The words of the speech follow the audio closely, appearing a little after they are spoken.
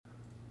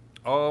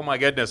Oh my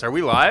goodness, are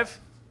we live?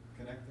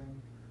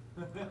 Connecting.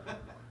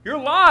 You're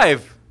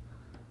live!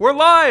 We're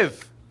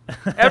live!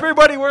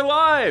 Everybody, we're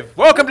live!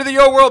 Welcome to the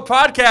Your World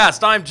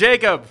Podcast. I'm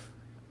Jacob.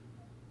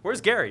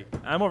 Where's Gary?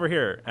 I'm over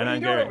here, and What are I'm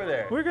you doing Gary. over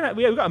there?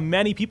 We've got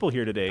many people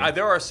here today.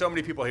 There are so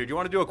many people here. Do you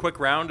want to do a quick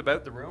round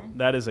about the room?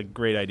 That is a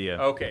great idea.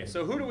 Okay,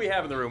 so who do we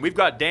have in the room? We've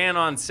got Dan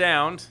on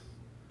sound.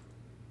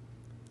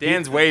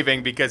 Dan's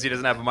waving because he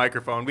doesn't have a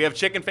microphone. We have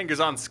Chicken Fingers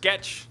on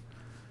sketch.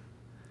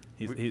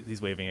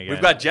 He's waving again.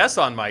 We've got Jess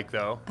on mic,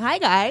 though. Hi,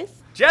 guys.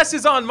 Jess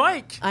is on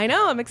mic. I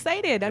know. I'm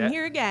excited. I'm Yeah.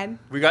 here again.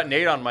 We got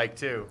Nate on mic,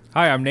 too.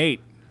 Hi, I'm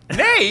Nate.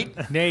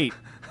 Nate? Nate.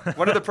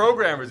 One of the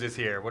programmers is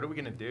here. What are we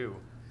going to do?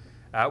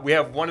 We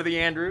have one of the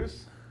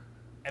Andrews,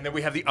 and then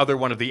we have the other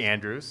one of the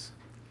Andrews.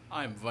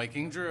 I'm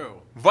Viking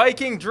Drew.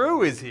 Viking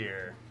Drew is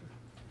here.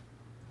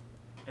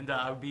 And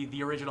I would be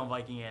the original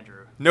Viking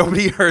Andrew.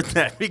 Nobody heard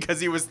that because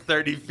he was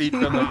 30 feet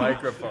from the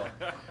microphone.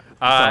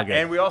 all good.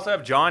 And we also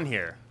have John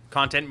here,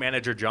 content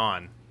manager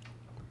John,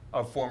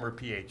 of former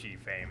PHE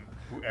fame,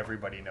 who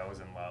everybody knows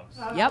and loves.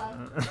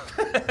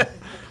 Yep.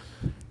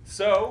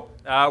 So,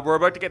 we're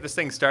about to get this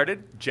thing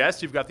started.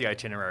 Jess, you've got the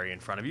itinerary in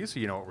front of you, so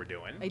you know what we're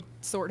doing. I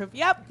sort of.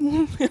 Yep.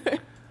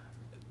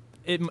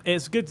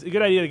 It's a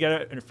good idea to get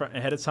it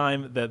ahead of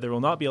time that there will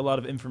not be a lot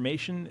of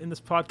information in this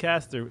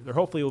podcast. There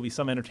hopefully will be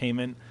some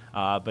entertainment,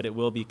 but it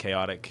will be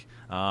chaotic.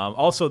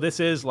 Also,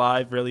 this is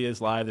live, really is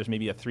live. There's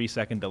maybe a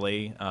 3-second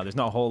delay. There's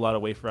not a whole lot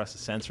of way for us to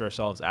censor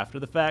ourselves after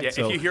the fact. Yeah,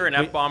 so if you hear an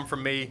F-bomb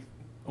from me,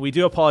 we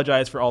do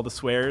apologize for all the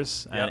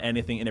swears Yep. and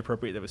anything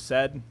inappropriate that was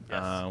said.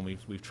 Yes.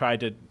 We've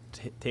tried to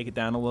take it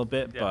down a little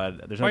bit, Yeah.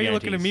 but there's no Why are you guarantees.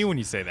 looking at me when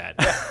you say that?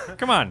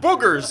 Come on.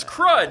 boogers,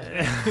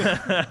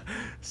 crud.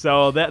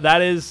 So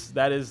that is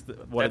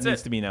what That's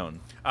needs it. to be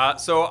known.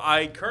 So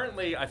I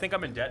think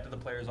I'm in debt to the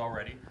players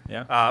already.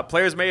 Yeah.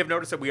 Players may have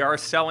noticed that we are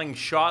selling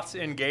shots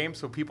in game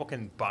so people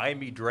can buy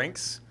me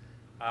drinks.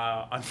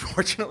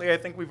 Unfortunately, I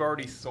think we've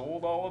already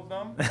sold all of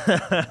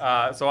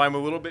them. So I'm a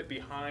little bit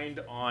behind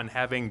on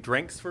having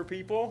drinks for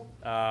people.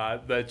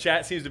 The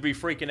chat seems to be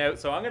freaking out,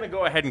 so I'm going to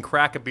go ahead and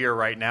crack a beer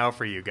right now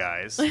for you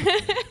guys.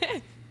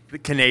 The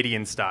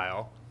Canadian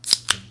style.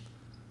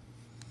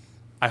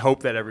 I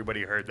hope that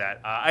everybody heard that.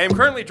 I am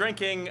currently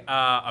drinking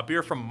a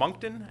beer from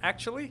Moncton,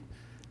 actually.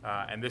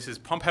 And this is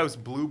Pump House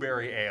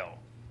Blueberry Ale.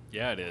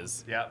 Yeah, it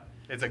is. Yep.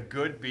 It's a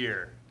good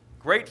beer.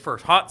 Great for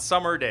hot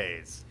summer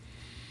days.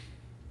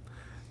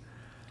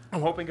 I'm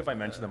hoping if I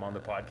mention them on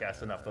the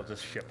podcast enough, they'll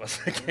just ship us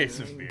a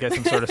case of beer. Get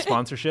some sort of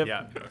sponsorship.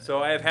 Yeah.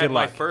 So I have had Good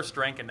my luck. first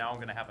drink, and now I'm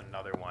going to have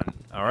another one.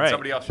 All right.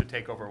 Somebody else should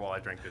take over while I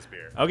drink this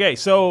beer. Okay,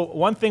 so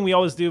one thing we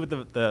always do with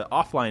the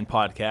offline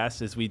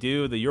podcast is we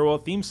do the Your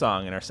World theme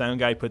song, and our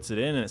sound guy puts it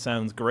in, and it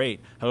sounds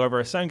great. However,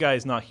 our sound guy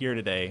is not here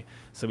today,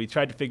 so we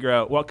tried to figure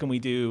out what can we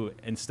do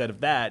instead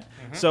of that.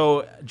 Mm-hmm.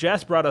 So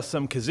Jess brought us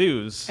some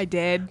kazoos. I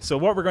did. So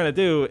what we're going to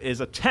do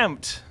is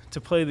attempt to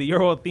play the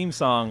Your World theme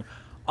song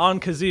on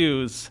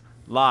kazoos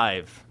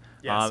live.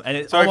 Yes. And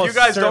it So if you almost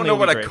guys don't certainly know will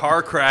what be a great.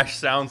 car crash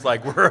sounds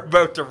like, we're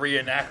about to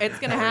reenact. It's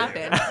going to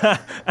happen.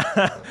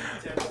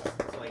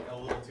 Like a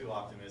little too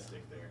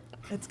optimistic there.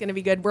 It's going to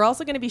be good. We're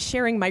also going to be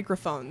sharing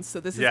microphones, so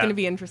this is Yeah. going to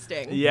be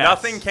interesting. Yes.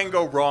 Nothing can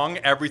go wrong.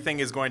 Everything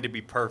is going to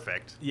be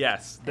perfect.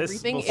 Yes, this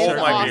Everything will is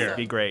certainly awesome.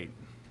 be great.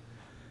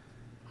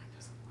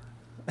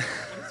 What are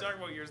you talking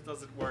about? Yours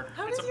doesn't work.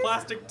 How It's does a yours-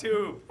 plastic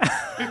tube.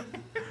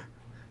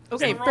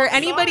 Okay, It's the for wrong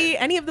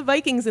any of the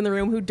Vikings in the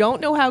room who don't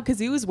know how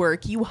kazoos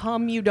work, you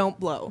hum, you don't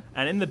blow.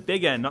 And in the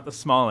big end, not the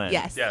small end.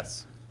 Yes.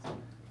 Yes.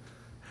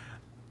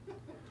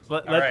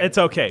 Let- All right. It's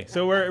okay.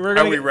 So we're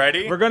gonna we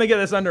ready? We're gonna get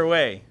this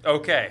underway.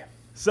 Okay.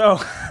 So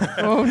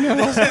Oh,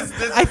 no.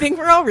 I think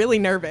we're all really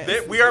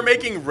nervous. We are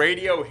making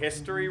radio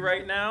history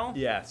right now.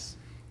 yes.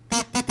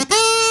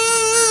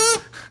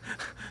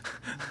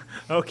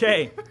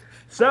 Okay.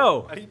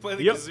 So How do you play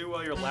the Yo- kazoo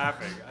while you're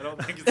laughing? I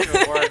don't think it's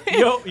going to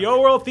work. Your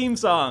World theme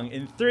song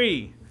in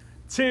 3,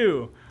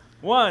 2,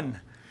 1,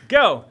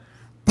 go.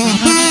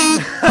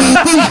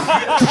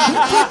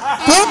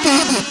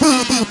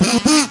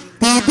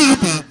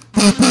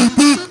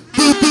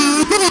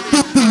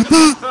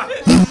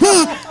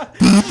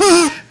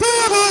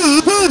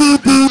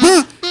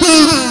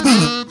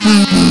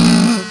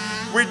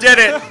 We did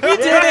it. We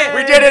did it.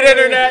 We did it,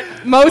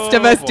 Internet. Most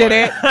of Oh, us boy. did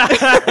it.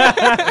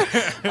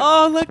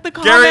 Oh, look, the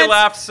comments. Gary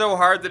laughed so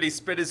hard that he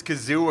spit his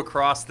kazoo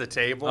across the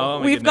table. Oh,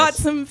 my We've got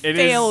goodness. some It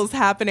is- fails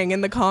happening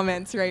in the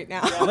comments right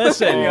now.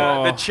 Listen.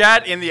 The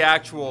chat in the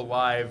actual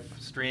live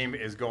stream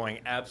is going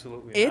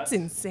absolutely nuts. It's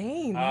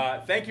insane.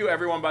 Thank you,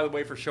 everyone, by the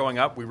way, for showing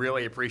up. We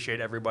really appreciate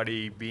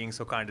everybody being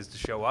so kind as to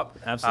show up.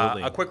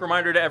 Absolutely. A quick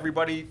reminder to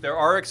everybody, there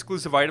are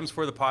exclusive items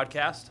for the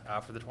podcast,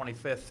 for the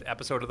 25th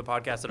episode of the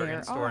podcast that are There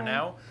in store are.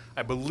 now.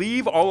 I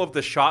believe all of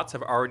the shots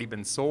have already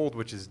been sold,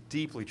 which is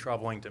deeply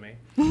troubling to me.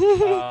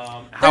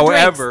 They're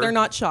However, drinks, they're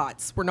not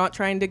shots. We're not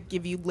trying to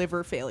give you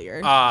liver failure.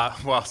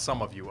 well,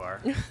 some of you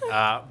are.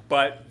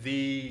 But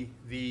the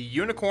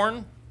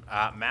unicorn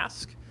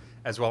mask,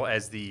 as well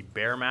as the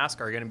bear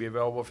mask, are going to be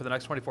available for the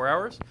next 24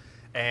 hours.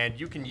 And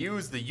you can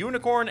use the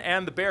unicorn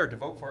and the bear to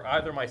vote for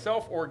either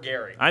myself or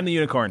Gary. I'm the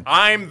unicorn.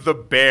 I'm the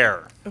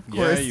bear. Of Yeah,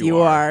 course you you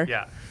are.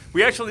 Yeah.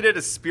 We actually did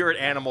a spirit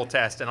animal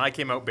test, and I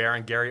came out bear,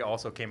 and Gary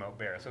also came out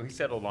bear. So he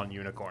settled on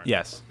unicorn.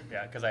 Yes.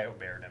 Yeah, because I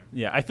outbeared him.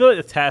 Yeah, I feel like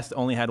the test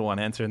only had one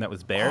answer, and that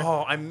was bear.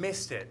 Oh, I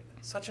missed it.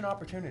 Such an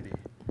opportunity.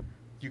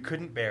 You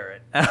couldn't bear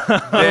it.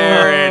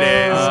 There it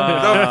is.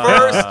 The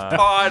first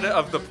pod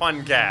of the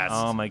Puncast.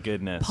 Oh my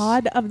goodness.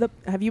 Pod of the.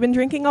 Have you been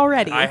drinking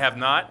already? I have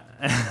not.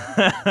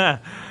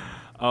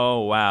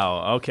 Oh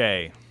wow.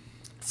 Okay.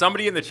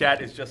 Somebody in the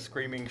chat is just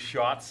screaming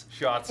shots,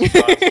 shots,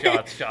 shots,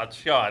 shots, shots,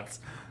 shots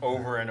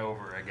over and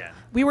over again.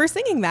 We were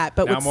singing that,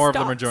 but Now with more of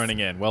them are stops. joining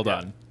in. Well Yeah.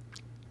 done.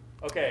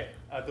 Okay,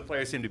 the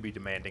players seem to be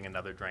demanding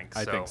another drink.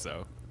 I think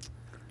so.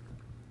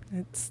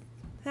 It's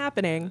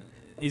happening.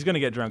 He's gonna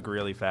get drunk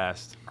really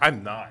fast.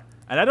 I'm not.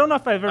 And I don't know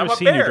if I've ever I'm a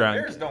seen bear. you drunk.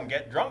 Bears don't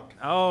get drunk.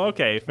 Oh,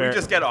 okay. Fair. We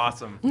just get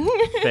awesome.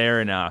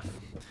 Fair enough.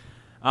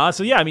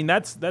 So yeah, I mean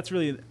that's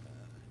really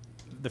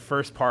the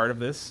first part of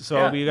this. So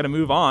Yeah. we got to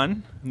move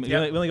on. We Yeah.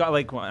 only got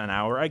like an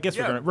hour. I guess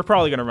Yeah. we're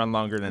probably gonna run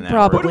longer than an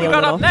Probably. What do we a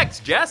got little. up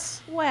next,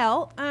 Jess?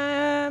 Well,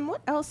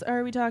 what else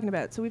are we talking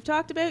about? So we've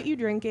talked about you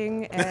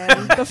drinking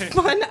and the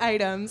fun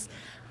items.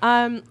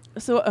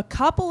 So a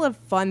couple of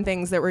fun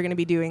things that we're going to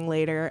be doing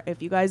later.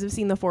 If you guys have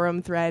seen the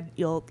forum thread,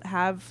 you'll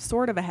have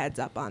sort of a heads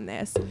up on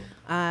this.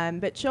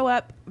 But show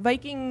up.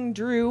 Viking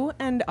Drew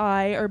and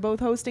I are both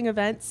hosting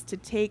events to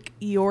take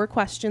your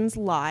questions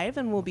live,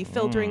 and we'll be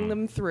filtering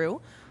them through.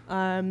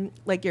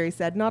 Like Gary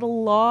said, not a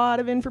lot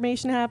of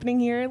information happening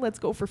here. Let's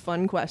go for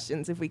fun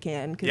questions if we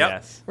can, because Yep.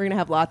 Yes. we're going to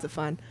have lots of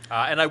fun.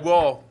 And I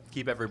will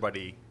keep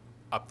everybody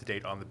up to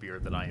date on the beer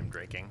that I am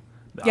drinking.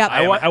 Yep.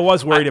 I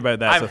was worried about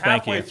that, I'm so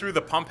thank halfway you. through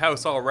the pump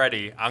house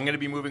already. I'm going to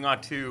be moving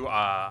on to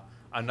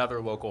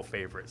another local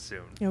favorite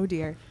soon. Oh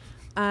dear.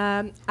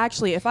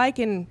 Actually, if I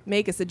can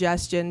make a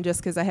suggestion, just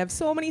because I have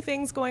so many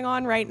things going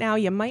on right now,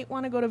 you might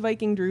want to go to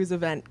Viking Drew's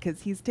event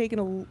because he's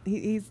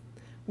he's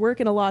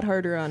working a lot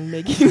harder on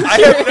making. I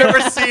have never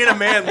seen a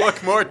man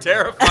look more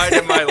terrified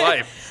in my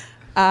life.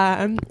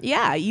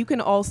 Yeah, you can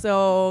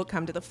also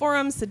come to the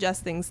forum,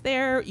 suggest things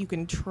there. You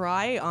can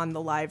try on the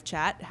live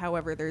chat.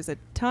 However, there's a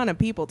ton of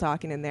people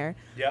talking in there.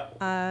 Yep.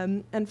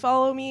 And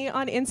follow me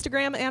on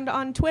Instagram and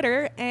on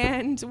Twitter,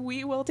 and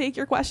we will take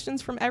your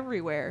questions from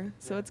everywhere.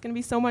 So it's going to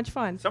be so much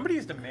fun. Somebody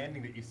is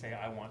demanding that you say,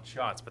 I want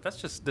shots, but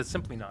that's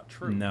simply not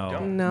true. No, You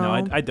don't.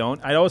 No. I don't.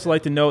 I'd also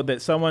like to note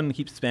that someone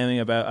keeps spamming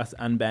about us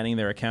unbanning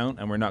their account,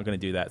 and we're not going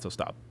to do that. So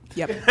stop.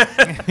 Yep.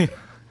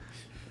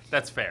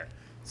 That's fair.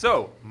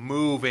 So,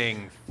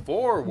 moving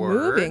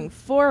forward. Moving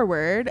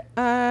forward,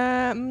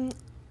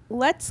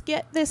 let's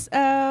get this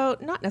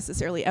out, not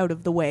necessarily out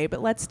of the way,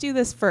 but let's do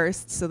this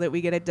first so that we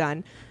get it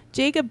done.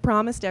 Jacob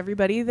promised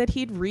everybody that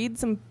he'd read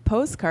some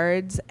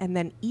postcards and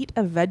then eat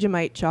a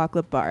Vegemite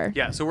chocolate bar.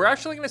 Yeah, so we're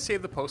actually going to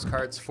save the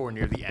postcards for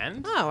near the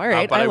end. Oh, all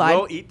right, But I I lied.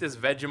 will eat this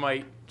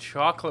Vegemite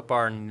chocolate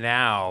bar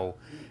now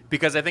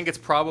because I think it's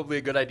probably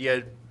a good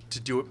idea to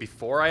do it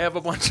before I have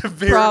a bunch of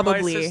beer in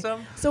Probably. my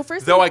system. So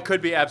first Though thing- I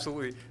could be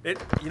absolutely...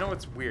 You know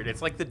what's weird?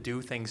 It's like the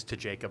Do Things to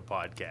Jacob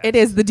podcast. It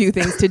is the Do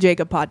Things to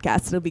Jacob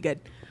podcast. It'll be good.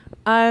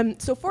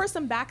 So for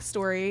some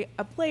backstory,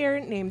 a player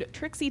named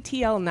Trixie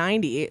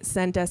TL90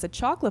 sent us a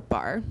chocolate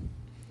bar,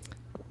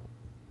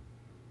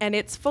 and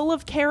it's full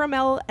of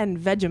caramel and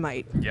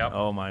Vegemite. Yep.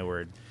 Oh my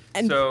word.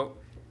 And So,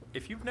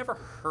 if you've never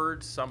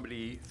heard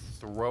somebody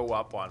throw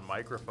up on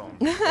microphone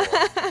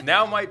before,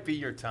 now might be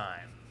your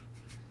time.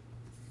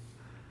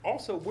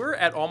 Also, we're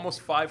at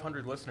almost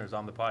 500 listeners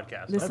on the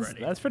podcast This is-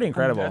 already. That's pretty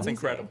incredible. That's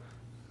incredible.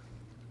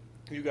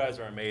 You guys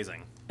are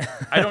amazing.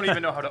 I don't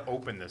even know how to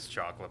open this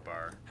chocolate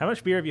bar. How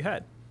much beer have you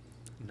had?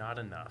 Not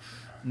enough.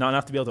 Not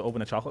enough to be able to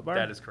open a chocolate bar?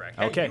 That is correct.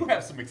 Okay. Hey, you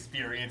have some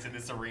experience in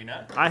this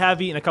arena. I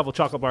have eaten a couple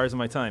chocolate bars in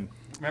my time.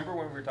 Remember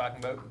when we were talking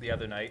about the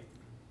other night?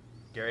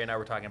 Gary and I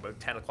were talking about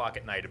 10 o'clock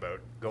at night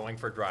about going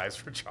for drives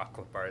for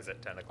chocolate bars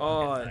at 10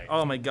 o'clock at night.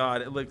 Oh my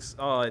god, it looks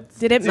it's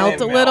did it Did melt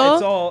it a melt? little?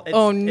 It's all it's,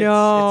 oh it's-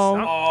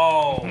 no!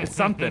 Oh, It's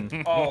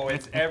something. oh,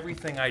 it's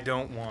everything I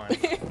don't want.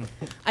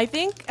 I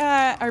think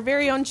our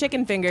very own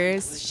chicken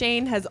fingers,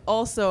 Shane, has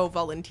also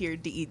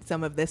volunteered to eat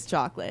some of this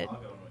chocolate.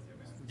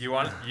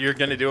 You're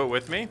gonna do it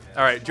with me?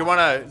 All right. Do you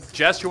wanna,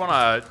 Jess? You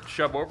wanna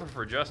shove over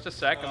for just a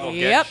sec, and we'll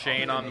Yep. get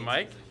Shane on the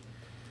mic.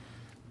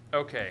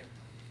 Okay.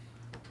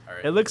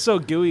 It looks so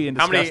gooey and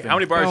How disgusting.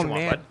 many bars Oh, you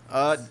want, man.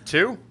 bud?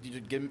 Two? You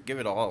just give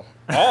it all.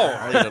 Oh.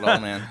 I'll eat it all,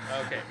 man.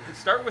 Okay.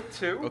 Start with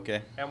two.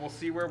 Okay. And we'll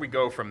see where we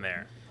go from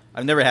there.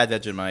 I've never had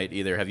Vegemite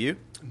either. Have you?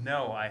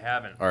 No, I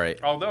haven't. All right.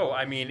 Although,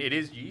 I mean, it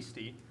is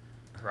yeasty,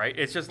 right?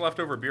 It's just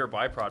leftover beer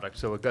byproduct,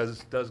 so it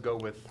does go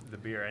with the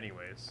beer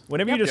anyways.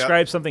 Whenever Yep. you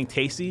describe something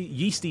tasty,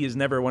 yeasty is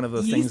never one of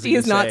those things that Yeasty you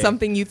is not say.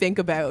 something you think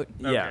about.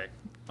 Yeah. Okay.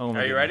 Oh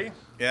my Are you goodness. ready?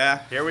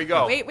 Yeah. Here we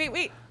go.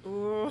 Wait.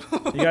 Ooh.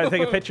 You gotta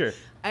take a picture.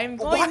 I'm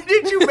going Why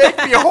did you make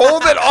me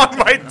hold it on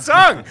my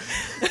tongue?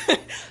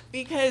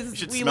 because You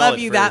should we smell love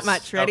it you that first.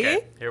 much. Ready?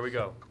 Okay, here we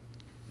go.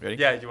 Ready?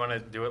 Yeah, do you want to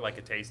do it like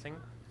a tasting?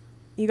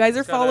 You guys are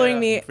It's got following a-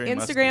 me. very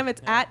Instagram, musky.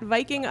 it's at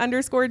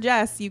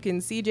Viking_Jess. You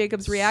can see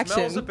Jacob's reaction.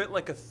 Smells a bit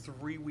like a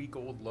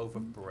 3-week-old loaf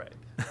of bread.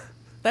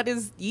 That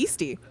is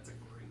yeasty.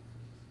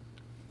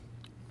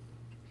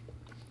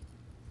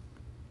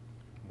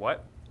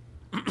 What?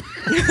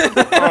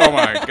 Oh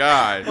my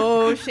god.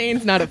 Oh,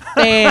 Shane's not a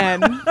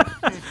fan.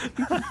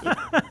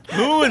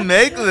 Who would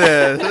make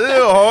this? This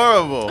is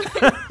horrible.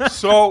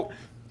 So,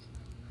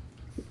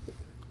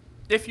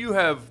 if you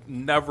have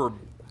never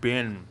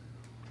been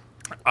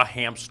a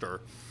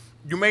hamster,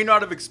 you may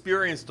not have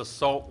experienced a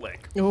salt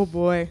lick. Oh,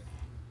 boy.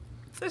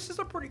 This is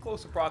a pretty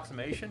close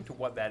approximation to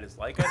what that is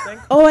like, I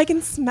think. Oh, I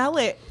can smell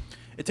it.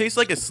 It tastes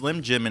like a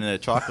Slim Jim in a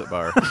chocolate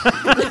bar.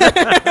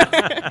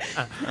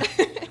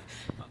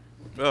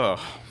 Oh.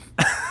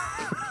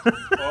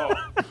 Oh.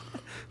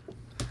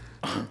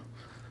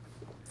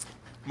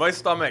 My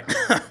stomach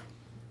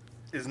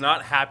is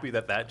not happy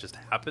that that just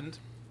happened.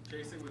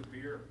 Chasing with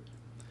beer.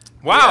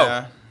 Wow.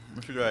 Yeah,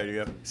 that's a good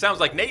idea. Sounds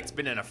like Nate's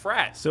been in a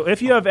frat. So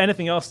if you have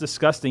anything else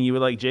disgusting you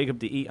would like Jacob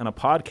to eat on a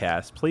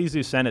podcast, please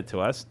do send it to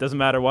us. Doesn't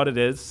matter what it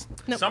is.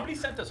 Nope. Somebody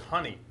sent us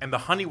honey, and the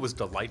honey was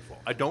delightful.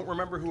 I don't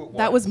remember who it was.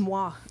 That was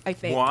moi, I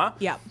think. Moi?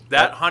 Yeah.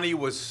 That honey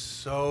was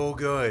so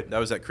good. That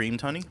was that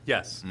creamed honey?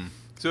 Yes.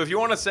 So if you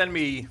want to send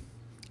me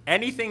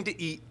anything to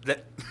eat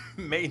that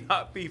may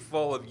not be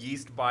full of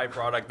yeast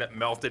byproduct that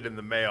melted in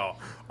the mail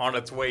on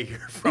its way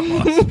here from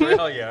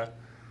Australia,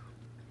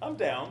 I'm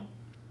down.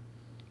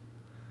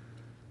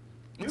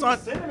 It's New not-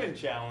 cinnamon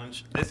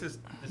challenge. This is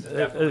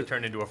definitely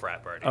turned into a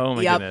frat party. Oh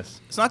my Yep. goodness.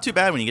 It's not too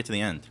bad when you get to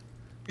the end.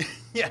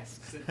 Yes.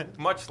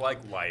 Much like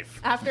life.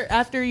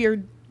 After you're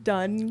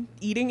done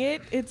eating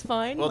it, it's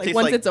fine. Well, it like tastes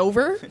once like- it's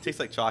over. It tastes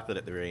like chocolate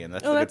at the very end.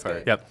 That's Oh, the that's good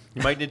part. good. Yep.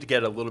 You might need to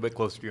get a little bit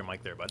closer to your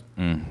mic there, bud.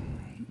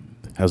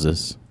 How's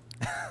this?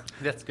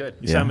 That's good.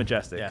 You Yeah. sound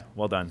majestic. Yeah.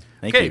 Well done.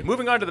 Thank Okay, you.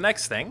 moving on to the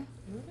next thing.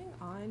 Moving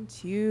on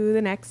to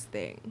the next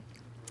thing.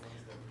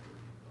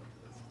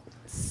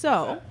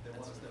 So,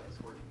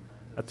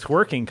 A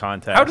twerking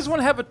contest. How does one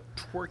have a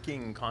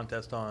twerking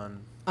contest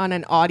on? on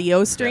an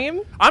audio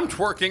stream. I'm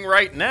twerking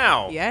right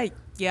now. Yeah.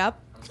 Yep.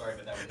 I'm sorry,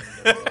 but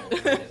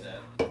that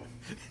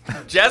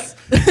was Jess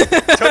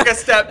took a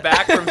step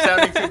back from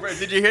sounding super.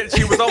 Did you hear?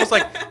 She was almost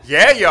like,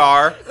 "Yeah, you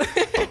are,"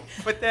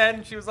 but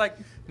then she was like,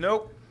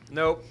 "Nope,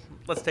 nope.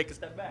 Let's take a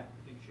step back."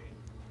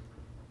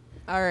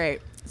 All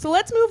right. So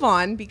let's move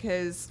on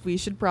because we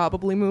should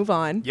probably move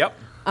on. Yep.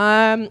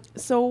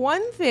 So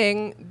one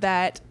thing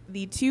that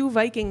the two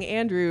Viking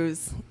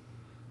Andrews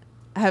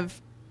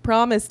have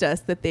promised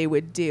us that they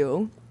would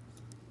do,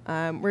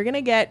 we're going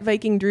to get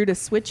Viking Drew to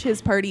switch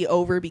his party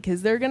over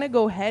because they're going to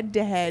go head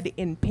to head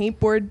in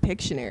Paintboard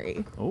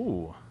Pictionary.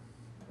 Oh.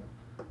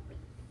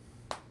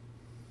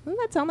 Doesn't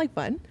that sound like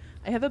fun?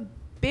 I have a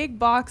big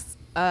box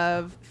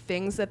of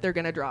things that they're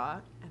going to draw,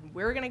 and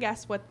we're going to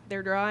guess what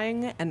they're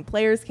drawing, and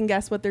players can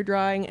guess what they're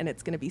drawing, and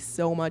it's going to be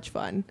so much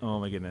fun. Oh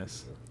my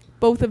goodness.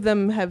 Both of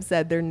them have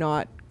said they're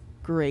not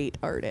great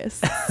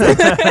artists.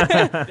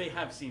 They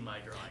have seen my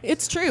drawings.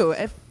 It's true.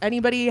 If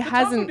anybody Taco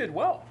hasn't did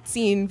well.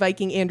 seen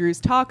Viking Andrew's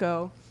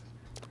taco,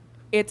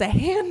 it's a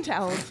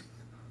handheld.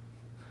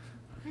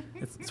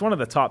 It's one of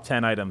the top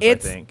 10 items,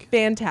 It's I think.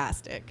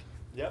 fantastic.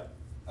 Yep.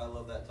 I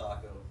love that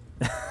taco.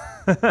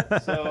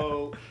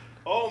 So,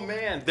 oh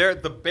man,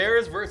 the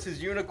Bears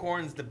versus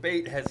Unicorns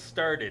debate has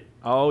started.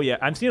 Oh yeah,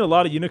 I'm seeing a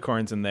lot of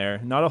unicorns in there.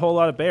 Not a whole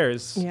lot of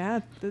bears. Yeah,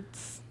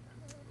 that's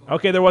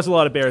Okay, there was a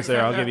lot of bears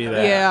there. I'll give you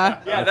that.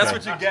 yeah. Yeah, that's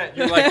what you get.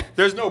 You're like,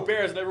 "There's no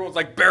bears," and everyone's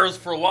like, "Bears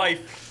for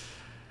life."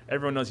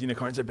 Everyone knows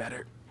unicorns are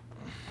better.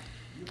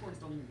 Unicorns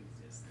don't even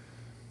exist.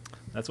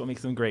 That's what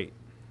makes them great.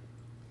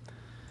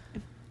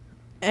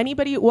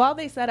 Anybody, while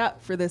they set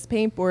up for this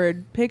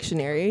Paintboard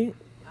Pictionary,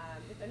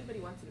 if anybody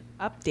wants an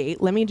update,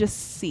 let me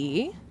just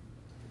see.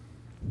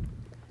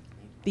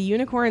 The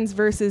Unicorns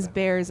versus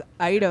Bears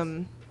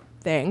item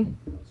thing.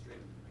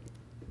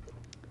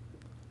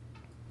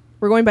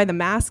 We're going by the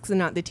masks and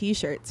not the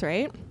T-shirts,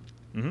 right?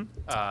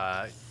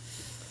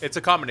 It's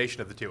a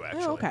combination of the two,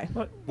 actually. Oh, okay.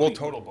 Well,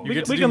 total both. You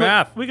get to we do can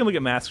math. we can look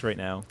at masks right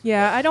now.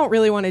 Yeah, I don't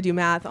really want to do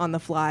math on the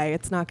fly.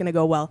 It's not going to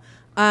go well.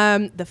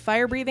 The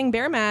fire-breathing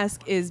bear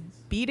mask is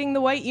beating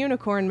the white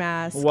unicorn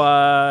mask.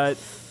 What?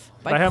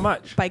 By how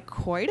much? By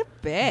quite a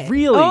bit.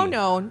 Really? Oh,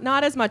 no,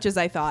 not as much as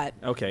I thought.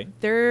 Okay.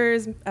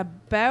 There's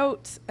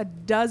about a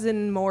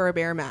dozen more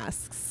bear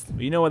masks.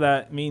 Well, you know what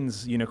that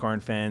means, unicorn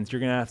fans. You're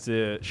going to have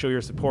to show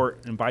your support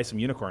and buy some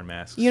unicorn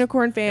masks.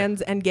 Unicorn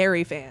fans and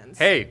Gary fans.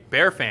 Hey,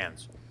 Bear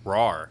fans,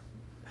 rawr.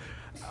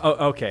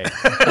 Oh, okay.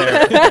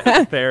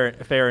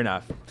 Fair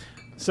enough.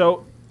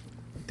 So,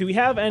 do we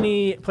have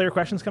any player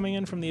questions coming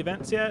in from the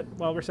events yet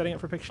while we're setting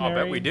up for Pictionary? I'll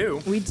bet we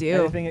do. We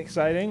do. Anything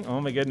exciting?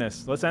 Oh my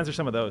goodness. Let's answer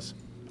some of those.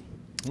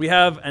 We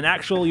have an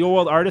actual Your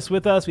World artist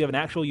with us. We have an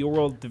actual Your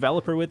World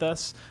developer with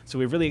us. So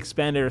we've really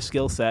expanded our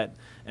skill set.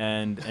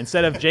 And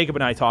instead of Jacob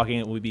and I talking,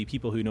 it will be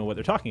people who know what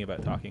they're talking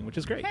about talking, which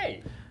is great.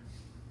 Hey,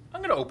 I'm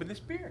going to open this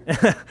beer.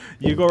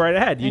 You go right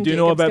ahead. You And do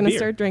know Jacob's about gonna beer.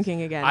 start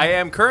drinking again. I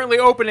am currently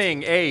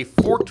opening a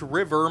Forked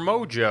River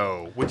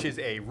Mojo, which is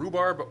a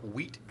rhubarb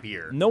wheat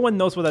beer. No one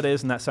knows what that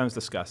is, and that sounds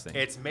disgusting.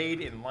 It's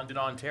made in London,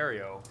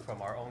 Ontario,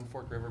 from our own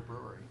Forked River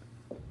Brewery.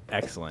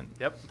 Excellent.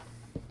 Yep.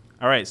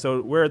 All right,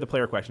 so where are the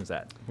player questions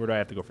at? Where do I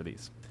have to go for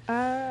these?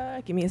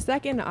 Give me a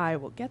second. I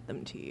will get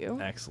them to you.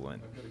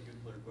 Excellent. I've got a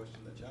good player question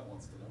that chat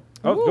wants to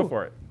know. Oh, go Ooh.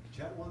 for it.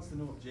 Chat wants to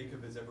know if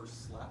Jacob has ever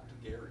slapped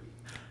Gary.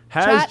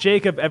 Has Chat-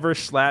 Jacob ever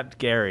slapped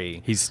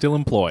Gary? He's still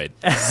employed.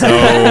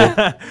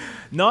 So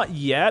Not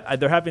yet.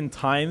 There have been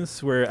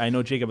times where I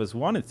know Jacob has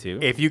wanted to.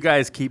 If you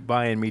guys keep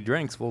buying me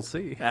drinks, we'll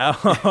see.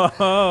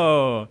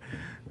 Oh.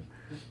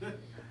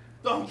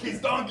 Donkeys,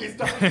 donkeys,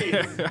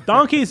 donkeys!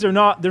 Donkeys are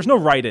not, there's no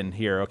write-in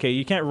here, okay?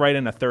 You can't write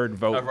in a third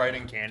vote. A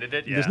writing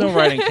candidate? Yeah. There's no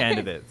write-in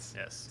candidates.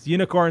 Yes. It's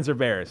unicorns or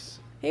bears.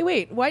 Hey,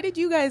 wait. Why did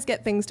you guys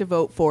get things to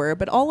vote for,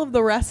 but all of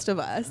the rest of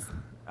us?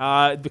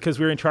 Because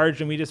we were in charge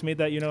and we just made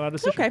that unilateral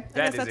decision. Okay, I guess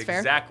That is that's fair.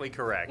 exactly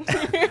correct.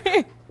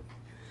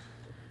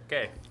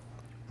 Okay.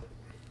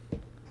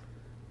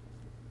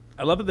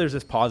 I love that there's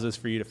just pauses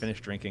for you to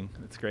finish drinking.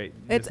 It's great.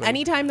 It's Just like-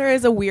 anytime there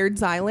is a weird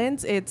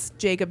silence, it's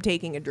Jacob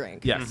taking a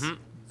drink. Yes.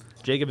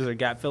 Jacob is a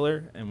gap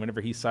filler, and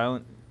whenever he's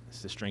silent,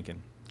 it's just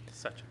drinking.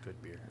 Such a good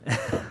beer.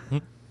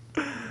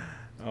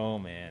 Oh,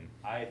 man.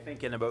 I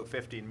think in about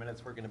 15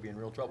 minutes we're going to be in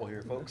real trouble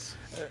here, folks.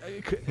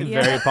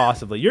 Yeah. Very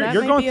possibly. You're That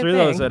you're might going be a through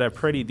those thing. at a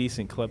pretty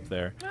decent clip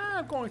there.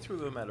 I'm going through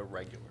them at a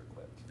regular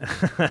clip.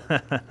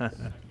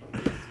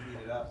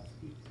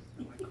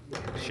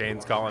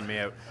 Shane's calling me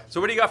out. So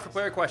what do you got for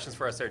player questions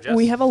for us there, Jess?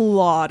 We have a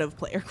lot of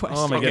player questions.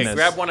 Oh my Okay, goodness.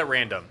 grab one at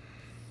random.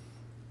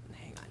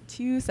 Hang on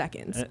 2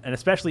 seconds. And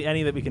especially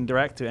any that we can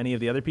direct to any of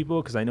the other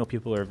people, because I know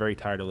people are very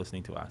tired of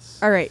listening to us.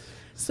 All right.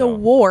 So So-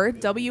 War,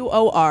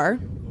 W-O-R,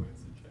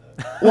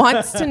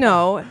 wants to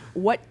know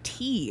what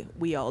tea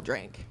we all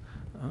drink.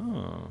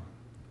 Oh.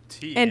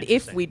 Tea. And if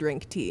interesting. we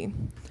drink tea.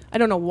 I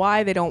don't know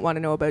why they don't want to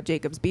know about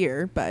Jacob's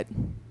beer, but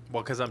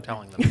Well, because I'm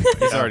telling them.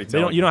 he's already They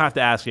don't, telling you don't have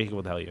to ask. Jacob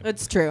will tell you.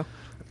 it's true.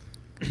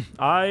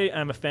 I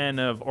am a fan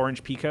of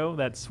orange pico.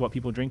 That's what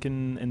people drink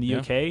in the Yeah.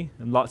 UK.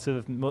 And lots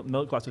of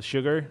milk, lots of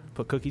sugar.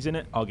 Put cookies in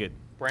it. All good.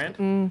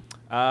 Brand?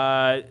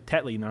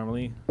 Tetley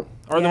normally.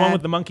 Or the Yeah. one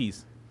with the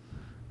monkeys.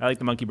 I like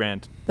the monkey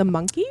brand. The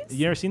monkeys?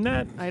 You ever seen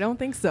that? I don't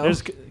think so.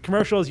 There's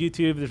commercials,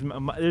 YouTube.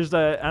 There's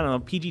I don't know,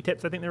 PG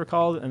Tips, I think they were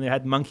called, and they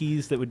had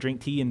monkeys that would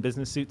drink tea in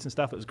business suits and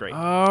stuff. It was great.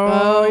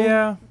 Oh.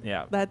 yeah.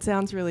 Yeah. That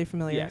sounds really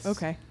familiar. Yes.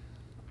 Okay.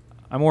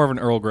 I'm more of an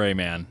Earl Grey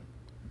man.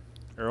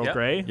 Earl Yeah.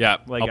 Grey. Yeah,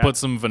 Like I'll put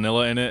some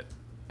vanilla in it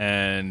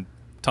and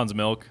tons of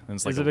milk. And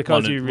it's like Is a it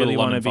because London- you really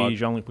little want to London be fog.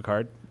 Jean-Luc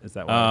Picard? Is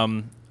that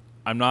why?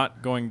 I'm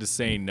not going to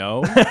say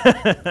no.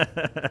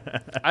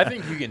 I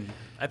think you can.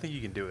 I think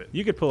you can do it.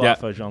 You could pull Yeah.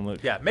 off a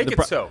Jean-Luc. Yeah, make The it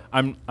pro- so.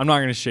 I'm not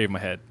going to shave my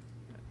head.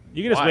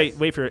 You could just Why?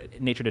 wait for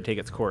nature to take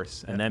its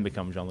course and then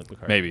become Jean-Luc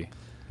Picard. Maybe.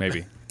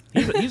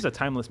 He's a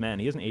timeless man.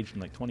 He hasn't aged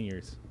in like 20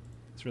 years.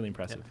 It's really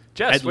impressive.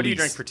 Jess, At what do you least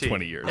drink for tea?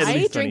 20 years. At I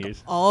least 20 drink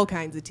years. all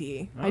kinds of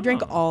tea. I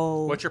drink Oh.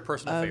 all What's your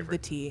personal of favorite? the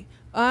tea.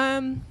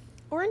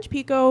 Orange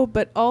pico,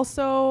 but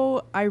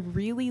also I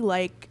really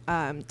like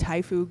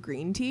Taifu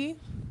green tea.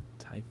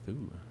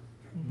 Taifu.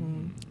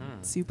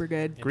 Super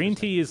good. Green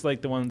tea is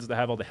like the ones that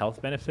have all the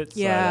health benefits.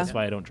 Yeah. That's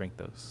why I don't drink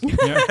those.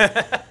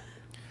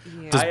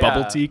 Yeah. Does I,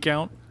 bubble tea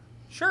count?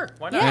 Sure,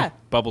 why not? Yeah.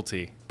 Bubble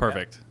tea.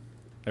 Perfect.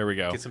 There we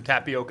go. Get some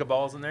tapioca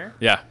balls in there.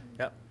 Yeah.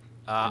 Yep.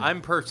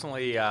 I'm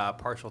personally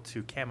partial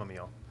to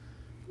chamomile.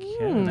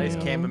 Chamomile. Nice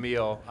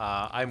chamomile.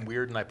 I'm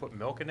weird and I put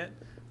milk in it.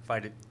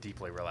 Find it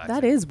deeply relaxing.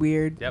 That is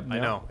weird. Yep, I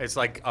Yep. know. It's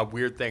like a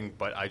weird thing,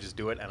 but I just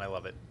do it and I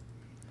love it.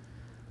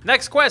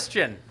 Next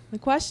question. The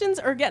questions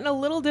are getting a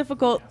little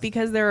difficult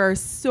because there are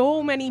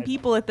so many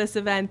people at this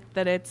event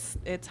that it's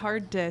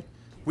hard to.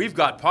 We've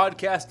got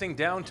podcasting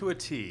down to a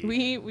T.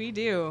 We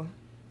do.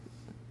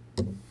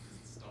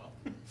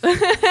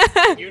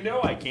 You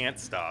know I can't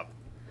stop.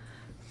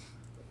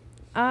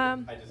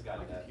 Um. I just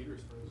got that.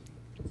 Computer's frozen.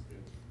 That's good.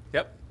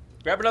 Yep.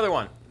 Grab another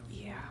one.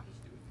 Yeah.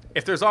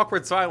 If there's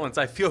awkward silence,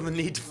 I feel the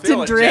need to fill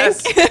To it.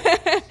 drink.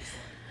 Jess.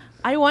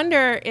 I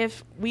wonder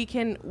if we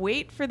can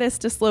wait for this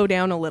to slow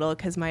down a little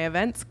because my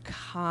event's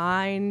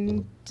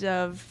kind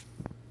of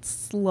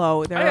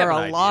slow. There I have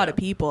are an a lot idea. of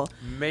people.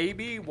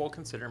 Maybe we'll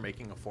consider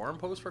making a forum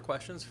post for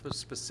questions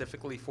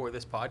specifically for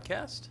this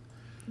podcast.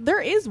 There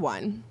is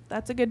one.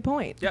 That's a good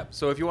point. Yep.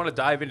 So if you want to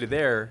dive into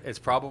there, it's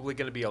probably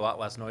going to be a lot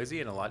less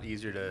noisy and a lot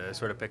easier to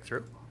sort of pick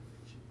through.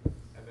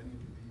 Have any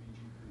of the BBG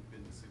crew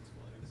been to Six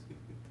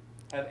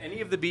Flags? Have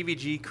any of the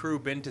BVG crew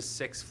been to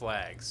Six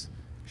Flags?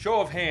 Show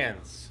of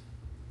hands.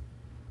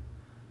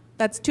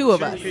 That's two of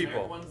Two us.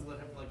 people. Ones that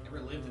have like never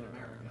lived in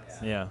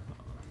America. Yeah.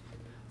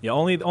 Yeah,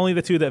 only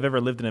the two that have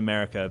ever lived in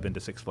America have been to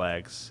Six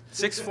Flags.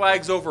 Six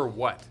Flags over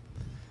what?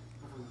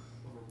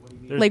 What do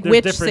you mean? There's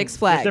Which different- Six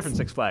Flags? There's different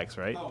Six Flags,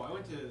 right? Oh, I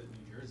went to New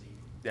Jersey.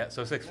 Yeah,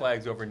 so Six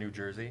Flags over New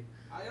Jersey.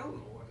 I don't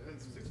know what it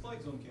is. Six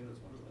Flags own Canada's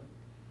Wonderland.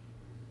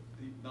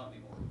 Not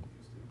anymore.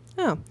 Used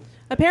to. Oh.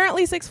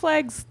 Apparently, Six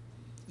Flags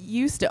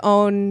used to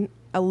own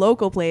a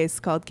local place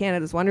called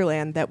Canada's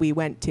Wonderland that we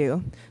went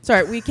to.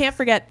 Sorry, we can't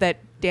forget that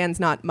Dan's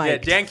not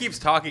mic'd. Yeah, Dan keeps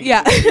talking.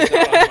 Yeah. He's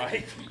not on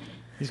mic.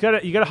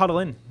 You gotta huddle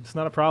in. It's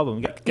not a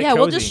problem. Get Yeah,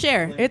 we'll cozy. just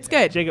share. It's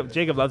good.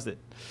 Jacob loves it.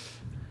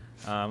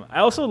 I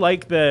also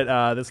like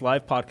that this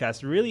live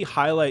podcast really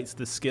highlights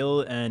the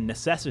skill and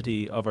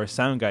necessity of our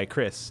sound guy,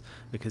 Chris,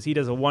 because he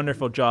does a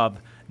wonderful job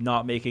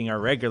not making our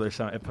regular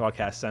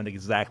podcast sound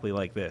exactly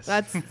like this.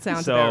 That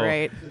sounds So, about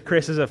right.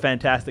 Chris is a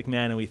fantastic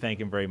man, and we thank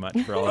him very much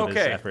for all of his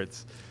Okay.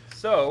 efforts.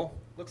 So,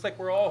 looks like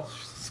we're all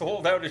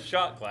sold out of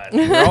shot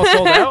glasses. We're all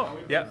sold out?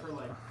 Yep. For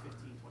like 15,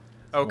 20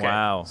 minutes. Okay.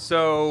 Wow.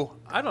 So,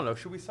 I don't know.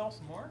 Should we sell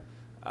some more?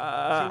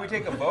 Should we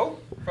take a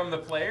vote from the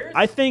players?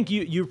 I think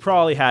you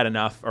probably had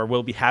enough, or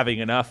will be having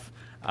enough.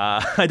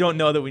 I don't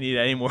know that we need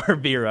any more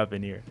beer up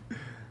in here.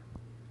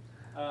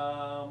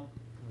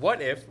 What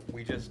if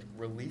we just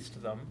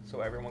released them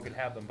so everyone could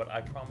have them, but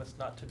I promise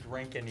not to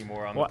drink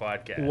anymore on the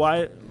podcast?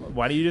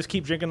 Why do you just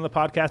keep drinking on the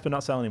podcast but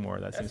not sell anymore?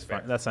 That That's seems fair.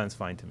 fine. That sounds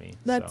fine to me.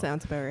 That So,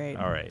 sounds about right.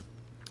 all right.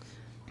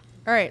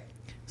 All right.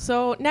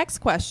 So next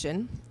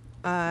question,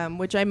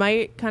 which I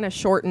might kind of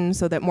shorten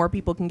so that more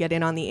people can get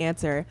in on the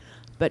answer.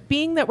 But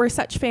being that we're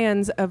such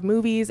fans of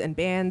movies and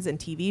bands and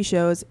TV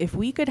shows, if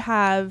we could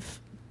have,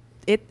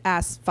 it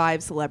asks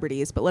 5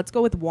 celebrities, but let's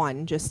go with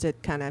 1 just to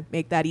kind of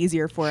make that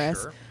easier for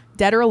us. Sure.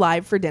 Dead or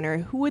alive for dinner,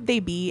 who would they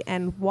be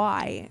and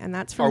why? And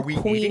that's from Are we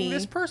Queenie. eating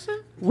this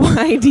person?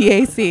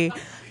 YDAC.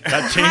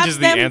 That changes Have the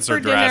them answer for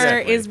dinner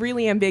drastically. is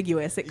really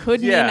ambiguous. It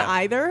could Yeah. mean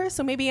either,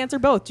 so maybe answer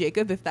both,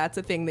 Jacob, if that's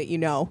a thing that you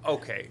know.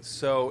 Okay,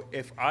 so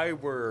if I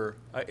were,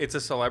 it's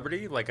a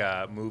celebrity, like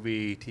a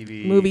movie,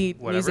 TV, Movie,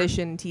 whatever.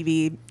 musician,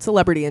 TV,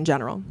 celebrity in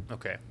general.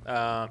 Okay.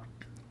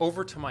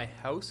 Over to my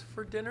house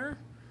for dinner?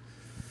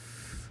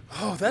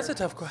 Oh, that's a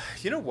tough question.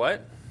 You know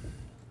what?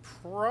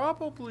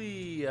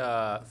 Probably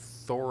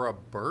Thora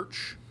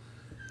Birch.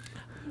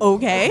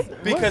 Okay.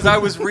 Because I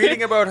was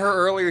reading about her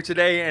earlier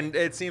today, and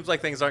it seems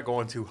like things aren't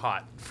going too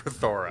hot for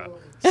Thora.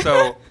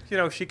 So,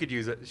 she could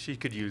use it. She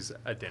could use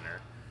a dinner.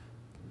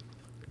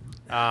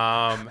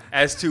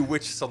 As to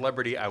which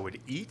celebrity I would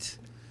eat,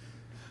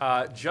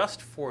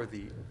 just for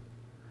the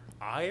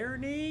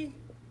irony,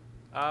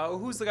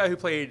 who's the guy who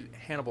played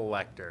Hannibal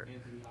Lecter?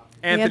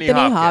 Anthony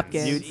Hopkins.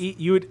 Hopkins.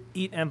 You would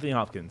eat Anthony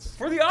Hopkins.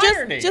 For the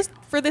irony. Just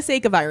for the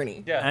sake of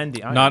irony. yeah. And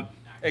the iron. Not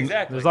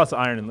exactly. There's lots of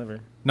iron in liver.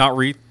 not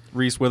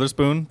Reese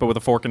Witherspoon, but with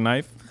a fork and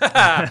knife.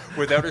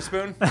 Without her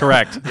spoon.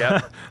 Correct.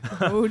 Yep.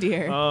 Oh,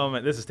 dear. Oh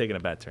man, this is taking a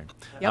bad turn.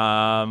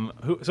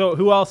 Yep.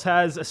 Who else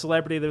has a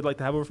celebrity they would like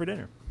to have over for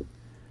dinner?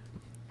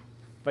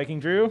 Viking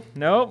Drew?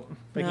 No.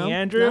 Viking No,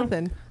 Andrew?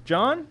 nothing.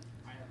 John?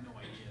 I have no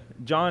idea.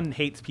 John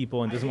hates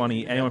people and doesn't want to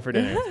eat anyone for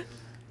dinner.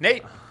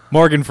 Nate.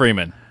 Morgan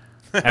Freeman.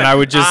 And I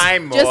would just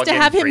I'm Just to Morgan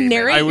have him Freeman.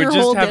 narrate I would your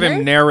just whole have dinner?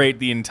 him narrate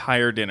the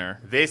entire dinner.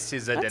 This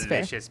is a That's fair.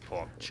 delicious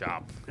pork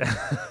chop.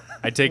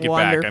 I take it back.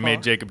 I Wonderful.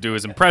 made Jacob do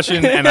his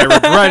impression, and I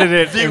regretted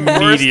it The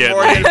worst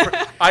immediately.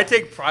 Morgan I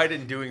take pride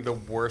in doing the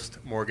worst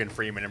Morgan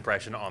Freeman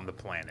impression on the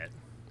planet.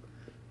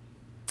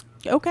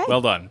 Okay.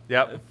 Well done.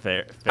 Yep.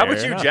 Fair. How about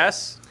you, enough.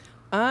 Jess?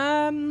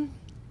 That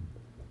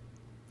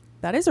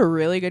is a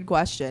really good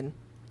question.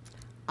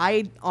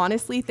 I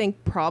honestly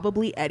think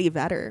probably Eddie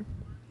Vedder.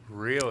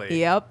 Really?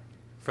 Yep.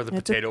 For the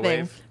That's a potato thing.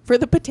 wave? For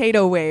the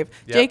potato wave.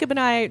 Yep. Jacob and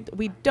I,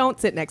 we don't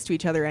sit next to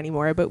each other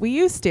anymore, but we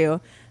used to.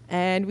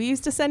 And we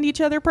used to send each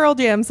other Pearl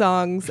Jam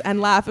songs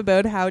and laugh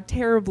about how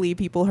terribly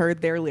people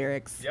heard their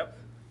lyrics. Yep.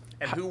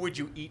 And who would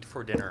you eat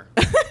for dinner?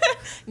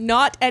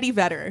 Not Eddie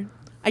Vedder.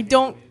 I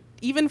don't,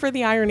 even for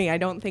the irony, I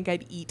don't think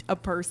I'd eat a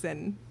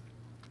person.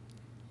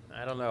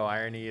 I don't know.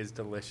 Irony is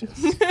delicious.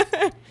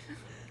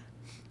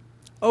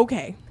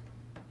 Okay.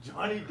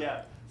 Johnny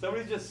Depp.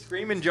 Somebody's just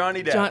screaming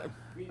Johnny Depp. John,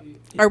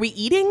 are we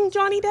eating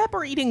Johnny Depp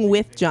or eating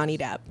with Johnny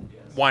Depp?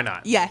 Why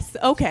not? Yes.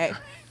 Okay.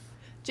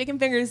 Chicken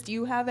Fingers, do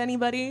you have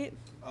anybody?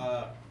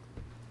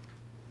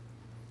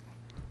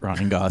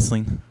 Ryan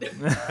Gosling.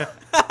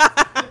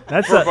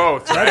 That's For a,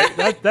 both,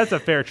 right? that's a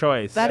fair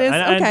choice. That is-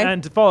 and, okay.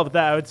 And to follow up with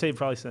that, I would say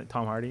probably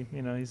Tom Hardy.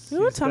 You know, he's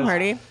Ooh, Tom does-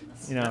 Hardy.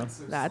 You know,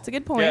 That's a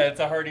good point. Yeah, it's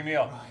a hearty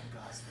meal.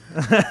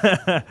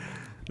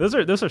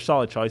 those are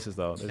solid choices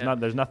though. Yeah.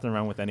 There's nothing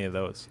wrong with any of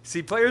those.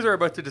 See, players are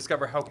about to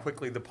discover how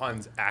quickly the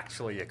puns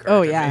actually occur.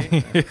 Oh, to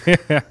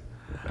yeah. me.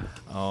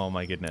 Oh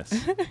my goodness.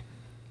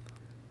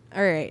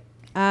 All right.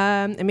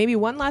 And maybe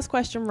one last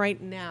question right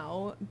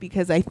now,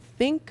 because I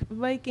think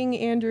Viking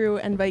Andrew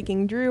and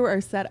Viking Drew are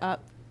set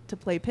up to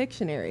play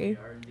Pictionary.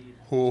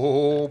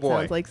 Oh boy.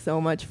 Sounds like so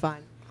much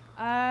fun.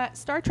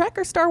 Star Trek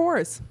or Star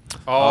Wars?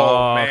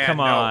 Oh, man, come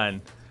no.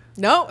 on.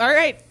 No? All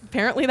right.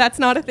 Apparently that's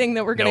not a thing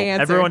that we're going to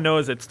Nope. answer. Everyone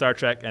knows it's Star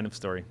Trek. End of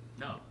story.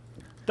 No.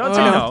 Don't Oh.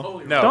 say No. no.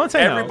 No, Don't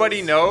say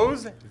everybody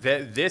knows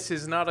that this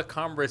is not a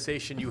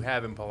conversation you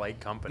have in polite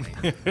company.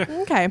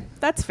 Okay.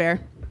 That's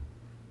fair.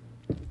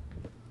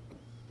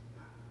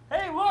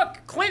 Hey, look,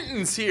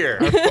 Clinton's here.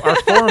 no. Our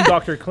forum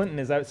Dr. Clinton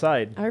is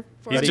outside. Our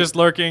He's just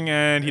lurking,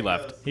 and he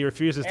left. He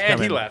refuses to And come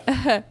he in.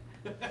 left.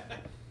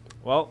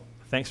 Well,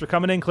 thanks for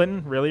coming in,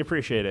 Clinton. Really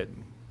appreciate it.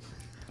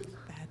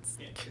 That's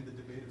In the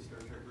debate of Star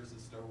Trek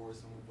versus Star Wars,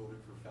 someone voted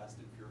for Fast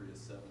and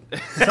Furious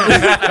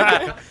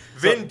 7.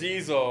 Vin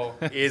Diesel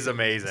is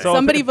amazing. So-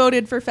 Somebody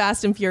voted for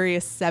Fast and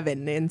Furious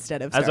 7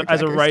 instead of Star Trek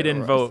as a or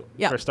write-in Star Wars. vote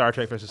Yeah. for Star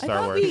Trek versus I Star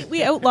thought Wars.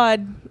 we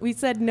outlawed. We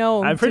said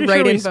no. I'm to pretty sure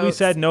write-in we votes.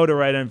 said no to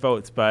write-in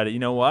votes, but you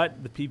know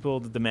what? The people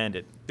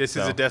demanded. this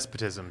is So- a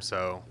despotism,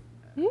 so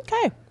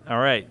Okay, All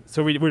right,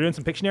 so we're doing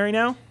some Pictionary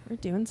now. we're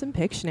doing some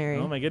Pictionary.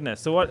 Oh my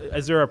goodness! So what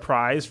is there a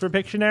prize for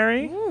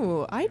Pictionary?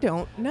 Ooh, I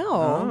don't know.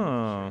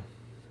 Oh,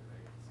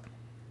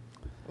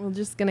 We're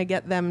just gonna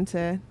get them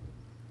to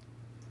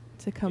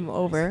come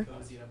over.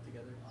 Cozy up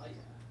together.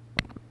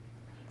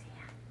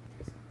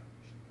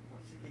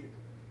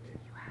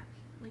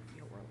 Like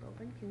your world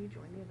open. Can you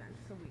join the event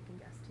so we can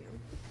guess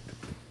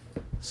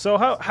too? so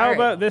how All right.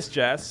 about this,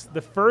 Jess?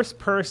 The first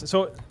person.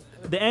 So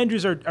the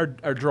Andrews are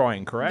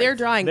drawing, correct? They're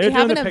drawing. They're we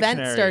have doing an the event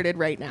Pictionary. started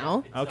right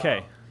now.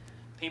 Okay.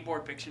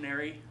 Paintboard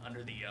Pictionary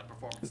under the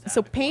performance tab. So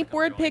if you wanna come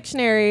Paintboard join.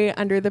 Pictionary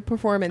under the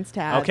performance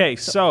tab. Okay,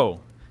 so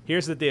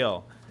here's the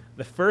deal.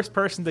 The first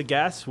person to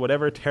guess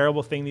whatever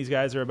terrible thing these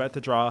guys are about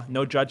to draw,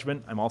 no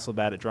judgment, I'm also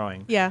bad at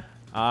drawing, Yeah.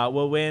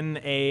 will win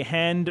a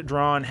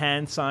hand-drawn,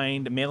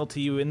 hand-signed, mailed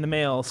to you in the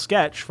mail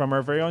sketch from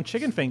our very own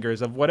Chicken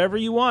Fingers of whatever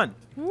you want.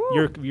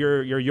 Ooh.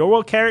 Your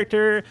world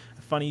character,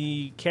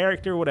 funny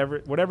character,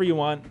 whatever you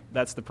want,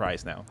 that's the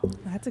prize now.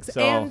 That's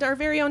So- and our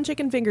very own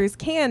Chicken Fingers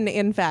can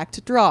in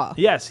fact draw.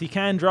 Yes, he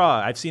can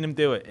draw. I've seen him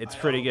do it. It's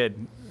pretty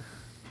good.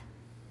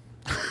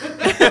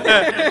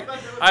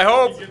 I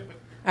hope.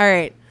 All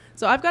right.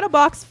 So I've got a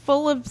box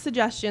full of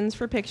suggestions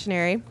for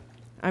Pictionary.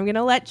 I'm going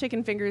to let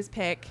Chicken Fingers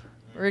pick.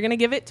 We're going to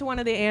give it to one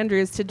of the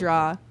Andrews to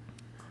draw.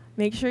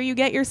 Make sure you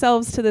get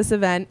yourselves to this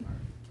event. Do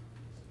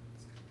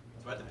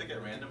I have to pick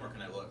at random or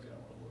can I look?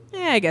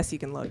 Yeah, I guess you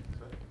can look.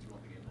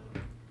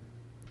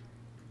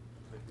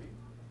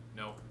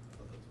 No.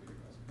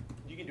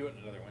 You can do it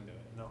in another window.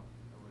 No, I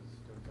was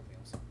doing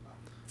something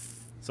else.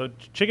 So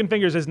Chicken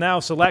Fingers is now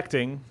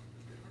selecting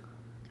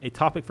a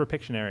topic for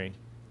Pictionary.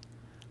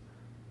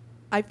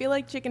 I feel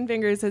like Chicken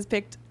Fingers has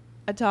picked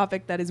a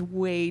topic that is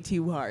way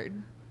too hard.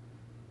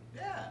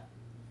 Yeah.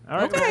 All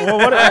right. Okay. Well,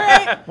 what, All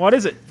right. what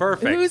is it?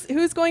 Perfect.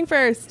 Who's going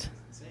first?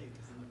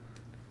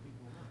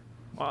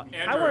 Well, I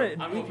Andrew,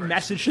 want I'm to going first.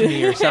 message to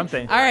me or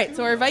something. All right.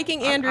 So our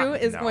Viking Andrew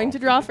is no. going to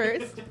draw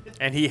first.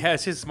 And he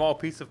has his small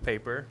piece of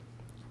paper,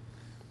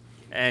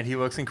 and he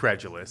looks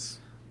incredulous.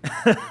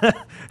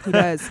 He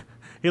does.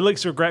 He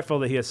looks regretful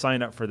that he has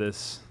signed up for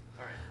this.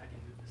 All right, I can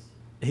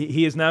do this.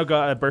 He has now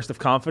got a burst of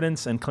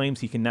confidence and claims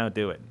he can now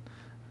do it.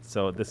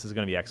 So this is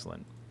going to be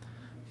excellent.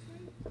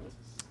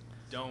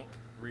 Don't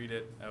read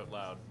it out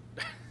loud.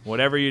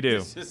 Whatever you do.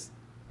 It's just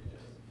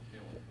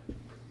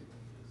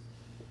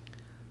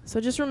So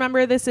just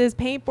remember, this is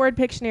Paintboard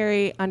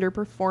Pictionary under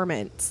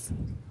performance.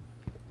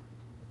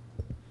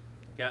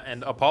 yeah.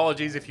 And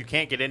apologies if you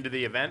can't get into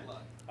the event.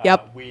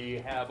 Yep.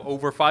 We have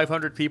over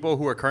 500 people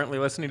who are currently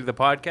listening to the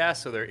podcast,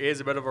 so there is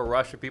a bit of a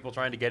rush of people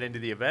trying to get into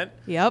the event.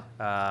 Yep.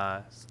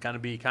 It's going to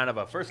be kind of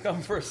a first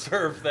come first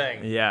serve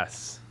thing.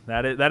 Yes.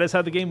 That is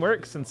how the game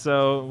works, and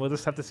so we'll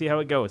just have to see how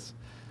it goes.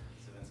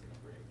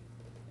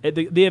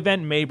 The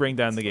event may bring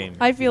down the game.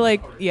 I feel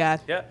like, yeah.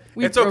 Yeah,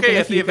 We've it's okay broken a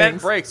if the few event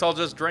things. breaks. I'll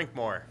just drink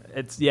more.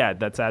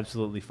 That's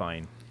absolutely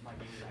fine. My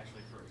game is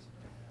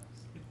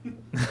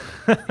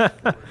actually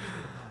first.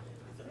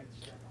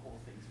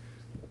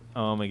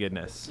 Oh my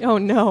goodness. Oh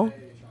no.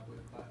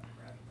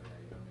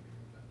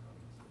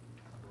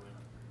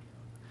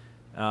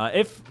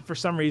 If for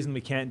some reason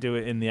we can't do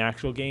it in the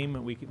actual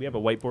game, we have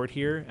a whiteboard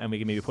here, and we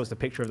can maybe post a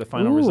picture of the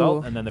final Ooh.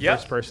 result, and then the Yep.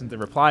 first person to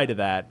reply to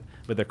that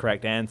with the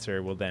correct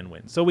answer will then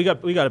win. So we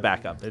got a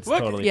backup. It's Look,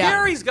 totally Yeah.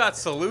 Gary's got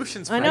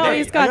solutions for I know,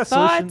 days. he's got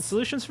thoughts.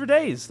 solutions for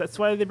days. That's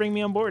why they bring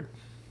me on board.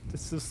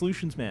 This is the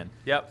solutions man.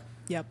 Yep.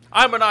 Yep.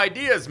 I'm an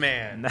ideas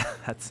man.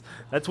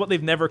 That's what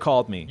they've never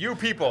called me. You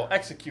people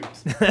execute.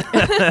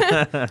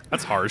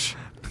 That's harsh.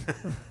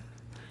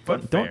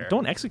 But don't fair.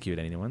 don't execute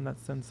anyone. That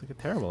sounds like a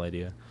terrible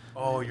idea.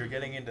 Oh, you're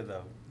getting into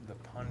the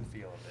pun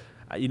feel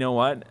of it. You know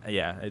what?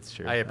 Yeah, it's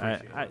true. I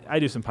appreciate it. I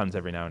do some puns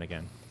every now and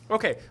again.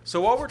 Okay, so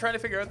while we're trying to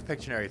figure out the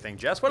Pictionary thing,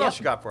 Jess, what Yep. else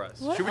you got for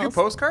us? What Should we else?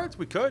 do postcards?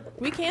 We could.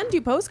 We can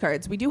do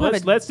postcards. We do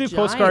have Let's a do giant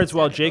postcards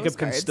while set of Jacob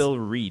can postcards. still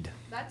read.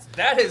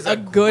 That is A a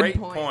good great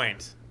point.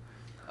 point.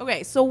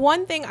 Okay, so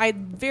one thing I'd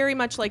very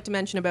much like to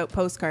mention about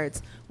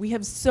postcards, we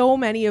have so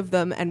many of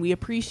them and we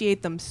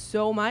appreciate them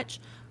so much,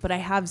 but I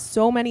have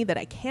so many that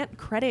I can't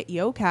credit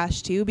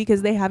YoCash to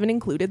because they haven't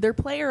included their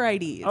player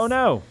IDs. Oh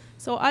no.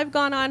 So I've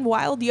gone on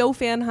wild Yo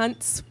fan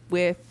hunts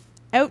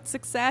without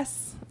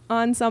success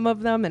on some of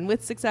them and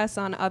with success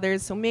on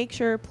others. So make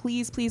sure,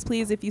 please, please,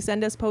 please, if you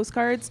send us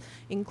postcards,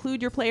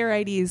 include your player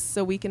IDs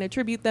so we can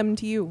attribute them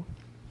to you.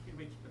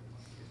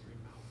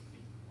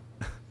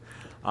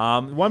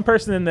 One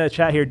person in the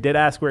chat here did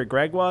ask where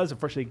Greg was.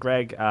 Unfortunately,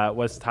 Greg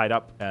was tied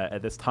up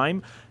at this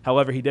time.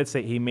 However, he did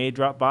say he may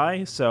drop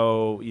by,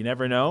 so you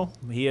never know.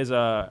 He is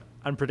a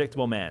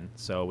unpredictable man,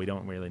 so we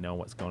don't really know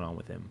what's going on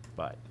with him,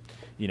 but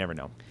you never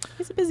know.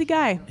 He's a busy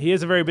guy. He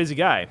is a very busy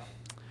guy.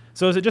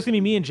 So is it just going to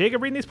be me and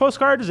Jacob reading these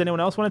postcards? Does anyone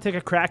else want to take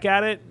a crack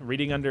at it?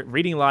 Reading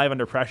live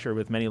under pressure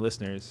with many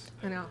listeners.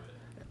 I know.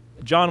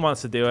 John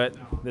wants to do it.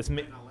 This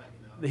may, Not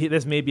let me know.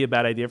 this may be a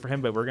bad idea for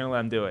him, but we're going to let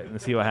him do it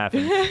and see what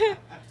happens.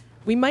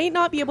 We might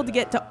not be able to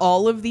get to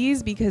all of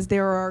these because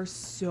there are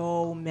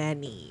so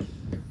many.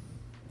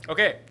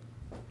 Okay.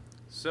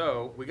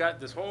 So we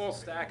got this whole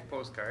stack of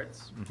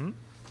postcards. Mhm.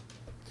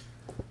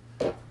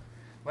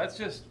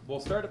 We'll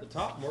start at the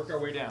top and work our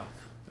way down.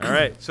 All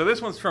right. So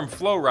this one's from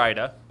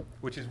Florida,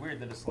 which is weird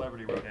that a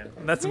celebrity wrote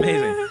in. That's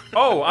amazing.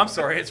 Oh, I'm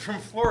sorry. It's from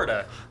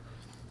Florida.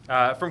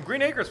 From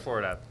Green Acres,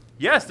 Florida.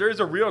 Yes, there is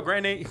a real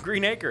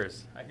Green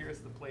Acres. I hear it's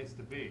the place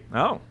to be.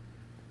 Oh,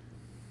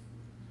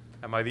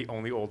 Am I the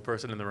only old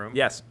person in the room?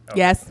 yes. Okay.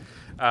 Yes.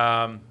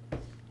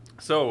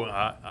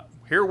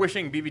 Here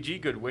wishing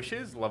BVG good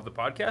wishes. Love the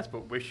podcast,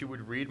 but wish you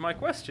would read my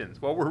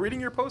questions. Well, we're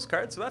reading your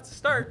postcard, so that's a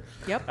start.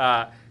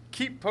 Yep.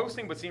 Keep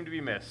posting, but seem to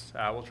be missed.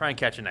 We'll try and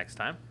catch you next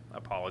time.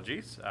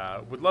 Apologies.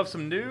 Would love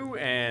some new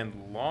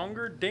and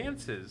longer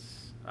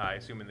dances, I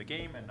assume in the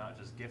game, and not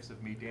just gifs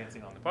of me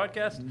dancing on the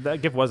podcast.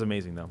 That gift was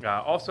amazing, though.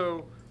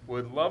 Also,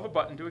 would love a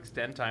button to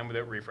extend time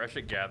without refresh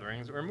at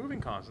gatherings or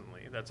moving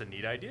constantly. That's a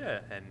neat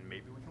idea, and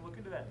maybe we can look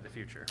into that in the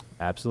future.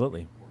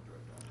 Absolutely.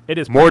 It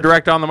is More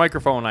direct on the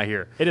microphone, I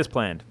hear. It is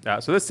planned.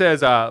 So this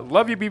says,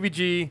 love you,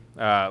 BBG,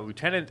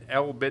 Lieutenant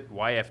Elbit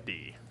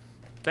YFD.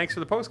 Thanks for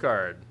the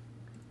postcard.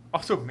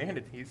 Also,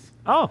 manatees.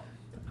 Oh,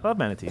 I love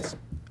manatees.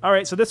 All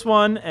right, so this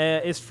one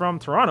is from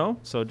Toronto,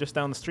 so just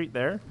down the street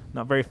there,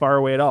 not very far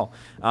away at all.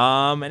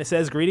 And it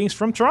says, greetings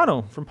from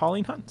Toronto, from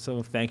Pauline Hunt.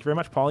 So thank you very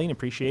much, Pauline.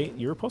 Appreciate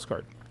your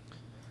postcard.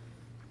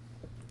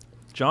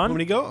 John? Want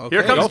me to go? Okay.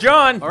 Here comes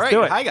John. All right.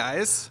 do it. Hi,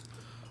 guys.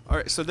 All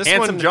right. So this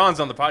Handsome one. John's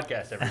on the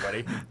podcast,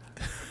 everybody.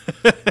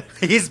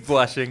 He's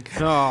blushing.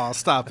 Oh,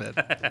 stop it.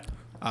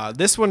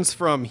 This one's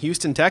from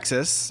Houston,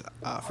 Texas.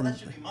 From That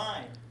should be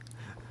mine.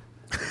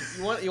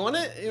 you want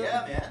it?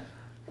 Yeah, man.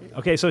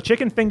 Okay, so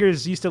Chicken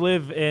Fingers used to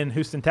live in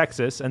Houston,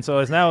 Texas, and so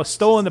has now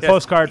stolen the Yes.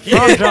 postcard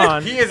from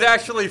John. He is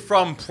actually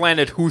from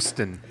planet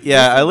Houston.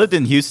 Yeah, I lived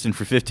in Houston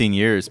for 15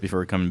 years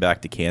before coming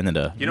back to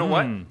Canada. You know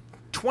what?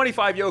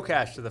 25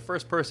 Yokash to the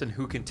first person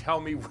who can tell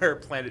me where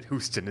planet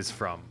Houston is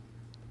from.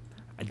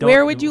 I don't-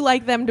 Where would you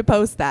like them to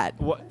post that?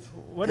 What?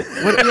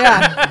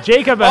 Yeah.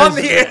 Jacob On has,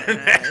 the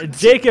internet.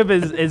 Jacob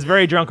is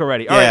very drunk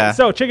already. All Yeah. right,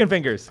 so Chicken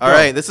Fingers. All go.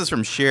 right, this is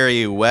from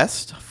Sherry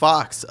West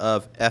Fox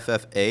of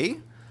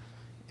FFA.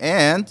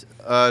 And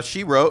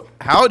she wrote,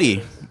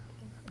 howdy.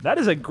 That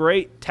is a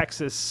great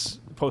Texas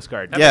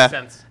postcard. That Yeah. makes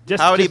sense.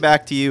 Just, Howdy just,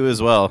 back to you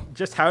as well.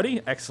 Just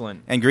howdy?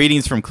 Excellent. And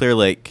greetings from Clear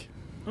Lake.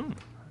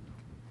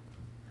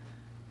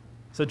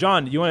 So,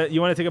 John, you want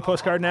to take a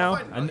postcard now?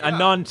 fine. A Yeah.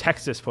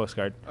 non-Texas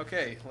postcard.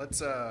 Okay.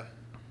 Let's.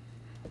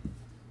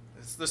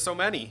 There's so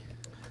many.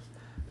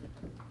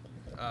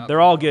 They're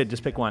all good.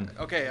 Just pick one.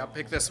 Okay, I'll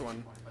pick this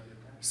one.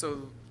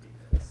 So.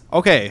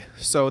 Okay,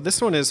 so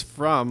this one is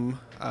from.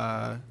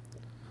 If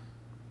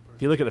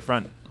you look at the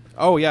front.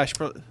 Oh yeah,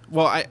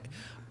 well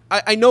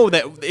I know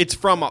that it's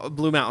from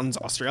Blue Mountains,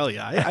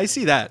 Australia. I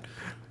see that,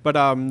 but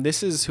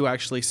this is who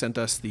actually sent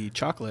us the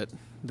chocolate,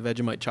 the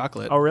Vegemite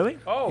chocolate. Oh, really?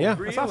 Oh, Yeah.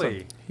 really? That's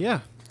awesome. Yeah.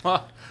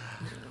 Huh.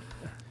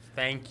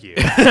 Thank you.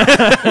 Oh,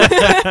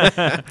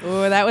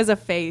 that was a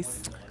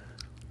face.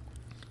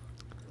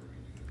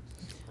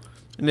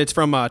 And it's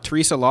from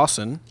Teresa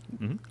Lawson.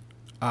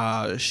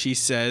 Mm-hmm. She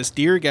says,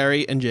 "Dear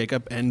Gary and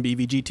Jacob and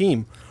BVG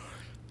team,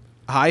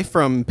 hi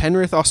from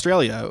Penrith,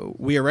 Australia.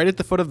 We are right at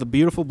the foot of the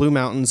beautiful Blue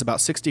Mountains,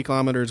 about 60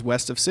 kilometers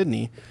west of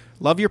Sydney.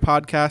 Love your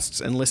podcasts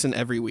and listen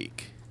every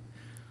week."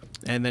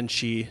 And then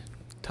she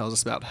tells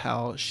us about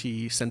how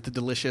she sent the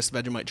delicious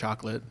Vegemite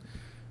chocolate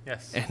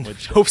Yes. and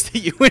hopes that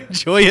you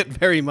enjoy it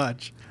very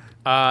much.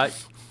 I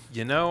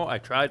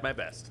tried my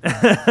best.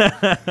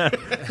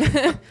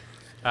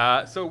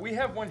 So we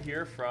have one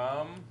here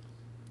from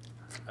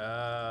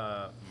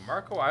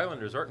Marco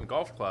Island Resort and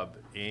Golf Club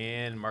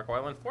in Marco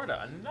Island,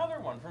 Florida. Another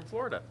one from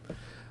Florida.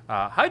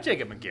 Hi,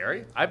 Jacob and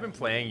Gary. I've been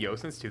playing Yo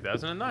since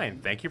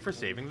 2009. Thank you for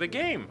saving the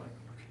game.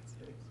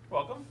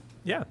 Welcome.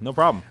 Yeah, no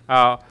problem.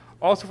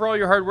 Also for all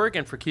your hard work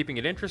and for keeping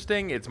it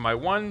interesting. It's my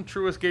one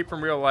true escape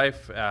from real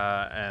life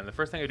and the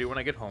first thing I do when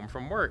I get home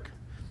from work.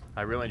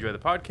 I really enjoy the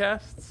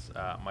podcasts.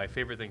 My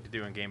favorite thing to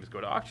do in game is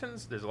go to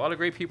auctions. There's a lot of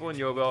great people in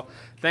Yeovil.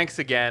 Thanks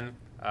again.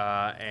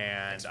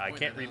 And I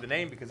can't read the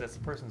name because that's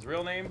the person's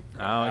real name.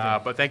 Oh, okay.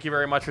 But thank you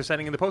very much for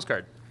sending in the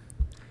postcard.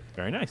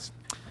 Very nice.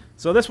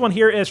 So this one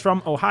here is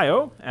from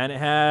Ohio, and it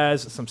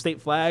has some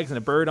state flags and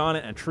a bird on it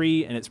and a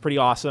tree, and it's pretty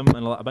awesome,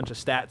 and a bunch of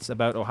stats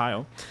about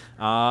Ohio.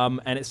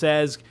 And it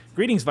says,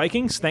 "Greetings,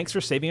 Vikings. Thanks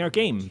for saving our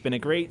game. Been a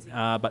great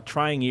but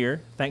trying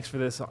year. Thanks for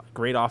this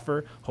great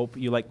offer. Hope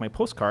you like my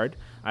postcard.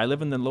 I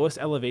live in the lowest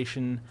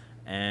elevation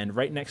and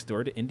right next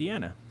door to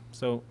Indiana."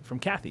 So from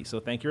Kathy. So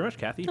thank you very much,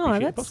 Kathy. Oh, Appreciate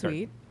the that's postcard.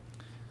 sweet.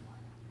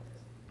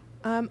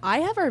 I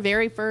have our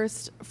very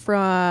first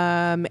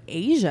from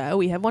Asia.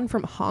 We have one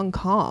from Hong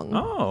Kong.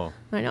 Oh,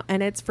 I know,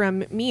 and it's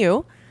from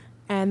Miu,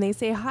 and they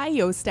say, "Hi,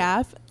 Yo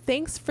staff.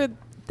 Thanks to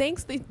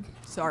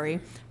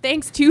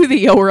the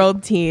Yo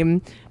World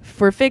team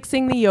for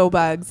fixing the Yo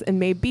bugs, and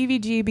may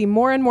BVG be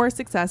more and more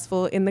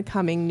successful in the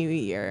coming new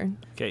year."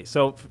 okay.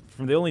 So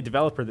from the only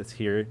developer that's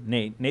here,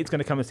 Nate. Nate's going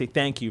to come and say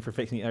thank you for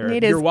fixing. Or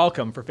Nate you're is-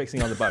 welcome for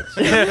fixing all the bugs.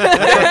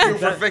 Thank you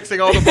for fixing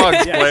all the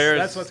bugs, Yes, players.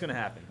 that's what's going to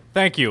happen.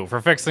 Thank you for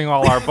fixing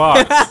all our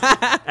bugs.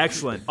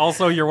 Excellent.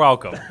 Also, you're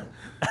welcome.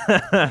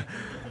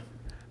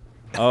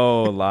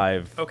 Oh,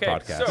 live Okay,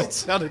 podcast. so- It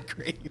sounded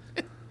great.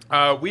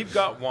 We've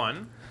got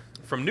one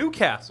from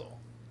Newcastle.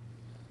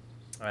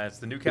 It's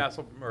the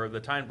Newcastle, or the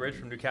Tyne Bridge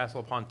from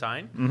Newcastle upon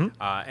Tyne.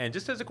 And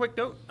just as a quick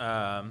note,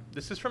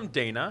 this is from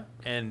Dana.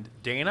 And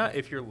Dana,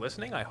 if you're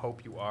listening, I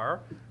hope you are.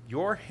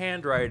 Your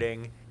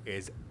handwriting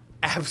is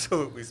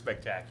absolutely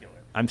spectacular.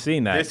 I'm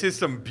seeing that. This is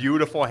some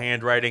beautiful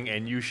handwriting,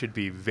 and you should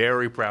be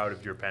very proud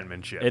of your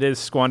penmanship. It is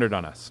squandered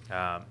on us.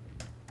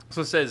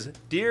 So it says,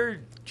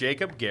 Dear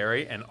Jacob,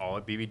 Gary, and all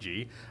at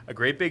BBG, a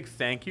great big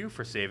thank you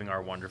for saving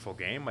our wonderful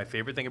game. My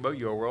favorite thing about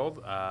Your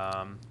World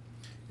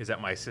is that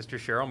my sister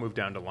Cheryl moved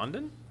down to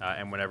London,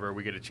 and whenever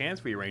we get a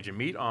chance, we arrange a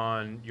meet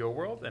on Your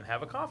World and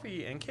have a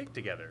coffee and cake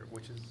together,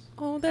 which is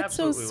Oh, that's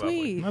so absolutely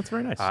lovely. sweet. That's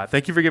very nice.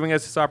 Thank you for giving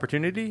us this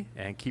opportunity,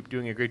 and keep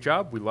doing a great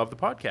job. We love the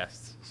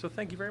podcasts, so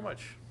thank you very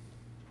much.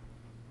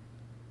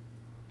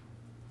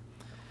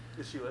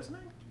 Is she listening?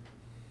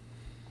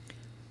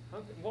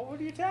 Okay, well, what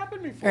are you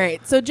tapping me for? All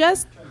right, so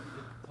just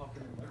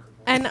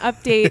an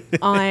update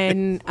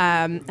on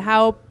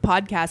how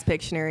Podcast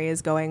Pictionary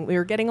is going. We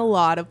were getting a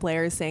lot of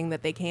players saying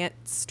that they can't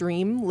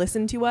stream,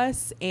 listen to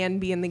us, and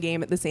be in the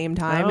game at the same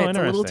time. Oh, It's a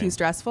little interesting. too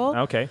stressful.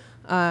 Okay.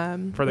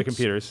 For the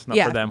computers, not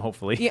yeah. for them,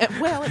 hopefully. Yeah,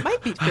 well, it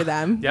might be for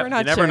them. Yep, We're not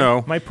you never sure.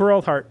 know. My poor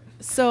old heart.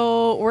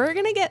 So we're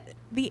going to get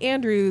the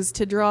Andrews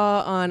to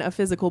draw on a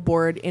physical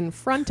board in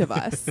front of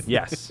us.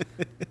 Yes.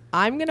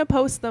 I'm going to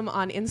post them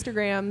on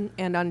Instagram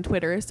and on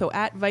Twitter. So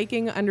at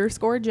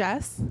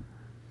Viking_Jess.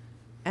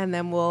 And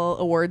then we'll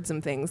award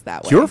some things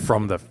that way. You're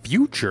from the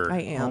future. I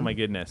am. Oh my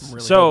goodness. I'm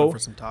really So hoping for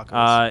some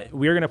tacos.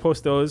 we're going to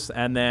post those,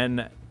 and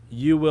then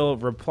you will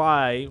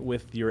reply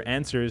with your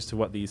answers to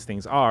what these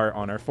things are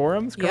on our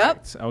forums, Yep.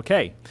 correct?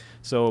 Okay.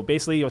 So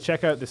basically, you'll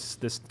check out this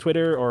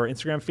Twitter or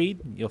Instagram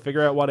feed. You'll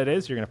figure out what it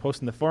is. You're going to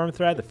post in the forum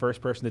thread. The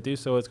first person to do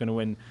so is going to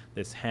win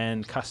this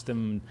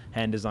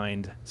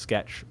hand-designed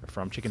sketch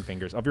from Chicken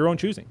Fingers of your own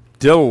choosing.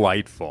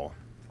 Delightful.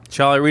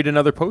 Shall I read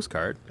another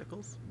postcard?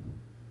 Pickles?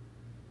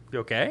 You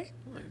okay?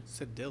 Oh, I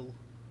said dill.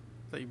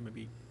 I thought you might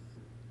be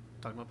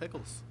talking about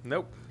pickles.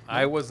 Nope,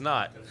 I was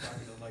not.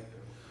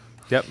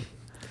 Yep.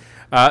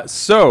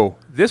 So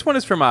this one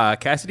is from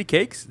Cassidy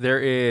Cakes. There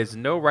is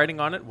no writing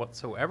on it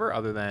whatsoever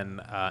other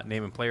than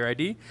name and player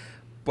ID.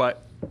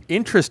 But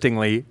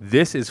interestingly,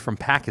 this is from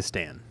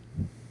Pakistan.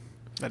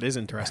 That is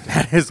interesting.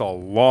 That is a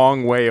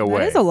long way away.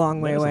 That is a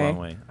long way That is a away. long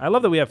way. I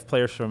love that we have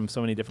players from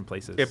so many different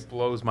places. It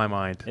blows my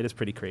mind. It is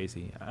pretty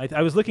crazy.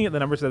 I was looking at the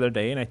numbers the other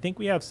day, and I think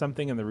we have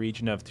something in the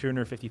region of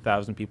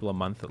 250,000 people a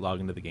month that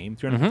log into the game.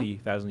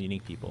 250,000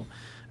 unique people.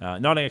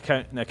 Not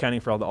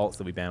accounting for all the alts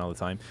that we ban all the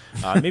time.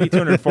 Maybe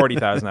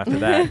 240,000 after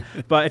that.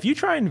 But if you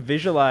try and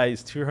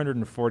visualize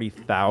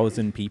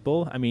 240,000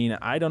 people, I mean,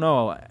 I don't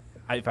know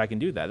if I can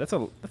do that. That's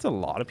a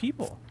lot of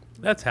people.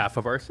 That's half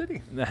of our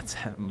city. That's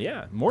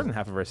more than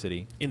half of our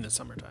city. In the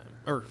summertime.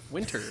 Or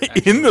winter.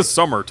 In the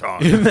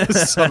summertime. In the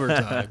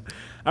summertime.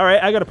 All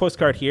right, I got a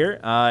postcard here.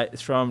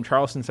 It's from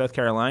Charleston, South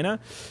Carolina,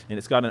 and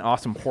it's got an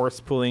awesome horse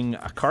pulling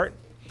a cart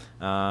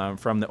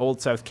from the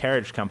Old South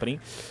Carriage Company.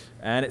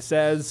 And it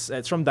says,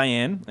 it's from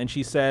Diane, and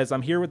she says,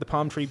 I'm here with the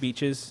palm tree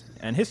beaches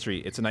and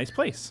history. It's a nice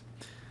place.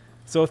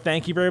 So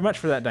thank you very much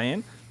for that,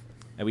 Diane,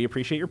 and we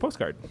appreciate your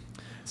postcard.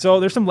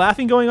 So there's some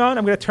laughing going on.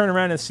 I'm going to turn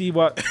around and see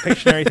what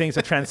Pictionary things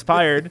have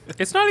transpired.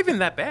 It's not even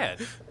that bad.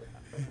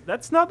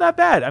 That's not that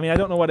bad. I mean, I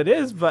don't know what it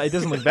is, but it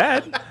doesn't look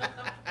bad.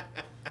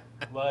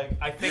 Like,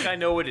 I think I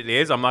know what it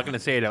is. I'm not going to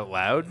say it out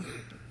loud,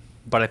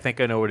 but I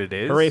think I know what it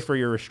is. Hooray for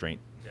your restraint.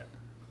 Yeah.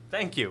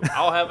 Thank you.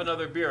 I'll have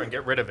another beer and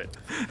get rid of it.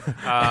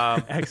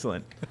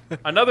 Excellent.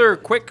 Another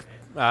quick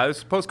this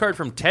is a postcard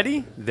from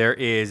Teddy. There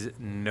is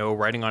no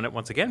writing on it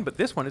once again, but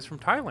this one is from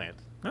Thailand.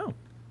 Oh.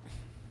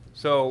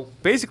 So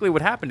basically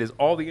what happened is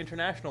all the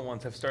international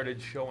ones have started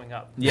showing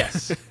up.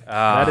 Yes.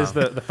 That is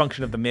the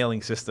function of the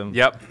mailing system.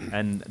 Yep.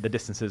 And the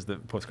distances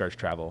that postcards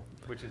travel.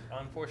 Which is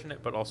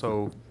unfortunate, but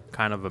also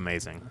kind of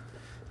amazing.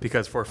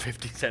 Because for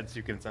 50 cents,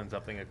 you can send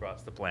something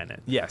across the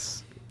planet.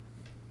 Yes.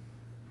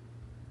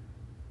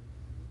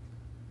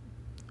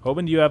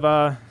 Hoban, do you have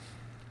a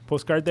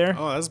postcard there?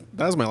 Oh,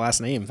 that was my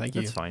last name. Thank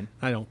you. That's fine.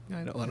 I don't.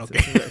 Okay.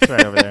 It's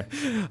right over there.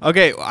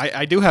 Okay,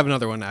 I do have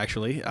another one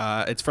actually.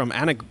 It's from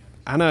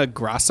Anna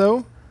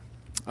Grasso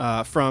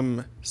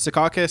from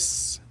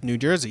Secaucus, New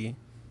Jersey.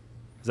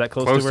 Is that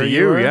close Close to where to you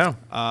you, were?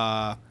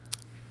 yeah.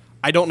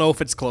 I don't know if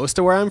it's close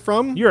to where I'm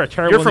from. You're a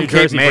terrible from New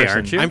Cape Jersey May, person.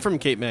 aren't you? I'm from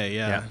Cape May.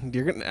 Yeah.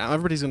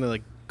 Everybody's gonna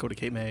go to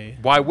Cape May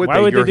Why would Why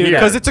they? would they You're do here. that?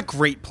 because it's a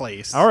great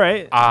place. All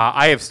right.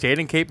 I have stayed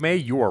in Cape May.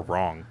 You are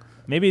wrong.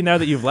 Maybe now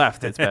that you've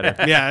left, it's better.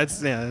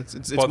 It's Well, much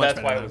that's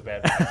better why now. it was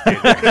bad.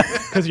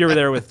 Because you were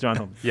there with John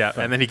Hoban. Yeah,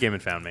 and then he came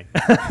and found me.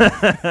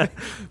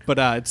 But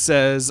it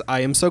says,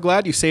 I am so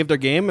glad you saved our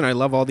game, and I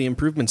love all the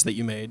improvements that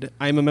you made.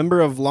 I am a member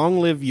of Long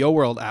Live Yo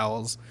World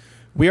Owls.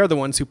 We are the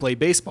ones who play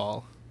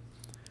baseball.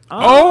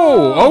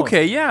 Oh,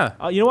 okay, yeah.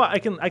 You know what? I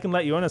can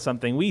let you into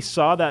something. We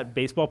saw that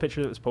baseball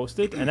picture that was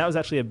posted, and that was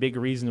actually a big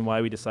reason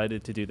why we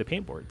decided to do the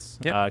paintboards.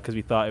 Yeah. Because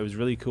we thought it was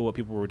really cool what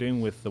people were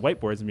doing with the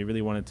whiteboards, and we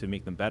really wanted to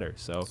make them better.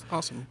 So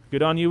Awesome.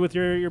 good on you with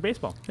your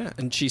baseball. Yeah,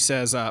 and she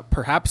says,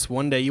 perhaps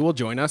one day you will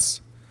join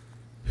us.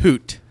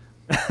 Hoot.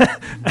 Is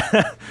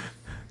that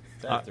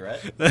a threat?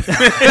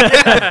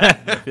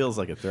 Feels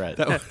like a threat.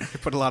 That would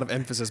put a lot of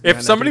emphasis If behind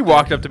that somebody hoot.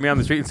 walked up to me on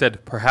the street and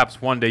said,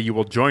 "Perhaps one day you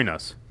will join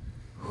us,"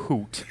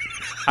 hoot,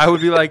 I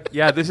would be like,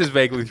 "Yeah, this is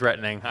vaguely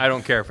threatening. I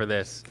don't care for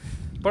this."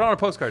 But on a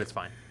postcard, it's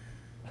fine.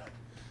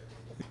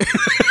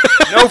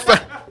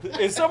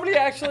 Is somebody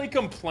actually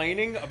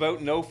complaining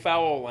about no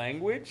foul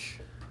language?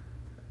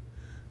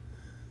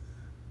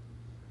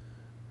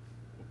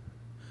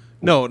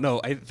 No,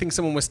 I think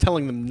someone was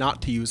telling them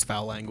not to use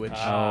foul language.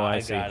 I I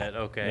see. got it.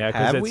 Okay. Yeah,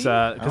 Have because we? it's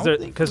I don't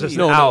think there's we- an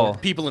no, owl.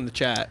 people in the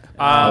chat.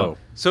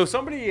 So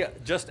somebody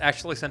just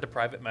actually sent a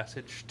private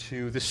message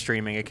to the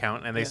streaming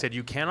account, and they said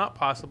you cannot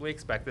possibly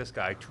expect this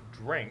guy to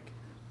drink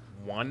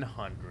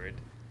 100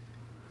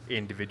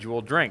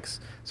 individual drinks.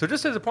 So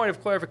just as a point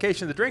of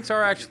clarification, the drinks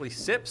are actually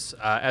sips.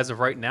 As of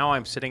right now,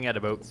 I'm sitting at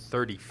about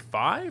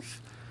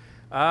 35.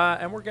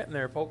 And we're getting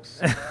there, folks.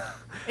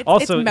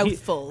 It's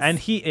mouthfuls.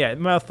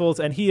 Mouthfuls,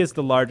 and he is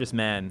the largest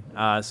man.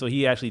 So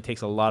he actually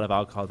takes a lot of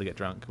alcohol to get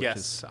drunk. Which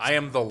Yes, I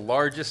am the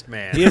largest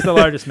man. he is the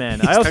largest man.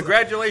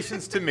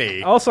 Congratulations to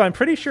me. Also, I'm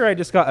pretty sure I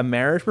just got a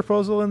marriage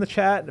proposal in the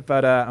chat,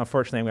 but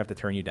unfortunately, I'm going to have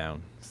to turn you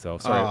down. So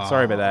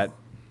sorry about that.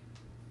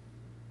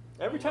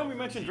 Every time we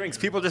mention drinks,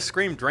 people just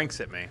scream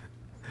drinks at me.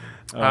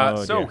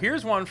 Oh, So dear.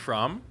 here's one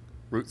from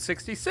Route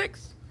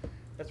 66.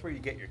 That's where you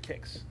get your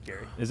kicks,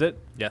 Gary. Is it?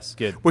 Yes.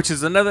 Good. Which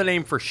is another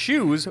name for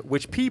shoes,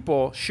 which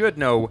people should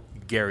know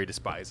Gary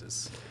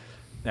despises.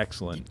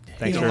 Excellent.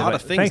 Thanks a lot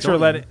of things, Thanks for don't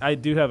you? letting. I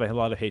do have a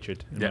lot of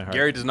hatred in my Yeah, heart.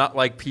 Gary does not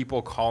like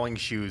people calling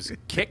shoes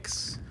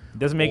kicks.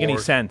 Doesn't make any or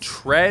sense.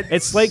 Treads.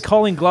 It's like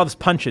calling gloves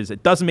punches.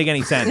 It doesn't make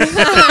any sense.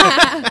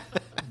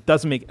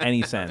 Doesn't make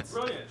any sense.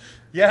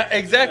 Yeah,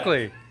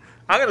 exactly.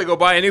 I'm going to go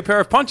buy a new pair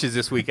of punches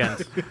this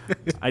weekend.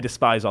 I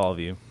despise all of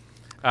you.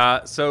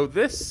 So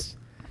this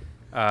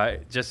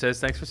just says,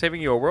 thanks for saving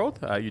your world.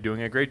 You're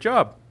doing a great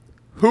job.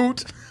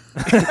 Hoot.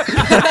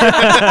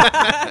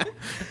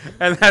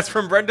 And that's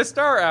from Brenda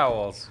Star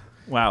Owls.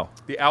 Wow,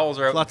 The owls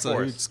are out Lots in of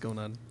force. hoots going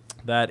on.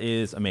 that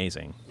is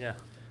amazing. Yeah.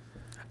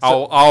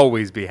 I'll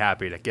always be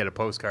happy to get a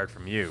postcard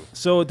from you.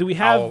 So do we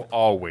have? I'll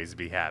always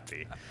be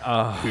happy.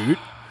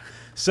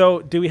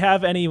 So do we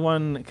have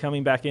anyone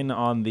coming back in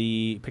on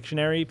the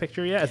Pictionary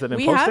picture yet? Has that been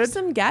We posted? have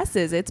some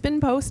guesses. It's been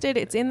posted.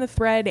 It's in the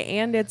thread,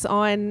 and it's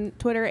on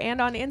Twitter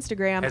and on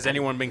Instagram. Has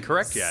anyone been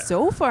correct yet?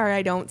 So far,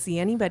 I don't see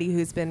anybody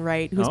who's been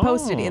right, who's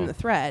posted in Oh. the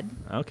thread.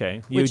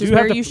 Okay. Which is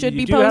where you should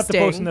be You do have to post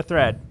posting. in the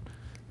thread.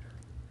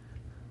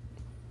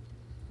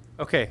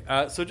 Okay,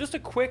 so just a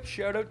quick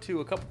shout out to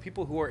a couple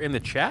people who are in the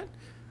chat.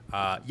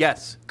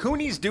 Yes,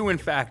 Coonies do in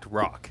fact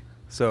rock.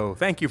 So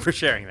thank you for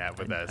sharing that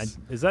with us.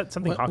 Is that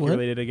something hockey what?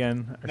 related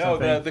again? Or No,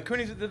 something? the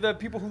Coonies, the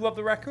people who love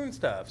the raccoon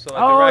stuff. So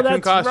like Oh, the raccoon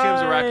that's costumes,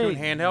 the raccoon right.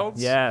 handhelds.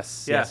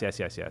 Yes, Yeah.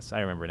 yes.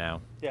 I remember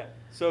now. Yeah.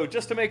 So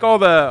just to make all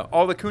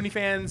the Cooney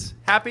fans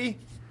happy,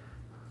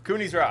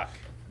 Coonies rock.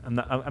 I'm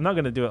not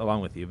going to do it along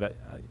with you, but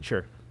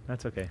sure,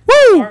 that's okay.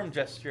 Arm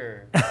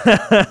gesture.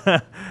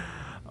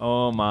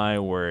 Oh my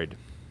word!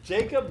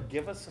 Jacob,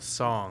 give us a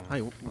song.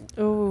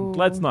 Oh,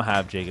 Let's not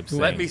have Jacob sing.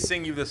 Let me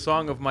sing you the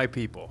song of my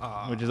people.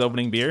 Which is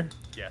opening beer.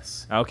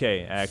 Yes.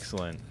 Okay,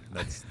 excellent.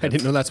 I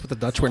didn't know that's what the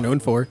Dutch were known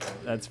for.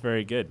 That's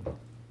very good.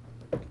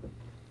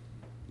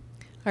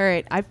 All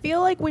right. I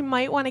feel like we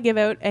might want to give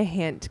out a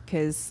hint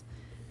because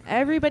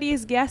everybody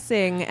is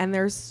guessing and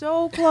they're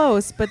so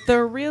close, but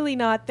they're really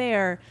not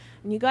there.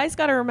 And you guys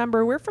got to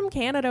remember, we're from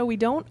Canada. We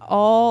don't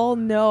all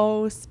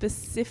know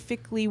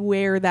specifically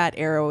where that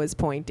arrow is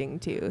pointing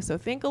to. So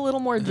think a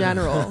little more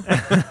general.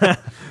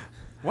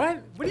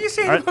 What? What are you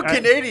saying Are- about are-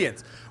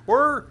 Canadians?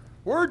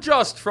 We're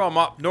just from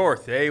up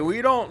north, eh?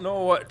 We don't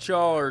know what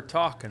y'all are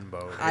talking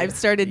about. eh? I've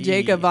started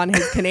Jacob on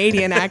his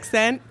Canadian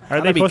accent. Are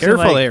Gotta they be posting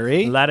careful like there,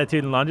 eh?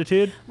 latitude and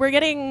longitude? We're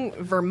getting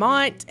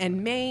Vermont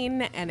and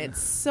Maine, and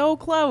it's so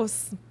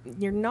close.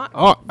 You're not.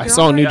 Oh, I you're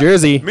saw on New the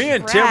Jersey. Me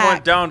and Tim track.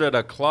 went down to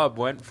the club,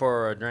 went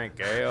for a drink,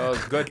 eh? It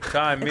was a good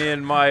time. Me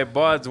and my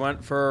buds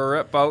went for a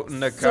rip out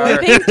in the So I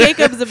car. think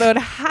Jacob's about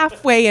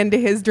halfway into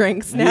his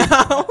drinks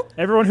now.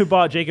 Everyone who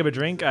bought Jacob a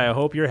drink, I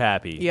hope you're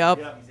happy.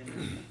 Yep.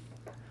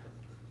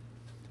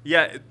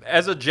 Yeah,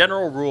 as a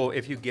general rule,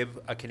 if you give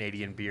a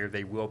Canadian beer,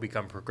 they will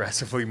become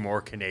progressively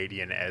more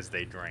Canadian as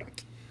they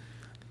drink.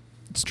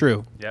 It's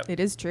true. Yep. It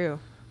is true.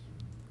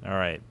 All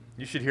right.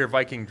 You should hear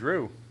Viking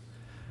Drew.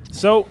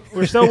 So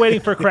we're still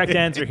waiting for a correct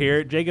answer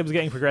here. Jacob's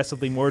getting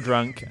progressively more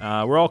drunk.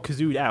 We're all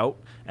kazooed out,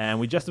 and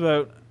we just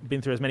about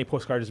been through as many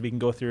postcards as we can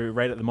go through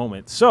right at the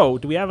moment. So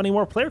do we have any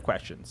more player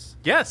questions?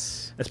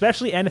 Yes.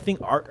 Especially anything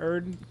art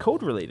or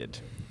code related?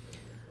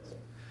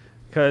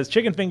 Because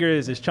Chicken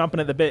Fingers is chomping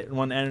at the bit and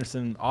want to answer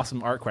some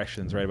awesome art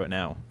questions right about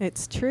now.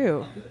 It's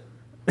true.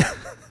 I'll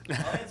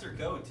answer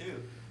code too.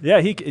 Yeah,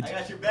 I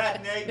got your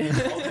back, Nate.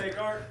 I'll take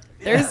art.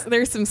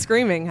 There's some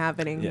screaming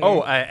happening. Yeah. Here.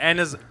 Oh, and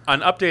as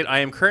an update, I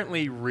am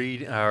currently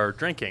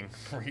drinking.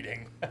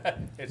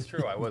 It's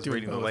true. I was Doing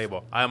reading the both.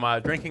 label.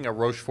 I'm drinking a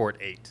Rochefort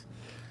 8,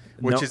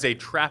 which No. is a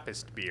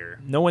Trappist beer.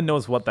 No one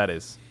knows what that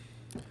is.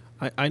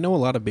 I know a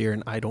lot of beer,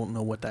 and I don't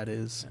know what that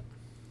is.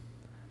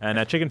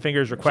 And Chicken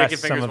Fingers requests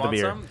Chicken Fingers some of the want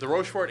beer. some. The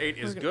Rochefort 8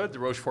 is good. The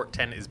Rochefort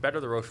 10 is better.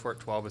 The Rochefort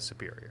 12 is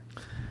superior.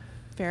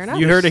 Fair enough.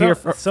 You heard it so, here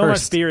so much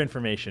first. beer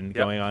information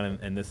going on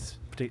in this.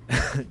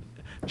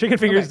 Chicken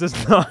Fingers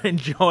does not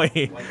enjoy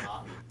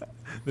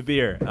the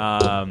beer.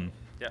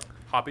 Yeah.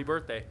 Happy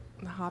birthday.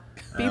 Happy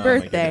my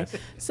birthday.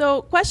 goodness.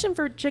 So, question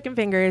for Chicken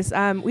Fingers.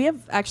 We have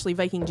actually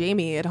Viking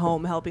Jamie at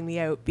home helping me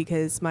out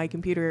because my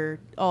computer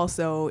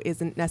also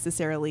isn't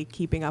necessarily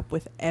keeping up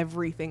with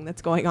everything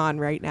that's going on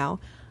right now.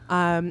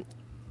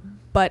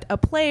 But a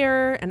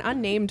player, an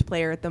unnamed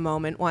player at the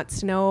moment, wants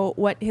to know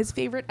what his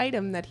favorite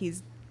item that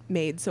he's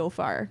made so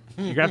far.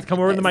 You're going to have to come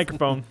over to the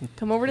microphone.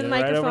 Come over to the Yeah,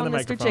 right over microphone, the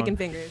Mr. microphone. Chicken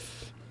Fingers.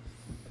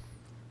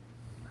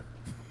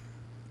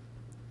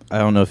 I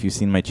don't know if you've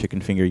seen my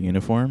chicken finger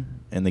uniform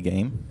in the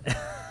game.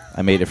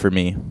 I made it for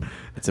me.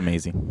 It's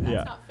amazing.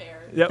 Yeah. Not fair.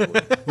 Yeah,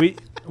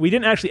 we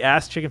didn't actually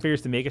ask Chicken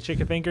Fingers to make a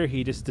chicken finger.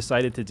 He just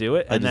decided to do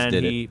it, I and just then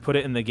did he put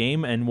it in the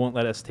game and won't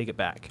let us take it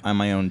back. I'm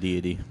my own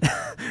deity.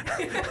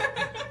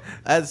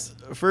 As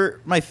for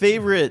my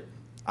favorite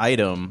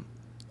item,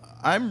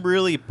 I'm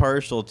really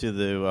partial to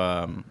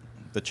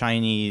the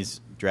Chinese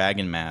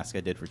dragon mask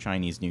I did for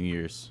Chinese New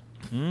Year's.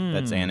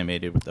 That's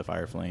animated with the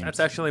fire flames. That's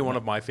actually one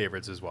of my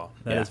favorites as well.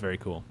 That is Yeah. very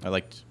cool. I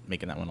liked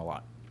making that one a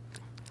lot.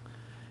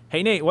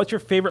 Hey Nate, what's your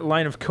favorite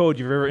line of code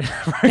you've ever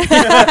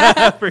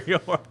for your?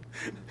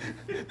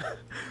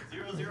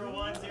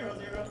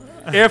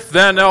 00100. If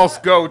then else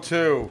go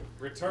to.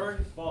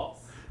 Return false.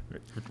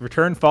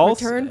 Return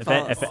false. Return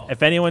if, false.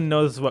 If anyone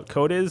knows what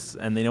code is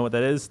and they know what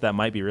that is, that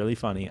might be really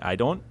funny. I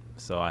don't,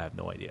 so I have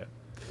no idea.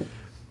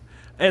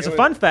 As a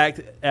fun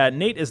fact,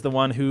 Nate is the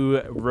one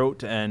who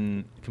wrote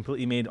and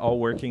completely made all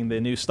working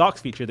the new stocks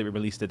feature that we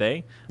released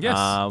today. Yes.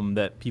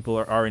 That people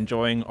are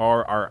enjoying,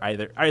 or are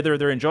either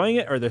they're enjoying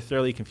it or they're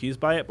thoroughly confused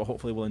by it, but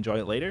hopefully will enjoy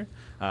it later.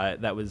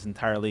 That was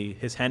entirely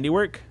his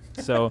handiwork.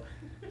 So,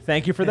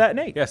 thank you for that,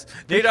 Nate. Yes.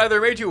 Nate either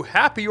made you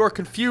happy or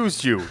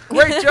confused you.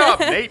 Great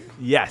job, Nate.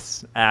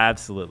 Yes,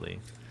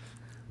 absolutely.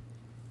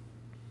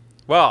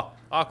 Well,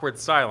 awkward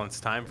silence.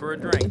 Time for a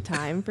drink.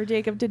 Time for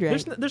Jacob to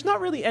drink. There's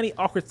not really any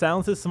awkward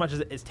silences so much as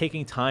it's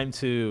taking time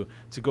to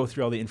go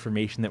through all the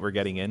information that we're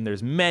getting in.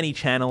 There's many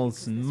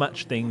channels,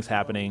 much things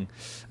happening,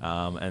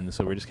 and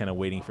so we're just kind of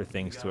waiting for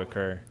things to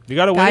occur. We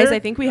got a winner? Guys, I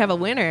think we have a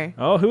winner.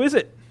 Oh, who is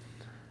it?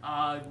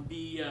 It would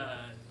be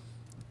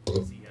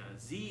let's see,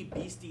 Z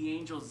Beastie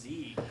Angel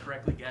Z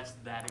correctly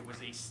guessed that it was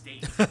a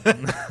state.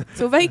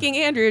 So Viking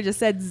Andrew just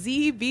said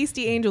Z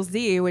Beastie Angel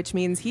Z, which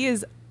means he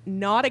is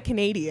not a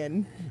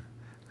Canadian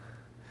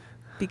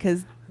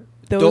because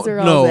those Don't- are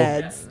all no.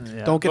 Zeds.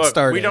 Yeah. Don't get Look,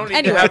 started. we don't need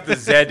Anyway. to have the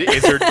Zed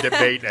Izzard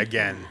debate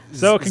again.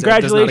 So does not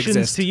congratulations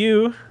exist. to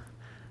you,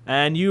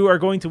 and you are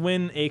going to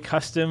win a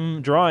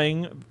custom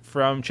drawing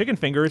from Chicken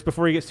Fingers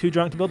before he gets too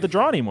drunk to be able to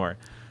draw anymore.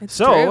 It's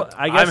So true.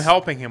 I guess I'm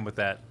helping him with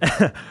that.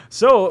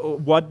 So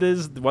what do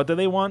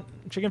they want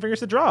Chicken Fingers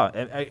to draw?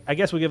 I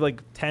guess we'll give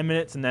like 10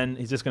 minutes, and then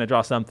he's just going to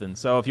draw something.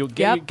 So if you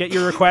Yep. get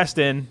your request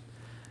in,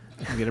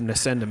 Get him to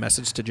send a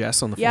message to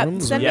Jess on the Yep,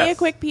 forums. send me Yes. a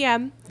quick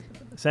PM.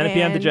 send a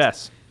PM to And-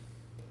 Jess.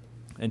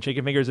 And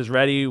Chicken Fingers is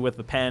ready with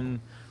a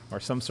pen or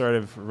some sort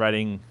of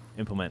writing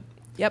implement,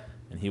 Yep,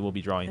 and he will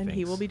be drawing and things.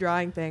 he will be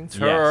drawing things.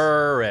 Yes.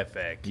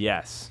 Terrific.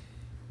 Yes.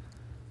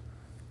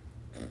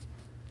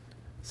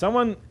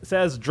 Someone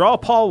says, draw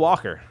Paul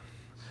Walker.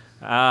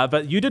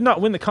 But you did not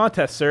win the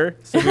contest, sir,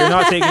 so we are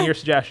not taking your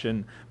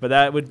suggestion. But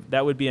that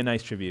would be a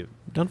nice tribute.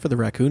 Done for the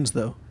raccoons,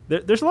 though.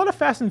 There's a lot of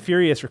Fast and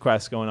Furious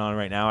requests going on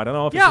right now. I don't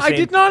know if Yeah, it's the I same.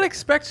 did not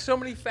expect so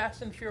many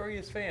Fast and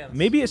Furious fans.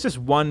 Maybe it's just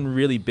one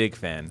really big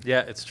fan. Yeah,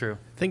 it's true.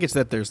 I think it's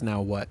that there's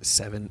now,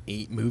 7,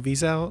 8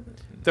 movies out?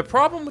 The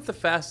problem with the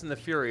Fast and the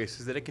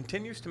Furious is that it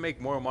continues to make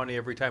more money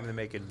every time they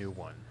make a new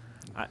one.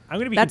 I'm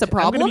going to be That's a I'm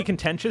going to problem? be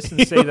contentious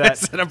and say that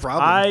Is that a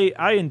problem?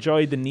 I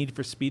enjoyed the Need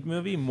for Speed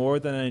movie more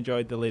than I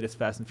enjoyed the latest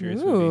Fast and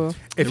Furious Ooh. movie.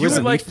 If you was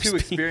a would like Need for to Speed.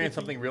 experience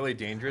something really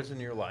dangerous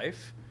in your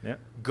life, Yeah.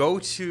 go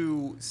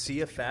to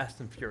see a Fast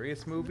and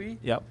Furious movie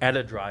Yep. at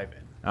a drive-in.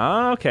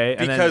 Oh, okay.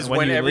 And then Because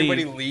when you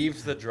everybody leave,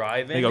 leaves the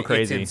drive-in, they go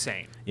crazy. it's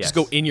insane. yes. Just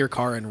go in your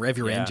car and rev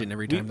your Yeah. engine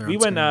every time they're we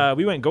on went screen.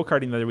 we went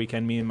go-karting the other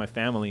weekend, me and my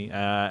family,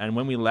 and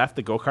when we left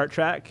the go-kart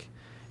track,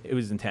 it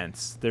was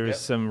intense. There was Yep.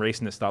 some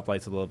racing at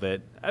stoplights a little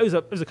bit. It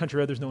was a country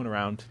road. There's no one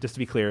around. Just to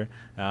be clear,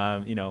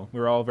 we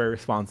were all very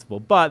responsible,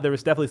 but there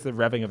was definitely some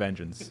revving of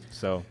engines.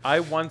 So I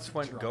once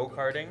went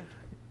go-karting,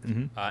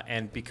 Mhm.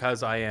 and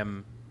because I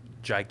am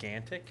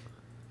gigantic,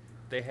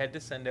 they had to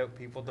send out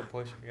people to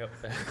push me up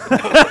there.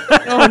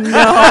 Oh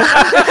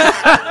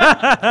no!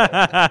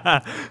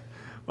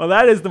 well,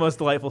 that is the most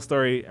delightful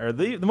story, or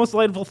the most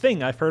delightful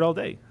thing I've heard all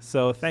day.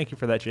 So thank you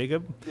for that,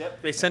 Jacob.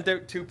 Yep. They sent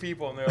out 2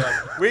 people, and they're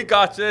like, "We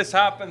got this.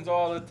 Happens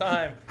all the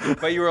time."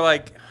 But you were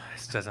like,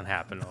 "This doesn't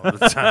happen all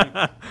the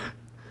time."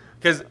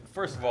 Because,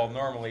 first of all,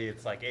 normally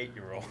it's like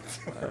 8-year-olds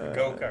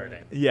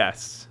go-karting.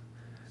 Yes.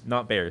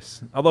 Not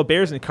bears. Although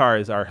bears in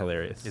cars are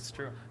hilarious. It's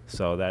true.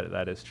 So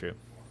that is true.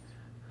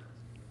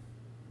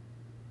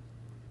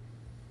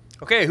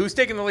 Okay, who's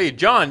taking the lead?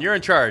 John, you're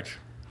in charge.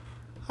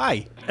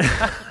 Hi.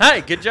 Hi,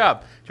 good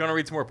job. Do you want to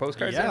read some more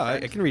postcards? Yeah, I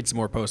there? can read some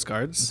more Let's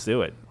postcards.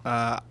 do it.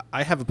 I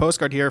have a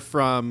postcard here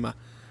from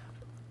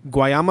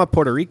Guayama,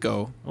 Puerto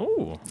Rico.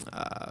 Ooh.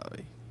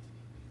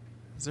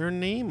 Is there a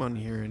name on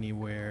here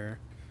anywhere?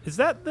 Is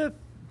that the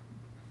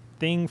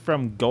thing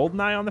from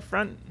Goldeneye on the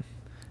front?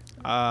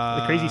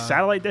 The crazy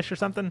satellite dish or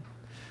something?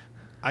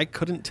 I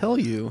couldn't tell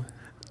you.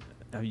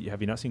 Have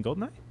you not seen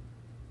Goldeneye?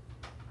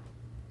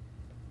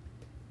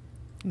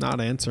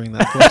 Not answering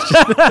that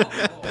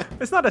question.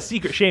 It's not a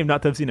secret shame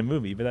not to have seen a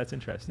movie, but that's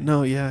interesting.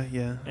 No, yeah.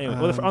 Anyway,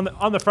 well,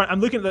 on the front, I'm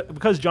looking at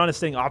because John is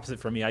sitting opposite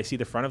from me. I see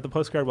the front of the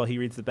postcard while he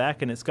reads the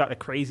back, and it's got a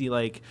crazy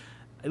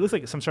it looks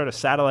like some sort of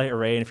satellite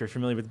array. And if you're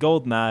familiar with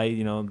Goldeneye,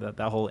 you know that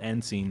whole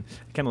end scene,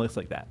 it kind of looks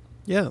like that.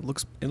 Yeah, it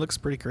looks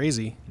pretty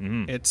crazy.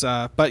 Mhm. It's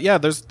but yeah,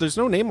 there's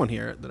no name on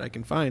here that I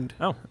can find.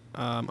 Oh,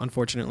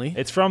 unfortunately.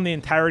 it's from the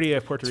entirety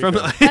of Puerto It's Rico.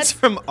 it's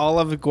from all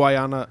of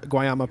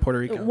Guayama, Puerto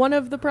Rico. One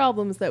of the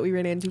problems that we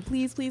ran into.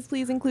 Please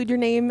include your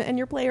name and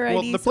your player ID.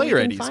 Well, the so player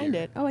we can ID's find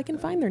here. it. Oh, I can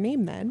find their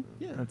name then.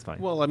 Yeah, That's fine.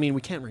 Well, I mean,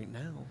 we can't right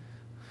now.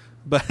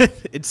 But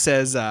it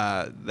says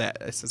 "Hi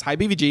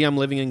BVG, I'm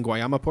living in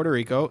Guayama, Puerto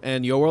Rico,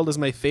 and Yo World is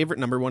my favorite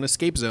 #1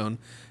 escape zone.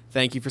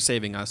 Thank you for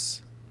saving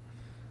us."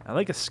 I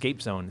like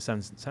Escape Zone. It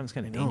sounds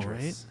kind of know,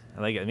 dangerous.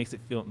 I like it. It makes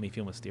me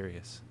feel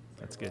mysterious.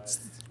 That's good.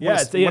 Wanna-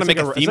 It's wanna like, make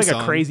a it's theme like a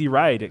song. crazy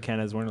ride at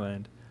Canada's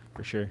Wonderland,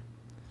 for sure.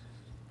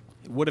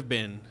 It would have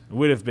been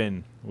Would have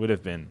been.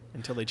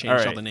 until they changed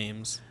all right. the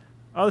names.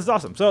 Oh, this is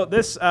awesome. So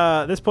this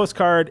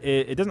postcard,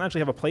 it doesn't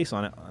actually have a place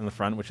on it on the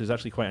front, which is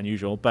actually quite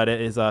unusual, but it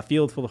is a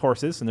field full of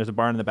horses, and there's a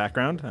barn in the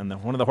background, and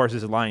one of the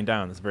horses is lying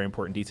down. That's a very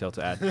important detail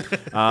to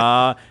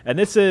add. And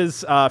this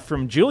is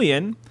from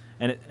Julian,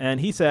 and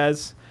he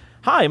says,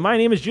 "Hi, my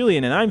name is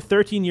Julian, and I'm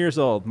 13 years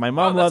old. My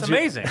mom that's loves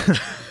amazing.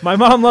 My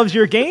mom loves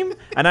your game,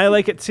 and I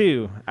like it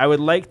too. I would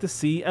like to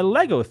see a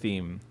Lego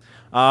theme.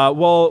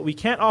 Well, we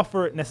can't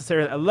offer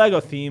necessarily a Lego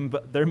theme,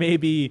 but there may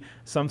be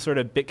some sort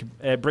of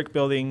brick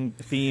building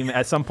theme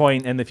at some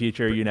point in the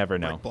future. You never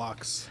know. Like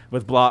blocks.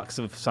 With blocks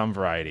of some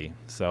variety.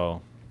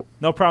 So,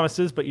 no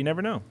promises, but you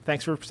never know.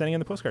 Thanks for sending in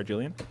the postcard,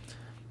 Julian.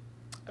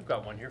 I've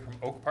got one here from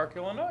Oak Park,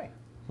 Illinois.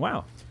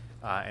 Wow.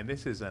 And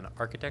this is an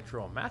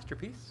architectural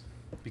masterpiece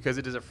because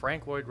it is a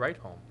Frank Lloyd Wright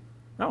home.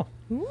 Oh.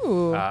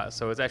 Ooh.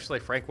 So it's actually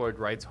Frank Lloyd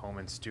Wright's home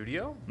and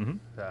studio. Mhm.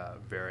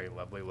 Very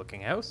lovely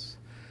looking house.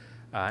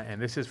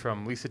 And this is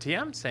from Lisa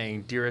TM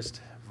saying,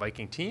 "Dearest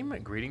Viking team,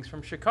 greetings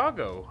from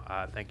Chicago.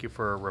 Thank you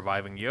for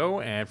reviving Yo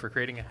and for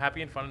creating a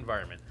happy and fun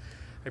environment.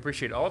 I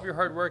appreciate all of your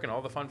hard work and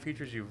all the fun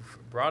features you've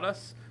brought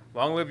us.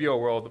 Long live Yo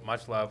World.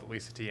 Much love,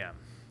 Lisa TM."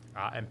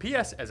 And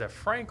P.S. as a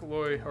Frank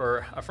Lloyd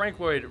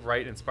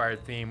Wright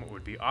inspired theme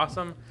would be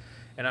awesome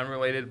and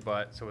unrelated,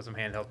 but so was some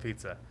handheld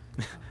pizza.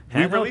 We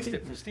Handheld released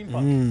pizza? it from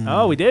Steampunk.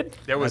 Oh, we did?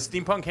 There was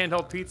Steampunk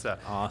handheld pizza.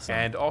 Awesome.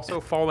 And also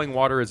Falling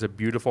Water is a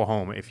beautiful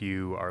home if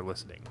you are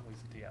listening.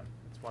 Lisa TM.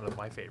 It's one of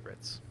my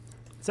favorites.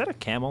 Is that a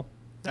camel?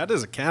 That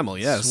is a camel,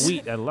 yes.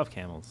 Sweet. I love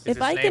camels. Is If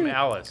its I name can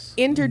Alice?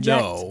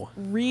 interject No.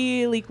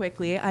 really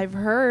quickly, I've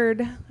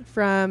heard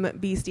from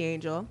Beastie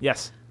Angel.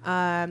 Yes.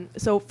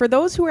 So for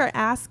those who are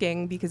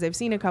asking, because I've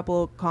seen a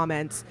couple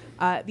comments,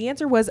 the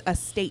answer was a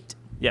state.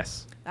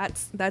 Yes.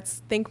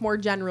 That's think more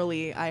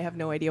generally. I have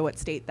no idea what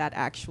state that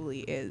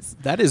actually is.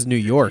 That is New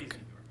York.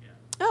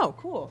 Oh,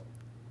 cool.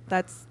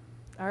 That's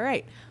all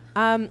right.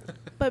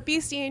 But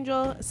Beastie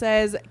Angel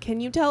says, "Can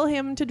you tell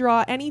him to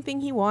draw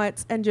anything he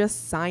wants and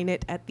just sign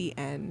it at the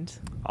end?"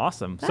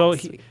 Awesome. So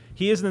That's sweet.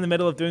 he is in the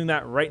middle of doing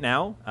that right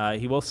now.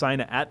 He will sign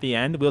it at the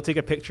end. We'll take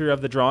a picture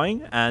of the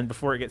drawing and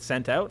before it gets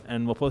sent out,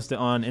 and we'll post it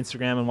on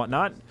Instagram and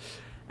whatnot.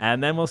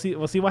 And then we'll see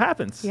what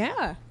happens.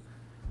 Yeah.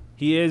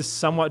 He is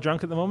somewhat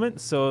drunk at the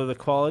moment, so the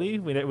quality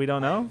we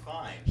don't know.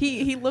 Fine.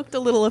 He looked a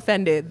little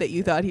offended that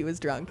you thought he was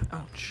drunk.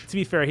 To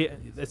be fair,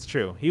 it's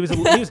true. He's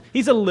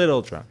a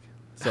little drunk.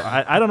 So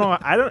I don't know.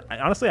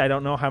 Honestly, I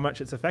don't know how much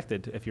it's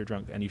affected if you're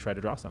drunk and you try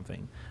to draw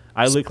something.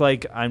 I look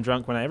like I'm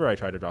drunk whenever I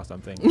try to draw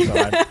something.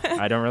 So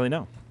I don't really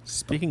know.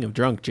 Speaking of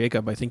drunk,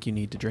 Jacob, I think you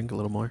need to drink a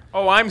little more.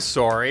 Oh, I'm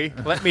sorry.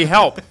 Let me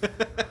help.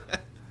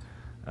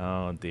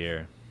 Oh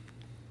dear.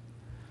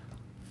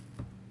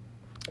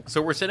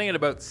 So we're sitting at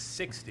about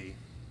 60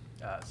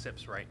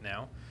 sips right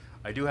now.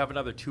 I do have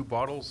another 2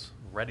 bottles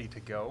ready to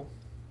go.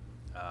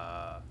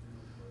 I'm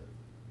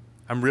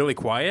really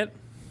quiet.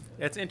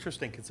 That's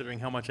interesting considering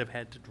how much I've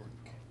had to drink.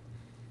 If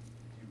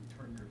you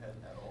turn your head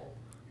at all,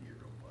 be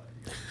real quiet.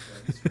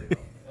 You're straight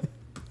on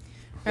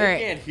that. All I right.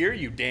 can't hear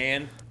you,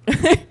 Dan.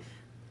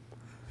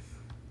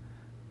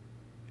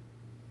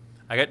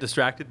 I got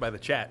distracted by the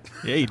chat.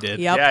 Yeah, you did.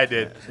 Yep. Yeah, I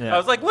did. Yeah. I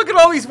was like, look at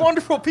all these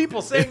wonderful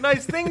people saying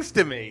nice things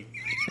to me.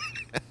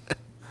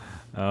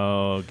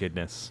 Oh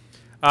goodness.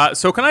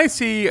 So can I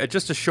see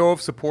just a show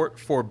of support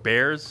for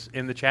Bears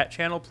in the chat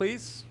channel,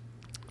 please?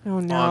 Oh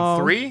no. On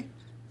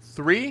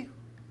 3,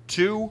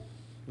 2,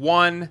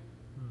 1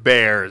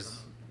 Bears.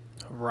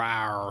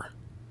 Rawr.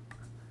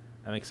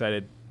 I'm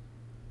excited.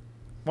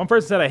 One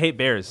person said I hate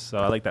bears, so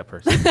I like that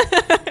person. Look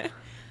at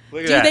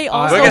Do that. they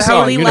also Look at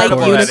how really like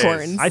beautiful that is.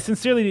 unicorns? I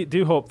sincerely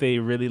do hope they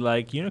really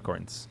like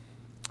unicorns.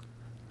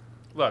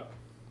 Look,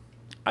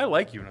 I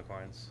like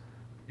unicorns.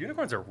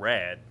 Unicorns are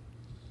rad,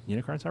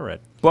 Unicorns are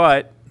red.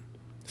 but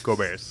go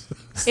Bears.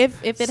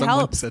 If it Someone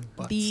helps, said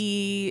butts.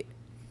 the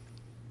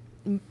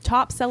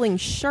top selling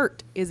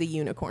shirt is a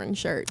unicorn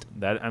shirt.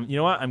 That you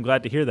know what? I'm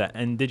glad to hear that.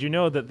 And did you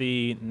know that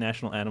the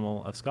national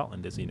animal of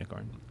Scotland is a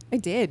unicorn? I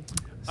did.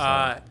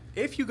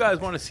 If you guys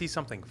want to see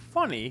something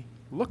funny,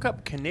 look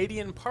up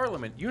Canadian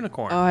Parliament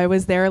unicorn. Oh, I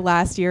was there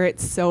last year.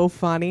 It's so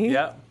funny.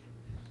 Yeah.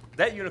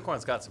 That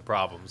unicorn's got some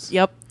problems.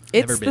 Yep.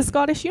 Never It's been. the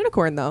Scottish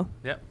unicorn, though.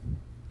 Yep.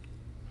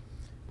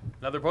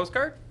 Another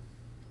postcard?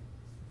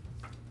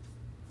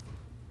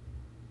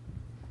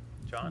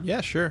 John?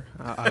 Yeah, sure.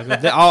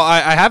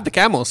 I have the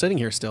camel sitting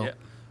here still.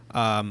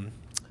 Yeah.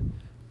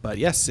 But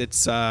yes,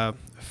 it's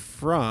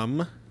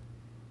from.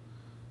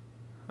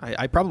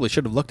 I probably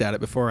should have looked at it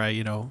before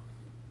I, 'cause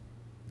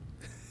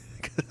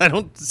I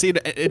don't see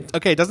it.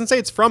 Okay, it doesn't say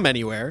it's from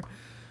anywhere,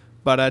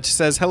 but it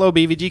says, "Hello,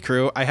 BVG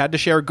crew. I had to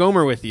share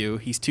Gomer with you.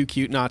 He's too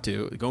cute not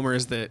to." Gomer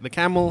is the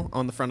camel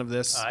on the front of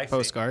this I see.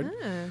 postcard.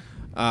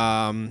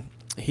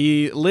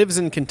 He lives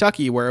in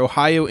Kentucky, where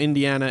Ohio,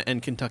 Indiana,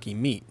 and Kentucky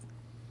meet.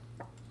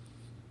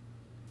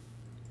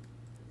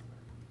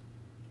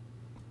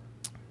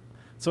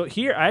 So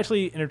here, I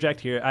actually interject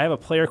here. I have a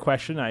player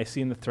question I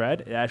see in the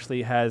thread. It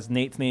actually has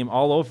Nate's name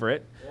all over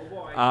it. Oh,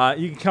 boy.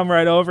 You can come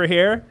right over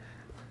here.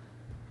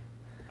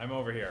 I'm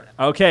over here.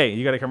 Okay,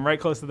 you got to come right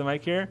close to the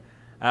mic here.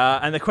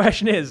 And the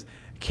question is,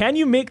 can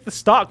you make the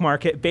stock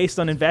market based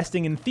on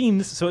investing in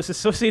themes so it's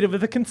associated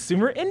with a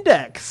consumer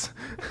index?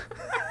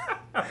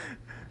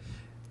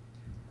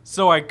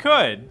 So I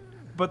could,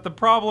 but the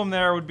problem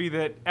there would be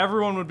that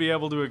everyone would be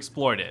able to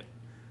exploit it.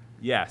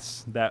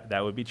 Yes,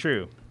 that would be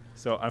true.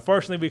 So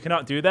unfortunately, we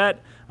cannot do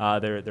that.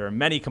 There are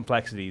many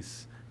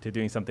complexities to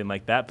doing something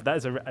like that, but that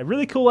is a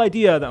really cool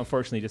idea that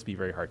unfortunately just be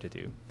very hard to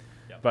do.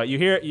 Yep. But you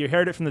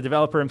heard it from the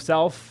developer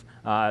himself.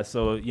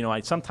 So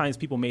sometimes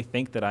people may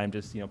think that I'm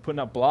just putting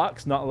up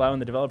blocks, not allowing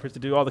the developers to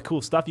do all the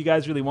cool stuff you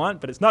guys really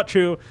want, but it's not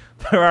true.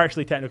 There are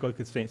actually technical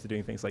constraints to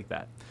doing things like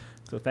that.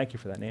 So thank you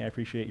for that, Nate. I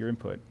appreciate your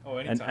input. Oh,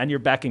 anytime. And you're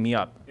backing me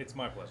up. It's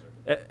my pleasure.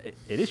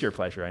 It is your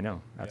pleasure, I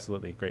know.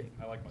 Absolutely. Great.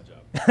 I like my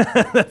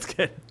job. That's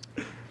good.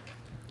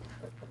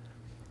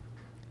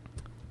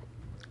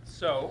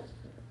 So,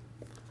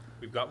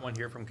 we've got one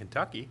here from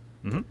Kentucky.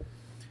 Mm-hmm.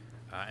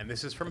 And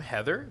this is from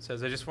Heather. It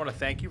says, I just want to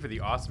thank you for the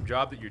awesome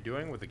job that you're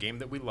doing with the game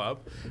that we love.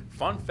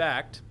 Fun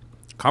fact,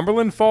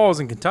 Cumberland Falls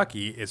in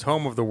Kentucky is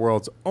home of the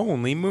world's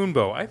only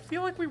moonbow. I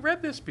feel like we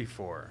read this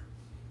before.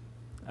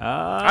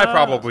 I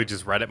probably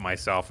just read it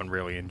myself and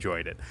really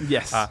enjoyed it.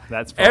 Yes,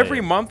 that's probably every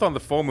it. month on the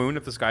full moon,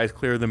 if the sky is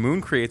clear, the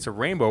moon creates a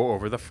rainbow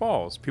over the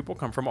falls. People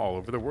come from all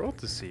over the world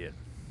to see it.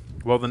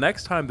 Well, the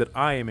next time that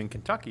I am in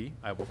Kentucky,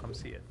 I will come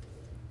see it.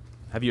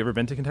 Have you ever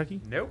been to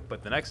Kentucky? Nope,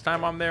 but the next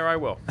time I'm there, I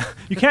will.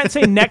 You can't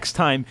say next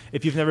time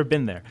if you've never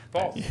been there.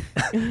 False.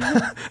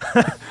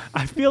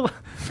 I feel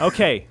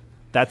okay.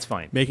 That's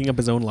fine. Making up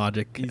his own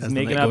logic He's as the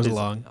making night up goes his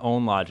along.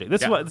 own logic.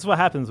 This Yeah. is what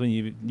happens when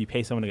you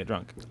pay someone to get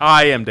drunk.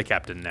 I am the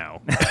captain now.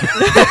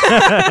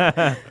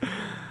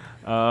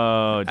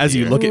 Oh, As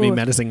you dear. look at me Ooh.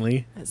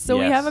 menacingly. So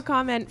we Yes. have a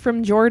comment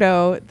from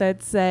Jordo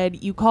that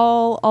said, "You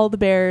call all the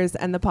bears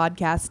and the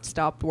podcast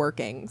stopped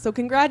working." So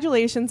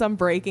congratulations on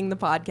breaking the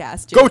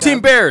podcast. Go Jacob. Team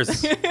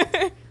Bears!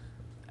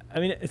 I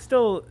mean, it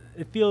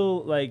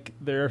feel like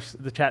the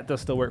chat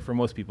does still work for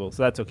most people,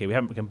 so that's okay. We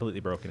haven't completely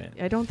broken it.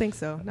 I don't think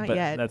so. Not but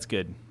yet. That's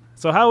good.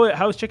 So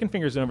how's Chicken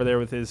Fingers doing over there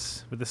with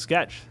the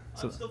sketch?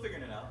 So I'm still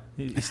figuring it out.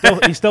 he's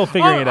still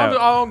figuring it out.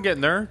 I'm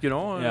getting there,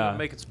 Yeah.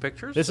 making some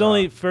pictures. This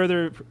only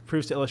further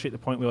proves to illustrate the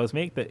point we always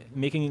make that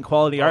making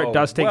quality art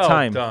does take well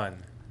time. Done.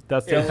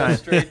 Does take time.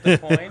 Illustrate the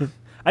point.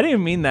 I didn't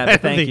even mean that,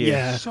 but thank you.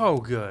 Yeah. So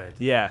good.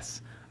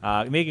 Yes.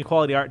 Making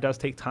quality art does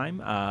take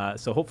time.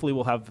 So hopefully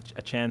we'll have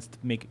a chance to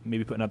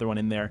maybe put another one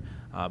in there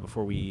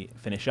before we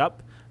finish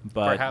up.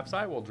 But Perhaps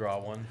I will draw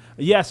one.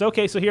 yes,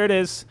 okay, so here it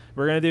is.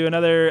 We're going to do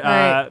another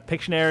right.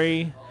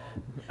 Pictionary.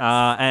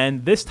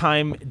 And this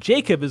time,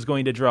 Jacob is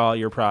going to draw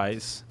your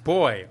prize.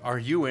 Boy, are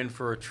you in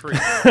for a treat.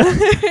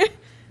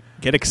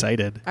 Get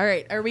excited. All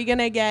right. Are we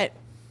gonna get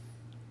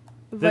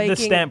The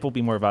stamp will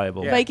be more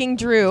valuable. Yeah. Viking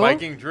Drew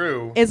Viking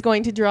Drew, is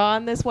going to draw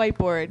on this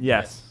whiteboard.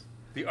 Yes.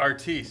 the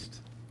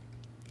artiste.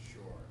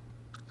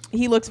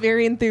 He looks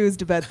very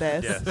enthused about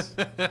this.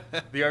 Yes.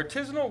 The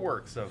artisanal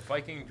works of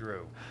Viking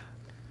Drew.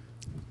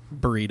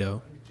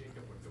 Burrito.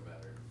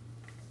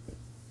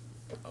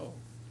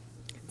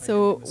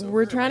 So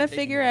we're trying to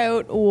figure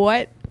out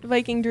what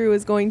Viking Drew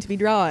is going to be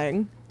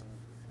drawing.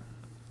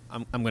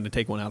 I'm going to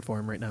take one out for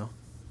him right now.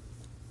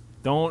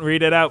 Don't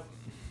read it out.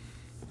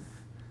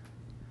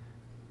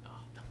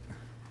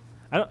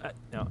 No,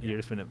 you're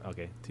just gonna.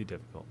 Okay, too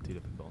difficult.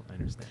 I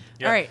understand.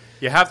 Yeah. All right.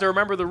 You have to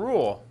remember the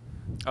rule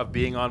of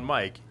being on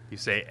mic. You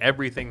say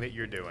everything that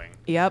you're doing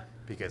Yep.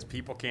 because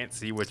people can't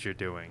see what you're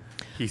doing.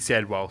 He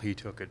said while he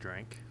took a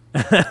drink.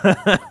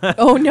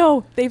 Oh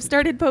no, they've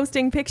started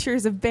posting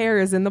pictures of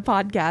bears in the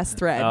podcast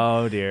thread.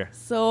 Oh dear.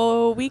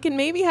 So we can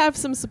maybe have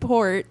some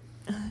support.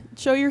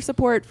 Show your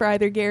support for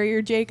either Gary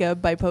or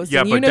Jacob by posting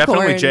Yeah, but unicorns.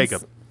 definitely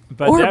Jacob.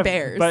 Or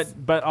bears.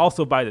 But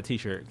also buy the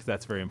T-shirt because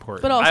that's very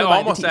important. But also I buy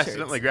almost the t-shirts.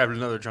 accidentally grabbed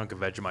another chunk of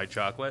Vegemite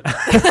chocolate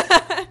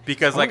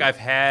because like I've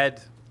had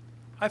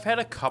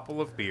a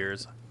couple of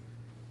beers,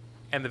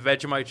 and the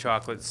Vegemite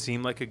chocolate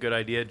seemed like a good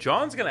idea.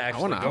 John's gonna I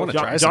actually want go. to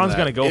John- try some John's of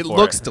gonna that. go It for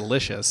looks it.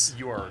 delicious.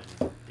 You are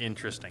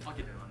interesting. I'll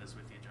get in on this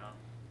with you, John.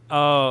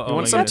 oh, You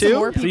want my some goodness. too?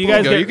 more So you people.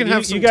 guys Go, get you can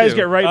have some you guys too.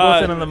 get right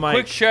both in on the mic.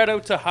 Quick shout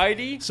out to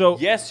Heidi. So-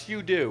 yes,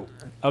 you do.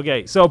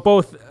 Okay, so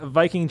both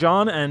Viking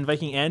John and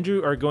Viking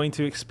Andrew are going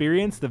to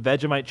experience the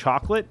Vegemite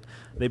chocolate.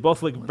 They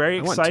both look very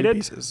I want 2 excited.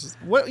 pieces.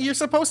 What? You're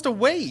supposed to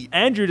wait.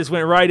 Andrew just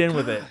went right in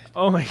with it.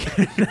 Oh my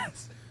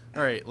goodness.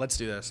 All right, let's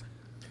do this.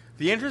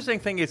 The interesting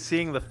thing is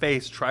seeing the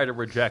face try to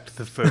reject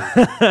the food.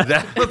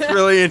 That's what's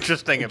really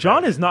interesting about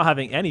John it. is not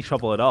having any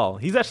trouble at all.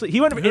 He's actually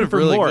he went in for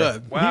really more.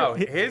 good. Wow,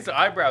 his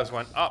eyebrows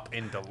went up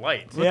in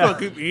delight. Yeah. I'll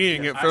keep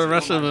eating it for the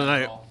rest of the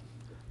night.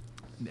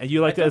 You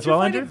liked it Don't as you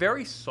well, find Andrew? it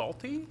very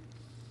salty?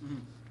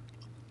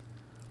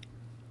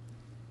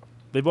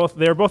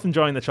 They're both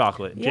enjoying the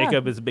chocolate. Yeah.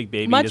 Jacob is a big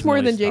baby. He Much doesn't more know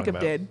what than he's talking Jacob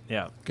about. did.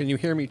 Yeah. Can you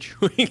hear me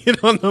chewing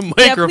it on the Yeah,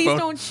 microphone? please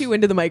don't chew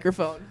into the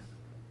microphone.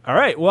 All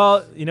right.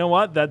 Well, you know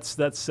what? That's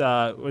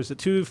was it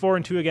 2-4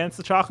 and 2 against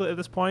the chocolate at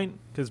this point?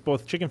 Because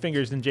both Chicken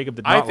Fingers and Jacob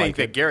did not I think like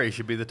that it. Gary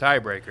should be the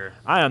tiebreaker.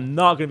 I am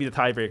not going to be the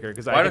tiebreaker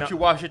because Why don't you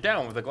wash it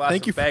down with a glass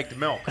Thank you of for- bagged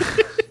milk?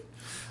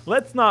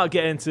 Let's not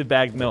get into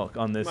bagged milk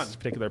on this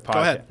particular podcast.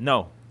 ahead.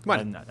 No. Come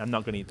on. I'm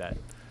not going to eat that.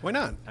 Why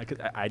not?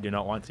 I do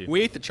not want to.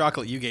 We ate the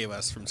chocolate you gave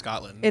us from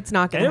Scotland. It's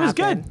not going And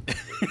to it was happen.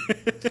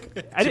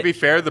 good. To be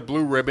fair, the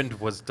blue ribbon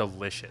was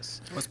delicious.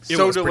 it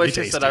So was pretty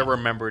delicious that I tasty.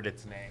 remembered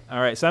its name.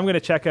 All right. So I'm going to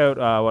check out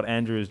what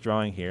Andrew is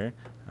drawing here.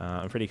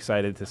 I'm pretty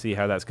excited to see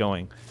how that's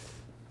going.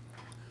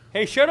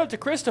 Hey, shout out to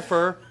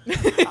Christopher.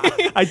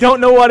 I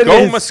don't know what it Go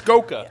is.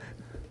 Muskoka.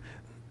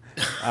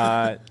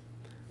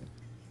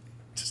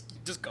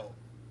 Just go.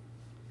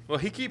 Well,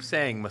 he keeps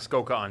saying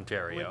Muskoka,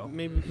 Ontario.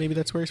 Maybe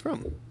that's where he's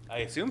from. I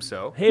assume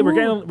so. Hey, we're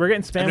Ooh.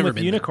 getting spammed never with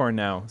been unicorn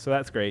now, so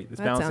that's great. It's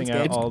That balancing sounds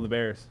out good. all the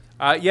bears.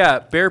 Yeah,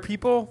 bear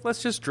people,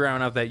 let's just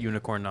drown out that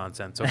unicorn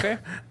nonsense, okay?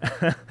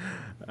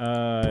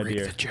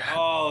 Dear.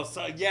 Oh,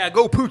 so yeah,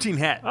 go Poutine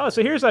hat. Oh,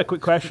 so here's a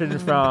quick question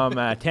from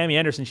Tammy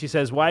Anderson. She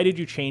says, "Why did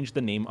you change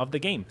the name of the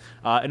game?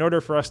 In order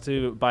for us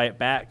to buy it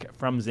back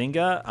from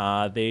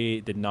Zynga, they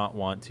did not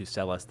want to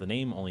sell us the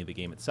name, only the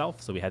game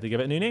itself. So we had to give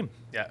it a new name.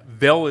 Yeah,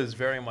 Ville is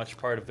very much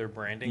part of their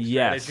branding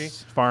strategy.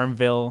 Yes,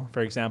 Farmville,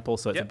 for example.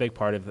 So it's Yep. a big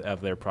part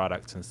of their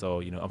products, and so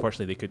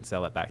unfortunately, they couldn't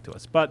sell it back to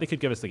us, but they could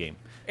give us the game.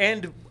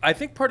 And I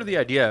think part of the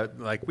idea,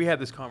 like we had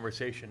this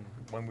conversation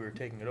when we were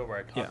taking it over.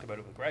 I talked about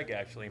it with Greg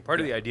actually. And part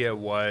of the idea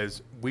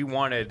was we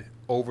wanted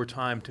over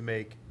time to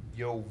make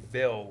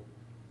Ville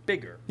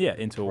bigger. Yeah,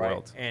 into a right?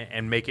 world.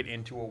 And make it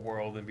into a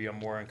world and be a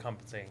more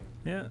encompassing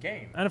Yeah,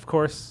 game. and of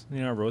course,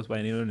 Rose by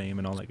any other name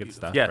and all that good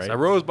stuff. Yes, right? a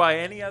rose by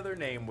any other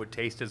name would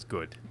taste as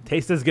good.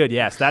 Taste is good.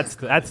 Yes, that's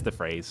the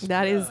phrase.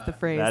 That is the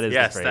phrase. That is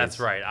Yes, the phrase. that's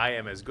right. I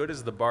am as good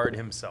as the bard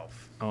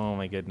himself. Oh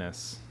my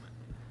goodness.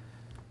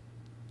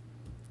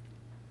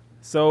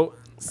 So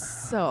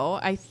So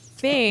I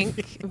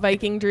think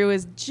Viking Drew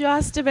is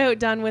just about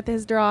done with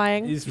his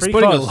drawing. he's He's pretty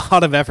putting close. a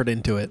lot of effort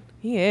into it.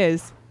 He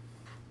is.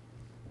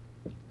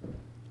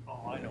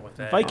 Oh, I know what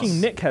that Viking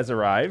is. Nick has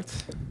arrived.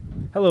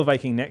 Hello,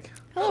 Viking Nick.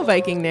 Hello,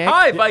 Viking Nick.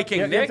 Hi, Viking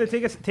You have Nick.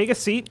 to take a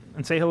seat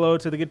and say hello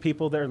to the good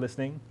people that are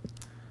listening.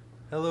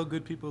 Hello,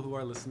 good people who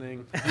are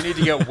listening. You need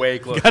to get way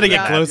closer. Gotta to get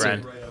that, closer.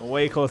 Brent.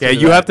 Way closer. Yeah, to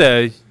you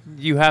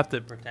that. have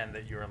to pretend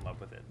that you're in love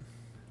with it.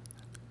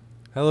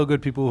 Hello,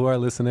 good people who are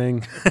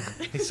listening.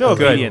 He's so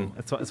Good. obedient.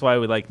 That's why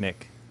we like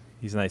Nick.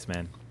 He's a nice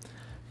man.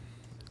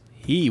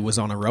 He was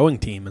on a rowing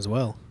team as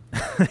well.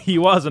 He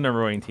was on a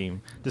rowing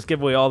team. Just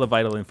give away all the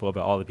vital info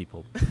about all the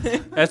people.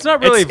 That's not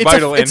really it's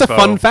vital it's a info.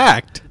 fun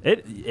fact.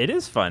 It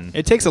is fun.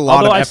 It takes a lot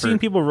Although of I've effort. seen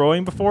people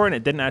rowing before and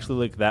it didn't actually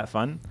look that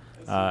fun.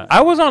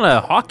 I was on a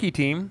hockey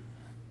team.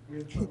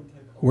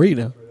 Where you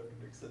know?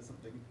 Said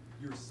something.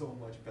 You're so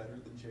much better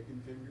than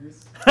chicken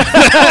fingers.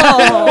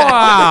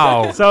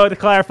 Wow. So to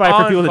clarify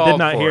for people that did Uncalled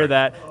not hear for.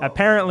 that,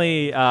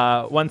 apparently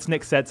once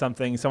Nick said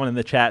something, someone in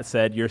the chat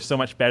said, "You're so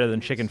much better than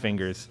Chicken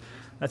Fingers."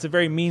 That's a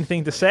very mean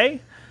thing to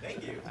say.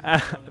 Thank you.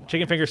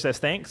 Chicken Fingers says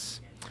thanks.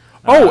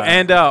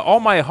 And all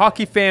my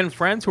hockey fan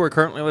friends who are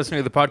currently listening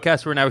to the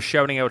podcast who are now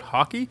shouting out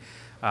hockey,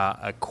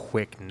 a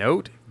quick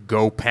note.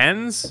 Go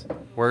Pens.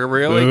 We're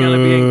really going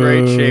to be in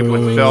great shape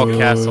with Phil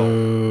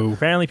Kessel.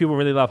 Apparently people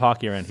really love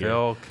hockey around here.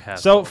 Phil Kessel.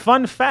 So,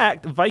 fun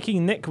fact,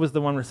 Viking Nick was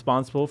the one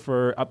responsible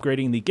for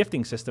upgrading the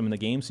gifting system in the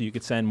game so you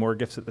could send more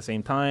gifts at the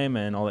same time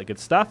and all that good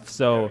stuff.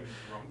 So,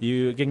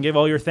 you can give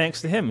all your thanks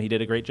to him. He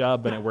did a great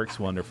job and it works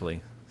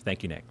wonderfully.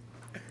 Thank you, Nick.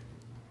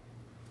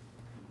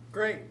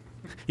 Great.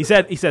 He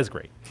says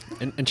great.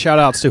 And shout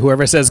outs to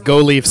whoever says "Go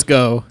Leafs,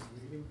 go."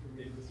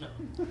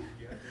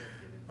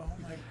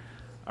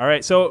 All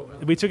right, so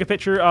we took a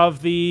picture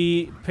of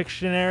the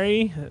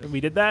Pictionary. We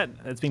did that.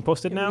 It's being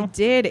posted We now.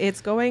 did. It's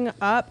going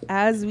up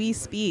as we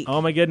speak.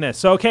 Oh my goodness.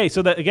 So okay,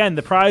 so that again,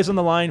 the prize on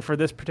the line for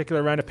this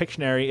particular round of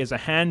Pictionary is a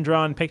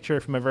hand-drawn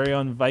picture from our very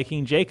own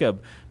Viking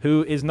Jacob,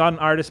 who is not an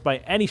artist by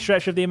any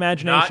stretch of the Not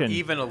imagination.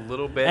 even a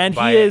little bit and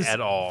by he is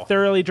at all.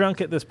 thoroughly drunk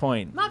at this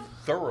point. Not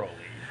thoroughly.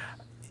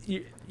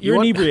 You're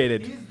want-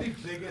 inebriated. He's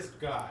the biggest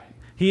guy.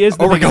 He is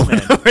the Oh, we're biggest going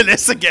man. over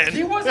this again.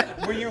 He wasn't.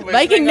 Were you listening?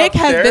 Viking Nick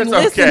has been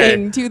upstairs?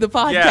 listening Okay. to the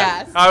podcast.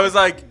 Yeah. I was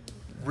like,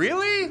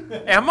 really?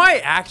 Am I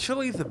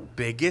actually the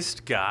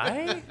biggest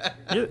guy?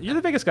 You're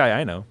the biggest guy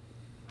I know.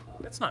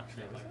 That's not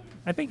true.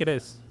 I think it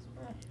is.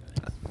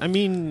 I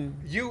mean,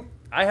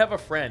 I have a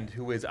friend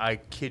who is, I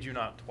kid you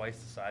not, twice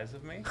the size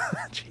of me.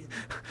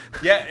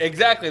 Yeah,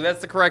 exactly.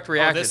 That's the correct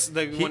reaction.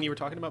 the He- one you were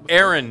talking about before?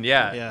 Aaron,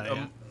 yeah.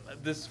 Yeah,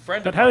 This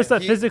friend But of how is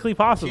mine, that physically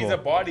possible? He's a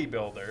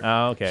bodybuilder.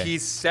 Oh, okay.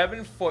 He's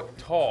 7 foot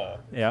tall,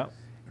 Yeah,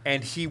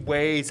 and he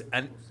weighs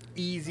an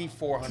easy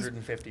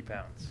 450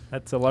 pounds.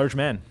 that's a large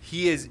man.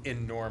 He is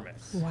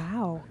enormous.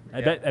 Wow. I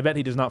bet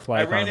he does not fly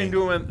I ran economy.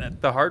 into him at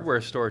the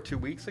hardware store 2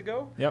 weeks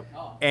ago. Yep.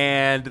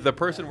 And the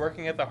person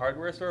working at the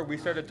hardware store, we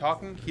started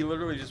talking. He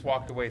literally just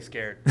walked away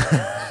scared.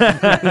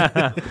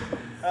 I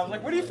was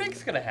like, what do you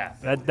think's going to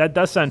happen? That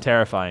does sound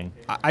terrifying.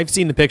 I've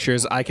seen the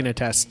pictures. I can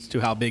attest to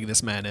how big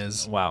this man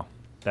is. Wow,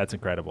 that's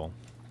incredible.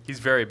 He's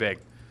very big.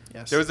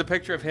 Yes. There was a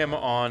picture of him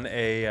on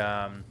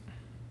a,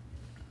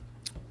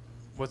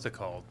 what's it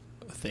called?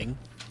 a thing.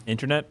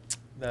 Internet.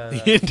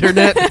 The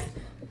internet.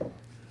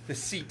 The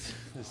seat.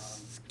 The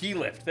ski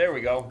lift. There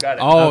we go. Got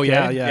it. Oh, Okay.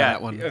 yeah,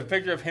 that one. A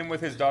picture of him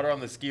with his daughter on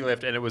the ski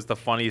lift, and it was the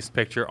funniest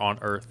picture on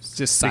earth.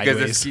 Just Because the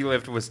sideways. ski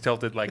lift was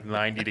tilted like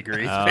 90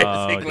 degrees, Oh,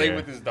 basically, dear.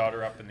 with his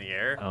daughter up in the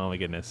air. Oh my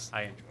goodness.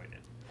 I enjoyed it.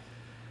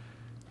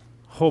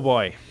 Oh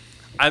boy.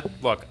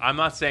 Look, I'm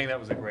not saying that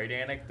was a great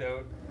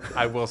anecdote.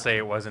 I will say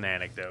it was an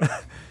anecdote.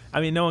 I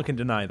mean, no one can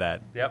deny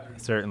that.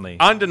 Yep. Certainly.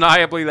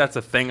 Undeniably, that's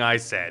a thing I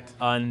said.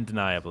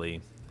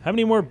 Undeniably. How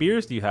many more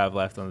beers do you have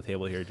left on the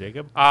table here,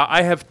 Jacob?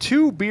 I have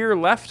 2 beer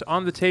left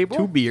on the table.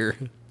 2 beer.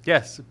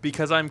 Yes,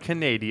 because I'm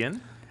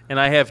Canadian, and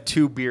I have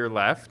 2 beer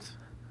left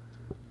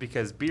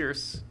because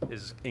beers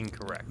is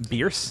incorrect.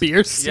 Beers?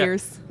 Beers. Yeah.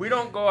 Cheers. We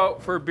don't go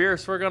out for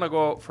beers. We're gonna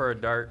go out for a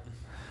dart.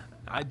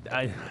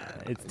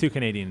 It's too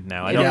Canadian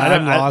now. Yeah,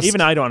 I'm lost. Even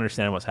I don't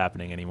understand what's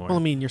happening anymore. Well,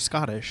 I mean, you're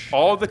Scottish.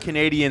 All the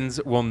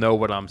Canadians will know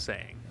what I'm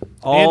saying.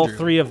 All Andrew.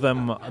 3 of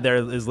them there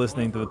is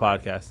listening to the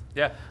podcast.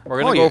 Yeah,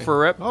 we're gonna go for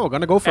a rip. Oh,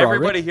 gonna go for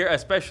Everybody a rip. here,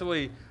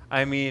 especially,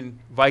 I mean,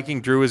 Viking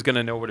Drew is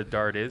gonna know what a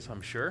dart is.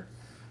 I'm sure.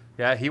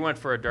 Yeah, he went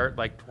for a dart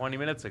like 20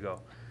 minutes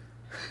ago.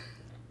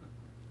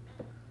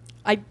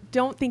 I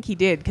don't think he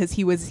did because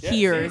he was Yeah,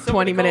 here see,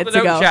 20 somebody minutes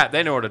called it out in ago. Chat.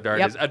 They know what a dart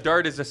Yep. is. A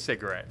dart is a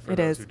cigarette. For It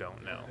those is. who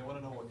don't know. They want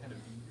to know what kind of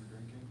beer you're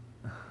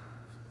drinking.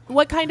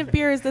 What kind of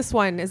beer is this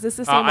one? Is this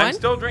the same I'm one?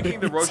 still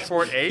drinking the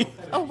Rochefort 8.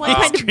 Oh, what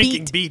kind of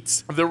Drinking beet?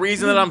 beets. The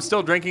reason that I'm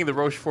still drinking the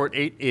Rochefort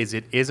 8 is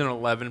it is an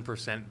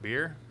 11%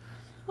 beer.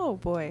 Oh,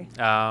 boy.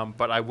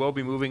 But I will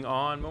be moving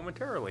on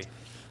momentarily.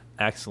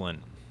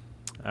 Excellent.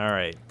 All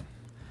right.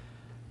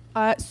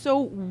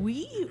 So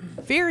we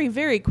very,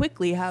 very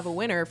quickly have a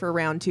winner for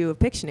round 2 of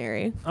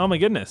Pictionary. Oh my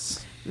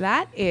goodness.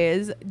 That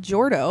is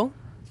Jordo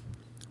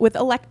with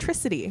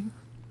electricity.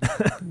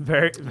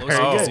 Very Los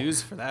Oh. good.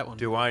 Zeus for that one.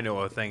 Do I know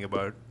a thing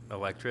about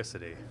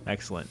electricity?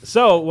 Excellent.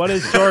 So, what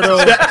is Jordo?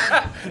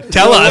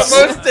 Tell us.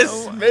 The most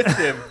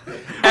dismissive.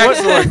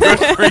 Excellent. Good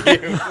for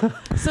you.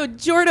 So,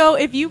 Jordo,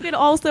 if you could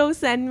also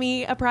send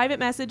me a private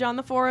message on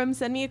the forum,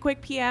 send me a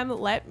quick PM,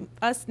 let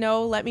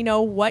me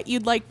know what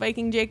you'd like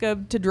Viking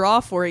Jacob to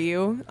draw for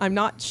you. I'm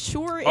not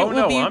sure it Oh, will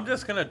no. be. I'm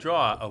just going to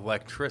draw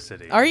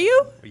electricity. Are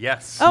you?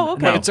 Yes. Oh,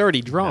 okay. No. It's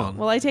already drawn.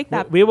 Well, I take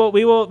that. we will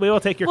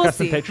take your We'll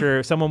custom see.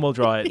 picture. Someone will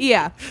draw it.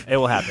 Yeah. It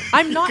will happen.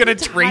 I'm not Gonna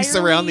trace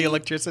around the entirely-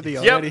 electricity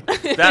already.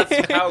 Yep.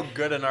 That's how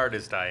good an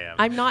artist I am.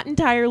 I'm not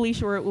entirely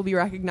sure it will be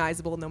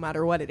recognizable no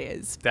matter what it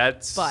is.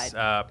 That's But-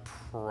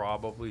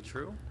 probably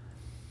true.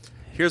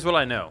 Here's what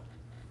I know.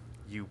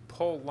 You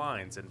pull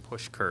lines and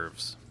push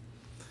curves.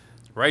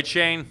 Right,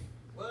 Shane?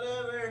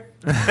 Whatever.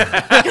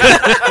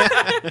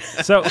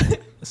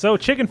 So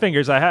chicken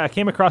fingers. I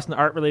came across an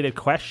art-related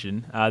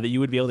question that you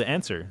would be able to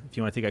answer if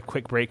you want to take a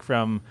quick break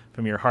from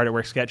your hard at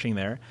work sketching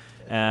there.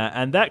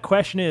 And that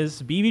question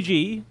is,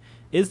 BBG,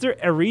 is there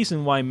a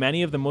reason why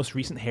many of the most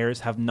recent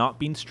hairs have not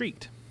been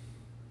streaked?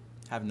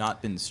 Have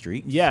not been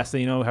streaked? Yes, so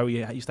you know how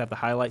we used to have the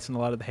highlights in a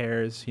lot of the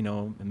hairs,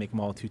 and make them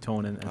all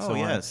two-tone and so Oh, on.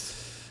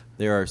 yes.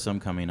 There are some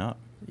coming up.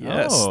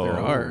 Yes, there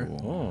are.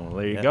 Oh,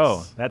 there you Yes.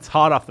 go. That's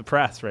hot off the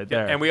press right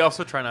there. And we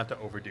also try not to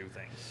overdo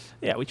things.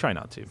 Yeah, we try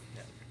not to.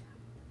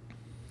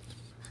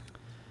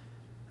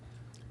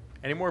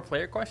 Any more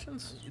player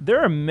questions? There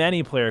are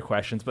many player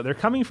questions, but they're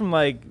coming from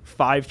like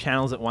 5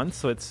 channels at once,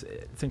 so it's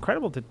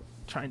incredible to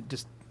try and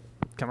just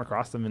come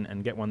across them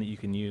and get one that you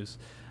can use.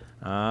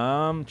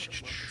 Let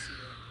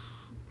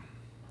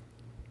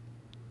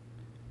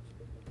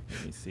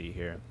me see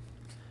here.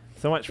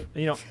 So much,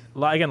 again,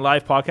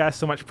 live podcast,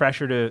 so much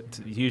pressure to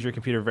use your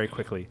computer very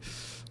quickly.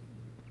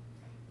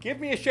 Give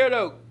me a shout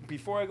out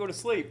before I go to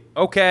sleep.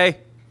 Okay.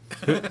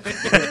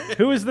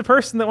 Who is the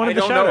person that I wanted to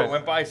don't shout know. out? It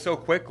went by so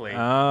quickly.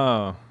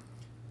 Oh.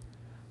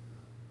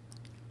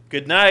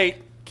 Good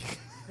night.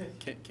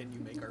 Can you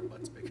make our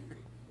butts bigger?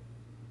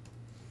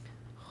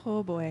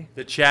 Oh boy.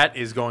 The chat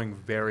is going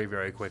very,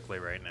 very quickly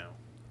right now.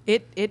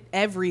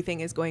 Everything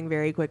is going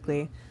very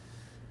quickly.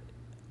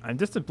 I'm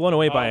just blown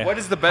away by what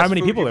is the best how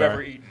many food people you've there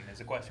ever are. eaten?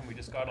 Is a question we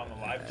just got on the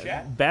live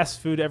chat.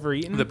 Best food ever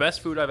eaten? The best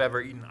food I've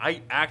ever eaten.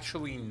 I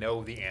actually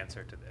know the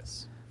answer to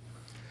this.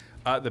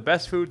 The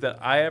best food that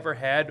I ever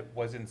had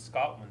was in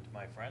Scotland,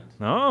 my friend.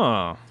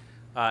 Oh.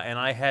 And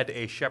I had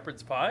a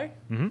shepherd's pie,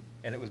 Mm-hmm.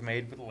 and it was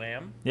made with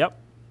lamb. Yep.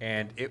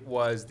 And it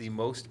was the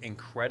most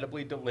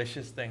incredibly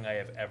delicious thing I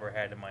have ever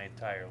had in my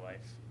entire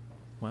life.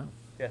 Wow.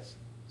 Yes.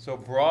 So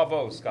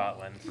bravo,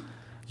 Scotland.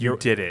 You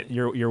did it.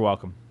 You're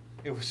welcome.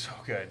 It was so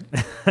good.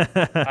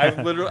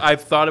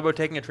 I've thought about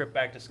taking a trip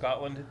back to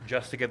Scotland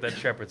just to get that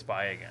shepherd's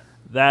pie again.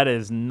 That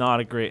is not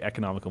a great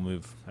economical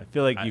move. I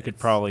feel like you could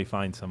It's- probably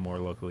find some more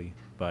locally,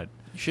 but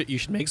You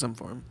should make some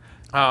for him.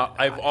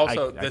 I've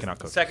also I cannot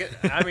cook. second.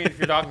 I mean, if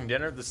you're talking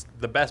dinner,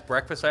 the best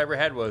breakfast I ever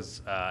had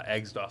was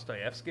eggs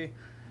Dostoevsky,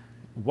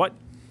 what?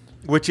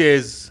 which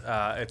is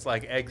it's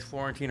like eggs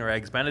Florentine or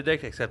eggs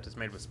Benedict, except it's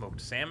made with smoked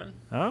salmon.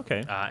 Oh, okay.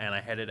 And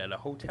I had it at a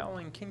hotel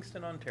in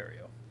Kingston,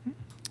 Ontario.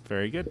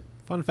 Very good.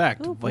 Fun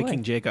fact: Oh, boy.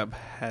 Viking Jacob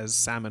has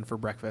salmon for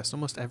breakfast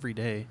almost every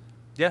day.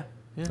 Yeah,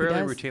 Yeah. fairly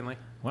He does. routinely.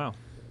 Wow.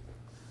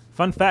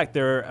 Fun fact,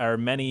 there are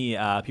many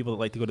people that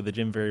like to go to the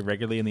gym very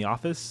regularly in the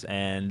office,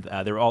 and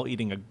they were all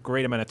eating a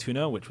great amount of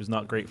tuna, which was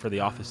not great for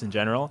the office in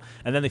general.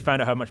 And then they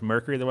found out how much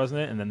mercury there was in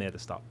it, and then they had to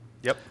stop.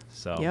 Yep.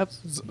 So Yep.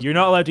 you're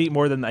not allowed to eat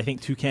more than, I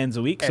think, 2 cans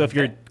a week. So if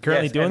you're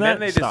currently doing and that,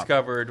 then they stop.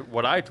 discovered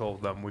what I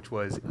told them, which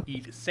was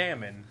eat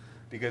salmon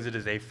because it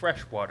is a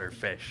freshwater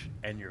fish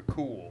and you're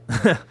cool.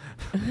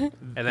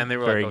 And then they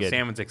were Very like, "Oh, good.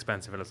 salmon's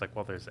expensive," and I was like,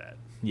 "Well, there's that."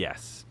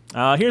 Yes.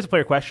 Here's a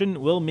player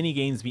question. Will mini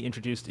games be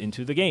introduced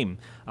into the game?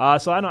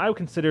 So I would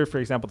consider, for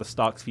example, the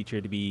stocks feature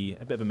to be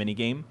a bit of a mini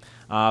game.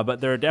 But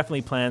there are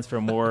definitely plans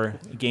for more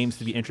games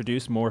to be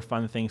introduced, more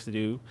fun things to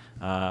do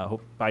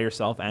by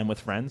yourself and with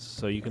friends.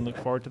 So you can look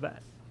forward to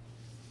that.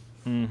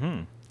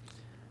 Mm-hmm.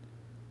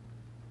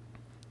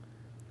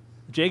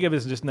 Jacob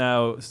is just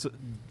now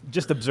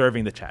just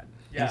observing the chat.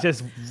 Yeah. He's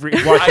just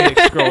watching it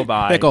scroll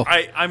by. Pickle.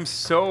 I'm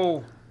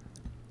so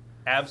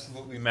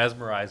absolutely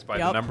mesmerized by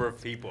the Yep. number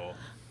of people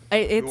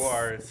It's who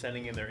are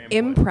sending in their input.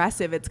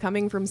 impressive. It's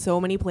coming from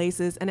so many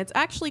places, and it's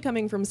actually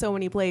coming from so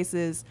many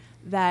places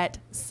that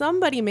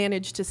somebody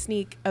managed to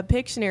sneak a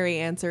Pictionary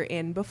answer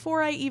in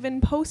before I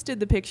even posted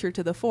the picture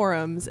to the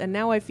forums, and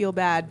now I feel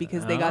bad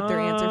because they got their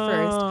answer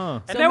first.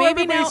 Oh. And So now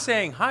maybe everybody's now,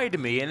 saying hi to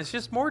me, and it's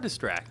just more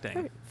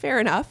distracting.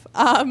 fair enough.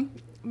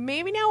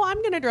 Maybe now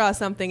I'm gonna draw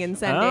something and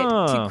send it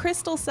Oh. to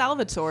Crystal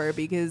Salvatore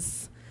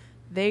because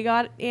they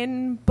got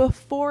in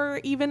before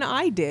even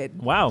I did.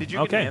 Wow. Did you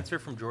okay. get an answer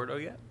from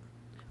Jordo yet?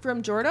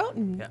 From Jordo?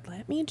 Yeah.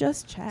 Let me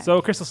just check.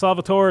 So, Crystal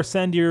Salvatore,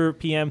 send your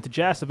PM to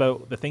Jess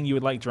about the thing you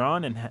would like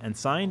drawn and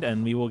signed,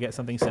 and we will get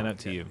something sent out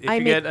to you. If I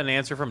you make- get an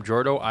answer from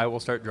Jordo, I will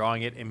start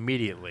drawing it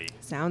immediately.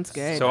 Sounds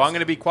good. So I'm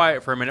going to be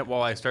quiet for a minute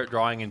while I start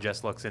drawing and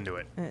Jess looks into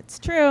it. It's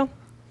true.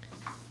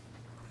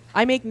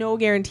 I make no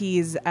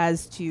guarantees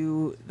as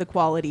to the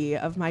quality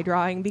of my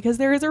drawing because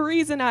there is a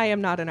reason I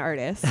am not an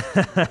artist.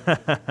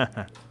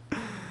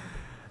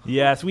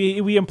 Yes,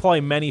 we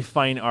employ many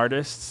fine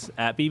artists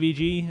at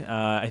BBG.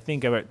 I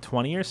think about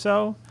 20 or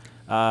so.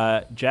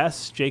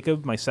 Jess,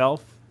 Jacob,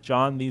 myself,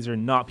 John, these are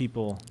not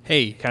people.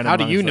 Hey, Kind of how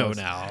do you amongst know those.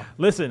 now?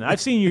 Listen, I've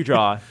seen you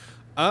draw.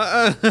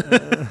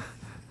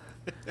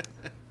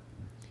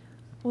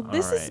 Well,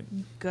 this All is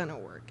gonna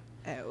work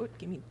out.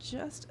 Give me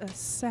just a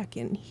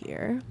second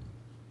here.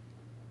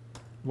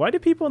 Why do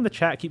people in the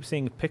chat keep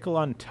saying pickle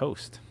on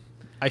toast?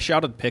 I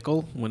shouted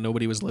pickle when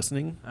nobody was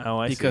listening Oh,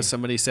 I because see.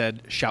 somebody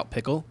said shout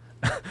pickle.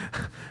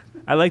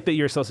 I like that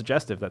you're so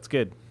suggestive. That's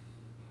good.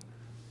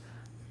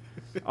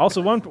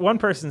 Also, one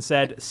person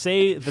said,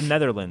 say the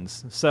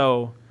Netherlands.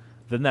 So,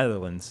 the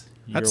Netherlands.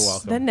 You're That's-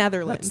 welcome. The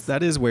Netherlands.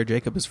 That is where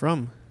Jacob is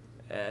from.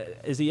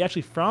 Is he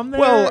actually from there?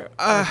 Well,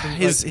 Or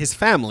his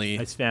family.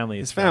 his family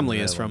is His family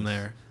the is from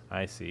Netherlands. there.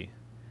 I see.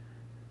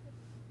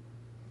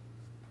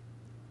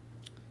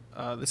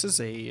 This is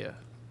a.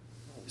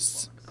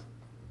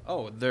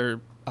 They're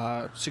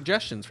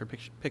suggestions for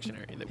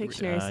Pictionary. That we were-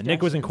 Pictionary.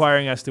 Nick was Suggestions.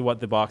 inquiring as to what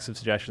the box of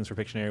suggestions for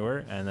Pictionary were,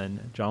 and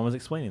then John was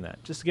explaining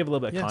that, just to give a little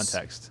bit of Yes.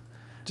 context.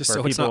 just for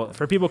so it's people, not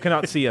for people who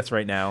cannot see us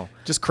right now.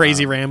 just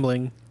crazy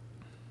rambling.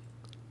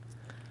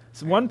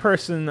 So one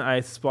person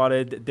I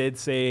spotted did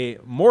say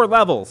more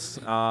levels,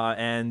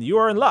 and you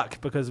are in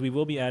luck because we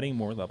will be adding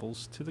more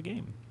levels to the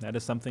game. That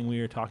is something we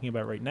are talking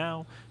about right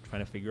now,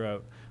 trying to figure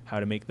out how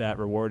to make that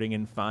rewarding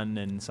and fun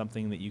and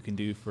something that you can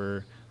do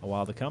for a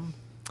while to come.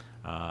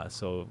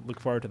 So look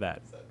forward to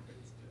that.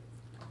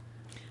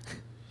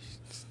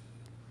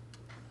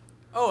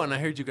 Oh, and I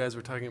heard you guys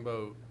were talking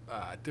about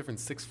different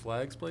Six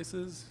Flags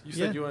places. You said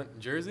Yeah. you went to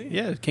Jersey?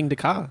 Yeah, King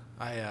Dakar.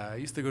 I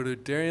used to go to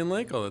Darien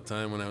Lake all the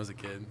time when I was a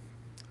kid.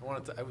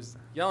 I was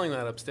yelling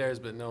that upstairs,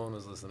 but no one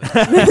was listening.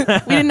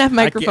 We didn't have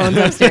microphones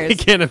I upstairs.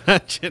 can't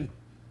imagine.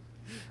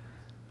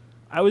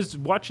 I was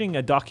watching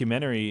a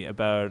documentary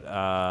about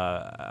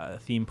a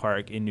theme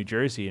park in New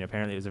Jersey, and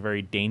apparently it was a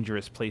very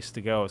dangerous place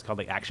to go. It's called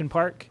like Action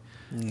Park.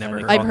 Never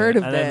And heard they I've call heard it-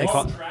 of and then they this.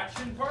 call-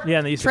 Traction park? Yeah,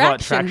 and they used to call it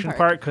Traction Traction Park.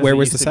 Park. 'Cause Where it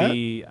was used this to at?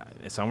 be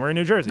somewhere in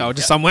New Jersey. No,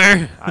 just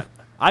somewhere.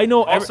 I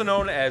know. Also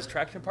known as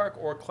Traction Park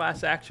or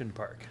Class Action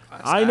Park.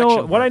 I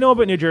know what I know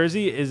about New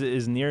Jersey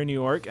is near New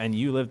York, and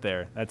you live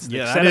there. That's the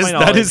Yeah, extent that of is my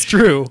knowledge. that is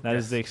true. That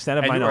is the extent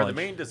of And my you are knowledge.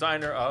 the main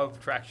designer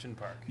of Traction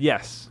Park.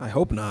 Yes, I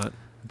hope not.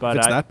 but If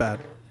it's that bad.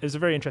 it's a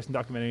very interesting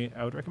documentary.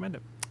 I would recommend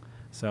it.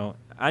 So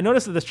I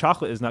noticed that this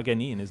chocolate is not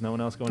getting eaten. Is no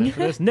one else going in for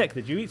this? Nick,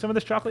 did you eat some of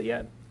this chocolate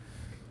yet?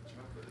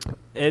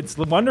 It's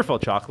wonderful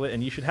chocolate,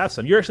 and you should have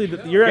some. You're actually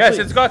Yes,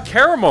 it's got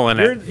caramel in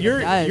it.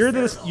 you're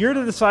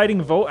the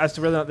deciding vote as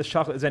to whether or not this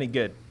chocolate is any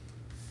good.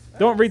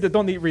 Don't read the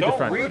read the Don't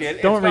front. read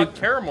it. Don't It's read. got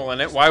caramel in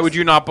it. Why would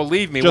you not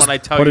believe me Just when I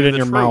tell put you it in the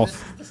your truth?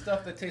 mouth. The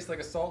stuff that tastes like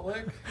a salt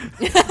lick.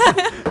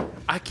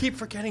 I keep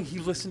forgetting he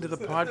listened to the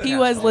podcast. He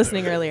was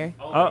listening earlier.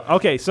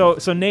 Okay, so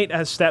Nate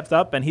has stepped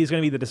up, and he's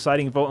going to be the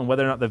deciding vote on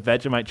whether or not the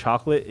Vegemite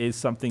chocolate is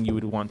something you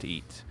would want to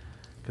eat.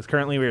 Because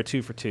currently we are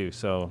 2 for 2.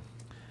 So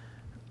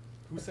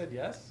Who said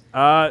yes?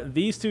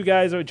 these two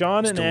guys,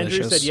 John and Andrew,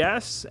 delicious. said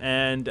yes,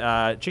 and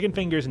Chicken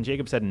Fingers and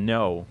Jacob said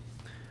no.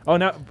 Oh,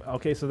 now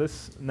okay, so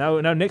now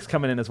Nick's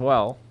coming in as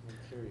well.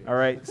 All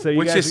right, so you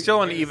Which guys is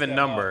still an even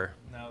number.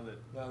 Now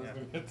that was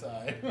going to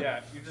tie. Yeah,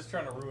 you're just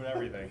trying to ruin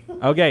everything.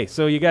 okay.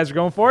 So you guys are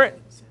going for it.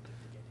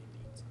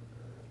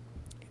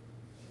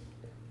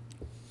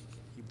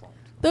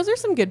 Those are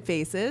some good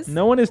faces.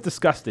 No one is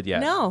disgusted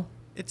yet. No.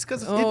 It's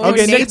because Oh,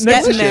 Okay, Nate's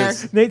Nick's getting there.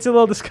 Nate's a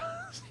little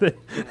disgusted.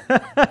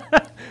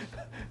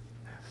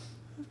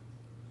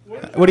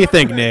 What do you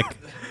think, Nick?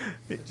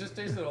 It just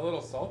tasted a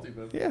little salty,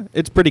 but Yeah,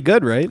 it's pretty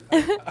good, right?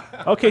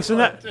 Okay, so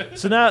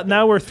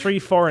now we're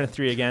 3-4 and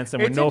 3 against,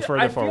 and we're no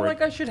further I forward. feel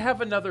like I should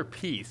have another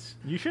piece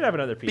You should have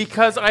another piece.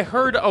 because I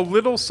heard a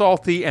little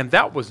salty, and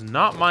that was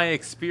not my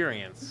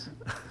experience.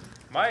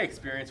 My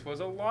experience was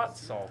a lot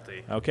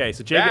salty. Okay,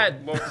 so Jacob.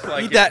 That looks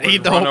like Eat that- it was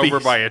eat the run whole over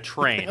piece. by a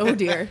train. Oh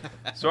dear.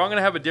 So I'm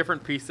gonna have a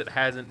different piece that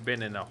hasn't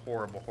been in a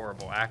horrible,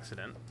 horrible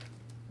accident.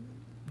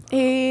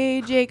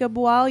 Hey Jacob,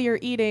 while you're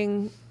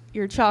eating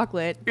your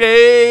chocolate,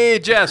 Hey,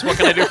 Jess, what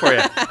can I do for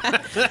you?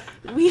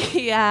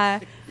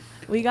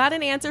 we got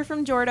an answer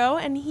from Jordo,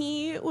 and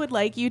he would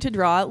like you to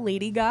draw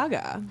Lady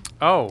Gaga.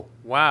 Oh,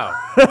 wow.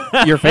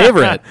 Your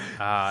favorite.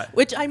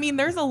 Which I mean,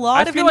 there's a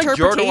lot I of feel like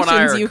interpretations Jordo and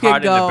I are you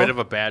caught could go. in a bit of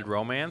a bad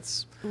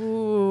romance.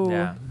 Ooh.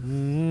 Yeah.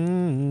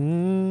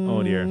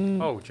 Oh dear.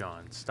 Oh,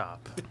 John,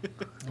 stop.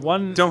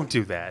 One Don't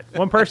do that.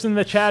 one person in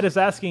the chat is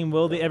asking,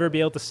 will they ever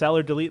be able to sell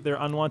or delete their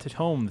unwanted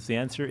homes? The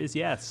answer is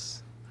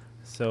yes.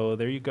 So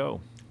there you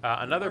go.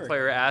 Another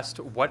player asked,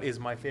 what is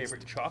my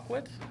favorite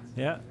chocolate?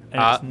 Yeah.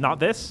 And it's not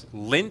this.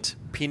 Lindt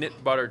peanut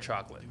butter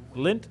chocolate.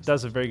 Lindt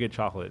does a very good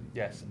chocolate.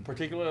 Yes,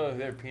 particularly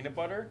their peanut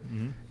butter.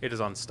 It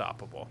is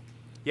unstoppable.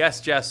 Yes,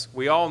 Jess,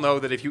 we all know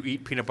that if you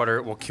eat peanut butter,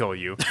 it will kill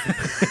you.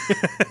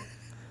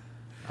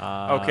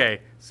 Okay,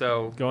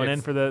 so Going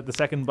in for the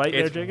second bite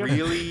there, it's Jacob?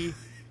 really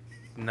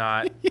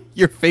not.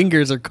 Your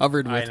fingers are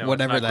covered I with know,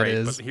 whatever it's not that great,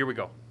 is. But here we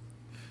go.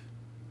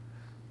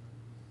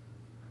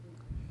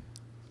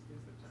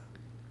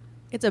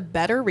 It's a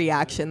better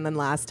reaction than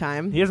last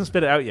time. He hasn't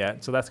spit it out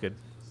yet, so that's good.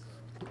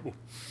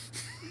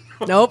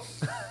 Nope.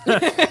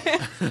 There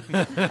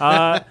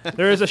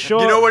is a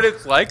show. You know what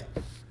it's like?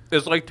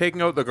 It's like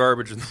taking out the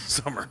garbage in the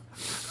summer.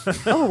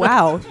 Oh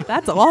wow,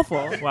 that's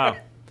awful. Wow.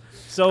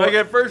 So Like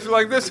at first you're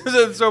like, this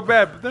isn't so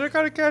bad, but then it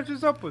kind of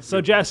catches up with So,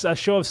 you. Jess, a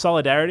show of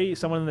solidarity.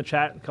 Someone in the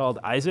chat called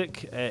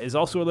Isaac is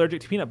also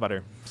allergic to peanut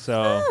butter.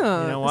 So, you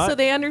know what? So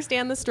they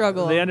understand the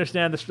struggle. They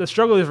understand the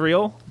struggle is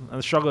real, and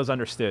the struggle is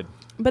understood.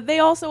 But they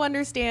also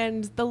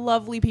understand the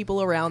lovely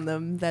people around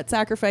them that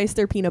sacrifice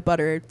their peanut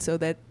butter so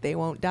that they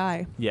won't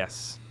die.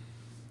 Yes.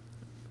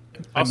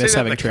 I'll say miss that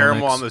having the trail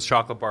caramel mix. on this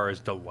chocolate bar is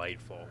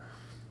delightful.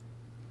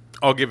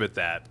 I'll give it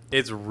that.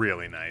 It's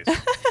really nice.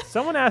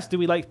 Someone asked, do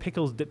we like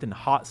pickles dipped in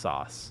hot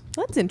sauce?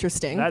 That's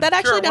interesting. That- That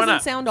actually sure, why doesn't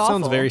not? sound awful.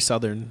 Sounds very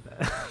southern.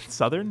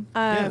 Southern?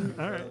 Um,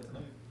 All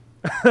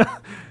right.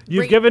 You've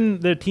Great. given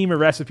the team a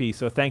recipe,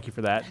 so thank you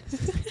for that.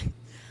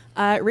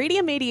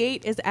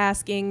 Radium88 is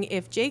asking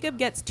if Jacob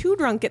gets too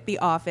drunk at the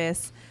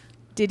office,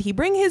 did he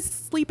bring his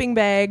sleeping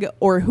bag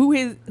or who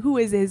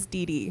is his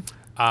DD?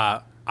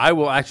 I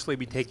will actually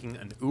be taking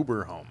an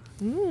Uber home.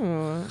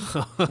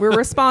 We're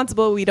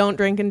responsible. We don't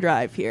drink and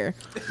drive here.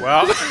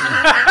 Well,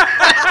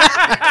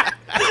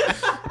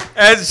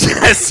 as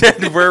Jess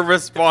said, we're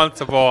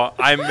responsible.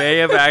 I may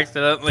have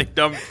accidentally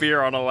dumped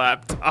beer on a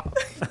laptop.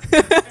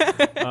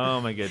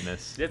 Oh, my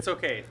goodness. It's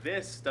okay.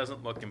 This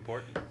doesn't look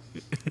important.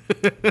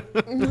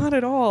 Not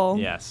at all.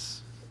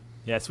 Yes.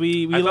 Yes,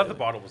 we I thought the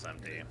bottle was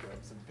empty.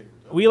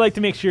 we like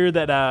to make sure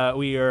that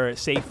we are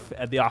safe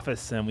at the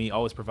office, and we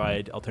always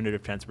provide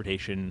alternative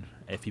transportation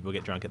if people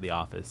get drunk at the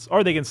office.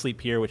 Or they can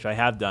sleep here, which I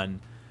have done,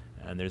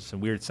 and there's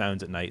some weird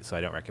sounds at night, so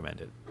I don't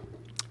recommend it.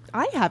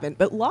 I haven't,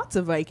 but lots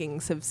of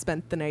Vikings have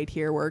spent the night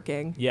here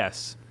working.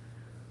 Yes.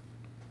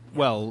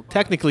 Well,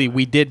 technically,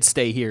 we did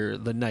stay here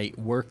the night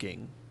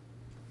working.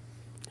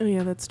 Oh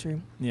yeah, that's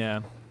true.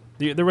 Yeah.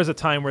 There was a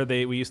time where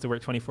we used to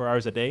work 24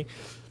 hours a day,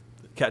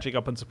 catching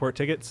up on support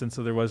tickets, and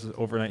so there was an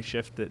overnight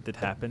shift that did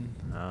happen.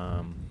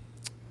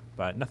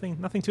 But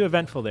nothing too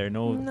eventful there.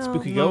 No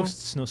spooky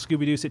ghosts, no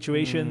Scooby-Doo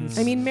situations.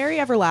 I mean, Mary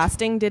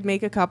Everlasting did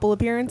make a couple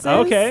appearances.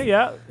 Okay,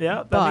 yeah,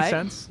 that But- makes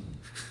sense.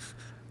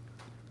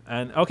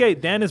 And okay,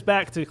 Dan is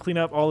back to clean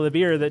up all the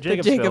beer that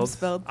Jacob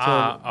spilled.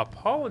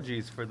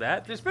 Apologies for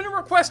that. There's been a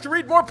request to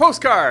read more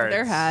postcards.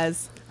 There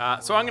has.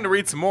 So I'm going to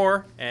read some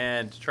more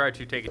and try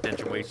to take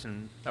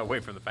attention away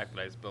from the fact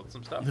that I spilled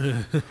some stuff.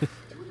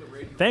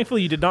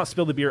 Thankfully, you did not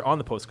spill the beer on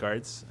the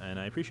postcards, and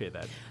I appreciate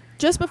that.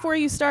 Just before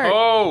you start,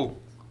 Oh,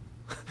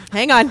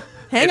 hang on.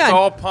 it's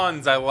all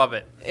puns. I love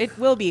it. It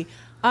will be.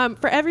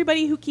 For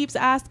everybody who keeps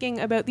asking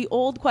about the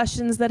old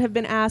questions that have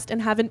been asked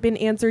and haven't been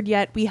answered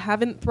yet, we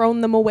haven't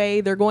thrown them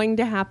away. They're going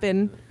to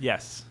happen.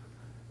 Yes.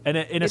 And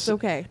It's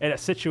okay. In a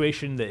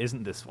situation that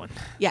isn't this one.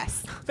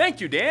 Yes.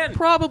 Thank you, Dan.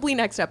 Probably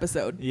next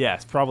episode.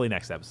 Yes, probably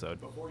next episode.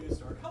 Before you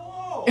start,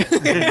 hello!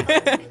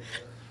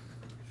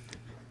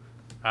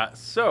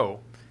 So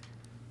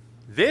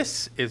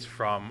this is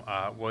from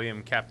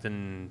William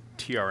Captain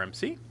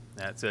TRMC.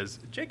 It says,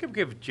 Jacob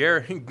gave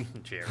Jerry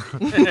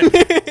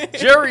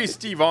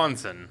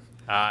Stevenson.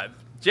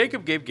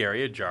 Jacob gave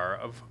Gary a jar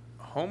of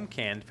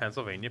home-canned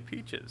Pennsylvania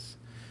peaches.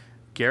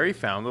 Gary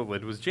found the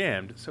lid was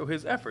jammed, so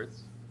his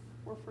efforts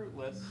were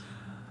fruitless.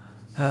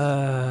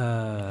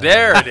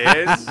 There it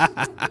is.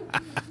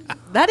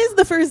 That is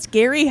the first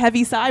Gary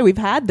heavy sigh we've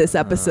had this Oh,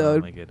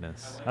 episode. my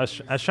goodness. I was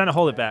trying to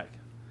hold it back.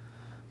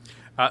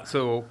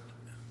 So,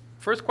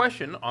 first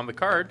question on the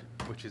card,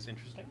 which is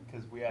interesting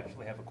because we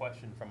actually have a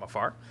question from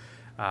afar.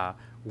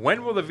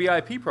 When will the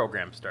VIP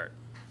program start?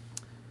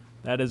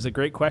 That is a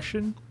great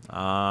question.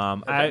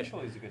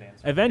 Eventually is a good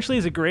answer. Eventually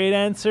is a great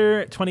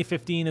answer.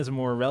 2015 is a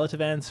more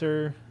relative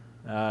answer.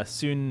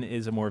 Soon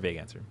is a more vague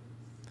answer.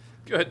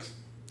 Good.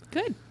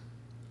 Good.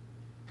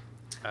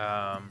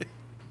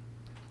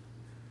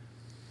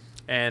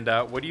 And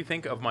what do you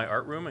think of my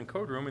art room and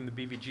code room in the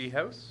BVG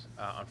house?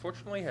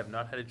 Unfortunately, I have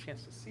not had a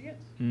chance to see it,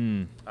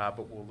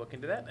 but we'll look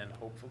into that and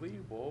hopefully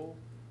we'll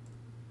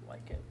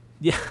like it.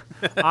 Yeah.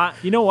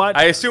 You know what?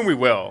 I assume we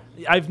will.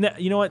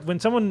 You know what? When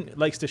someone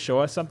likes to show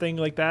us something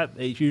like that,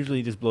 it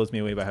usually just blows me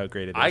away by how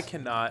great it is. I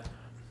cannot.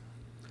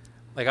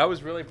 Like, I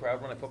was really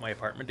proud when I put my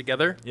apartment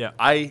together. Yeah.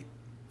 I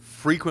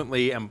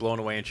frequently am blown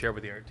away and share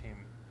with the art team.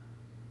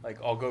 Like,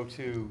 I'll go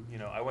to,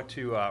 I went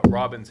to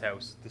Robin's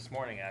house this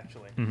morning,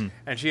 actually. Mm-hmm.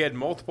 And she had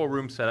multiple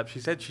rooms set up. She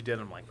said she did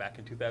them, like, back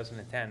in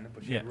 2010.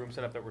 But she had Yeah. rooms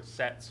set up that were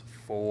sets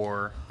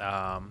for,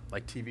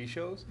 like, TV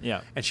shows.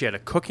 Yeah. And she had a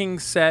cooking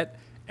set.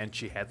 And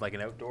she had, like,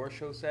 an outdoor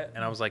show set.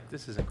 And I was like,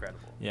 this is incredible.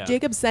 Yeah.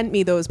 Jacob sent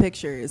me those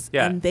pictures,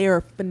 Yeah. and they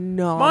are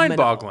phenomenal.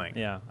 Mind-boggling.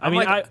 Yeah. I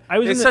mean, I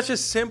was in it's the- such a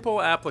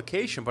simple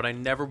application, but I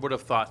never would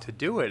have thought to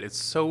do it. It's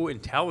so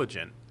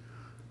intelligent.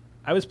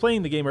 I was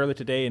playing the game earlier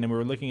today, and we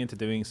were looking into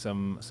doing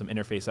some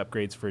interface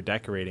upgrades for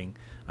decorating,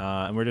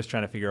 and we're just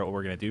trying to figure out what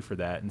we're going to do for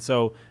that. And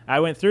so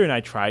I went through and I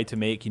tried to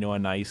make a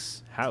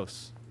nice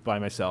house by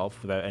myself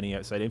without any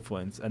outside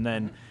influence. And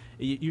then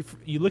you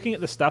looking at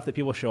the stuff that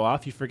people show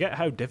off, you forget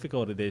how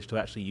difficult it is to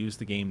actually use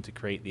the game to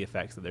create the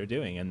effects that they're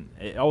doing, and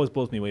it always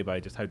blows me away by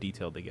just how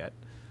detailed they get.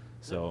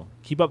 So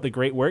keep up the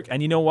great work.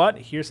 And you know what?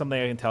 Here's something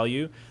I can tell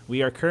you.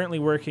 We are currently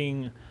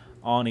working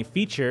on a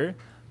feature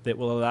that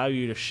will allow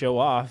you to show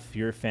off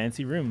your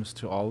fancy rooms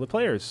to all the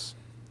players.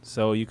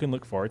 So you can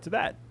look forward to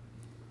that.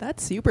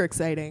 That's super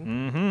exciting.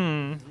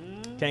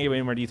 Mm-hmm. Can't give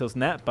any more details than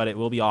that, but it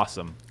will be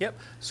awesome. Yep.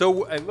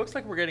 So it looks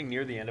like we're getting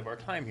near the end of our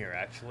time here,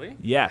 actually.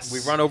 Yes.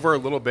 We've run over a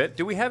little bit.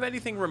 Do we have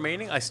anything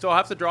remaining? I still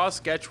have to draw a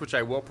sketch, which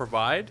I will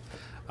provide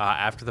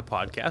after the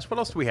podcast. What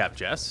else do we have,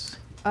 Jess?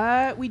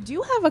 We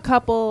do have a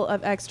couple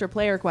of extra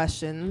player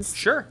questions.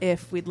 Sure.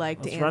 If we'd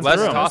like to Let's run answer.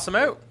 Let's through 'em. toss them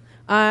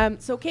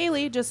out. So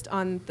Kaylee, just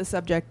on the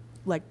subject,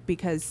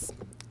 because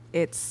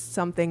it's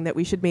something that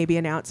we should maybe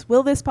announce.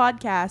 Will this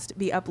podcast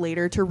be up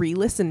later to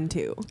re-listen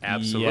to?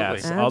 Absolutely.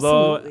 Yes. Absolutely.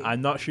 Although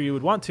I'm not sure you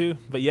would want to,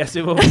 but yes,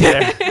 it will be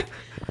there.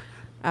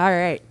 All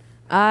right.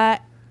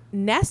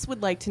 Ness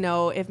would like to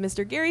know if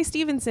Mr. Gary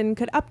Stevenson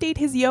could update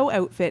his Yo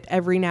outfit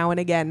every now and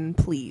again,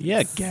 please.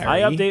 Yeah, Gary. I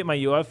update my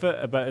U outfit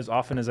about as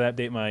often as I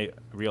update my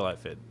real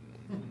outfit.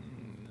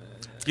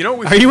 You know what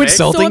we Are should you make?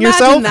 insulting So imagine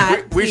yourself?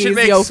 that. We should Please,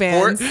 make Yo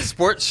fans.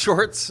 sports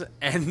shorts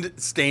and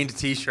stained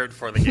T-shirt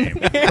for the game.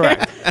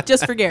 Correct.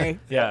 Just for Gary.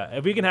 Yeah.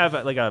 If we can have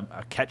like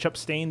a ketchup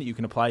stain that you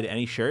can apply to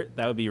any shirt,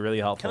 that would be really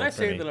helpful. Can I for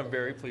say me. that I'm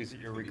very pleased that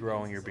you're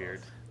regrowing your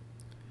beard?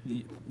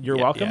 You're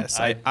welcome. Yes,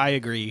 I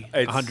agree.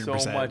 It's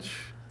 100%. so much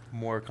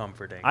more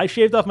comforting. I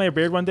shaved off my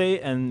beard one day,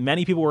 and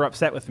many people were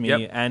upset with me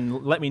Yep.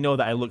 and let me know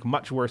that I look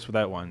much worse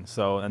without one.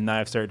 So, and now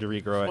I've started to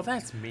regrow Well, it.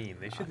 that's mean.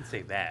 They shouldn't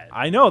say that.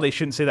 I know they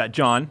shouldn't say that,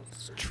 John.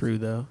 True,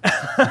 though.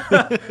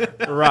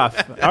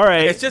 Rough. All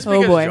right. It's just Oh,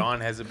 because boy.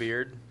 John has a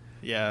beard.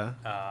 Yeah.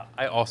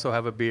 I also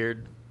have a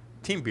beard.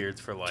 Team Beards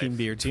for life. Team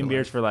Beards. Team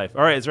Beards for life.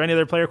 All right, is there any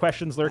other player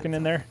questions lurking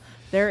in there?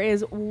 There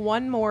is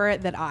one more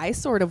that I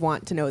sort of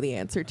want to know the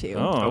answer to.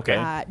 Oh,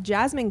 okay.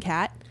 Jasmine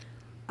Cat.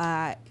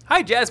 Hi,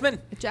 Jasmine.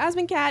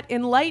 Jasmine Cat,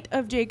 in light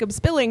of Jacob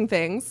spilling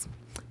things,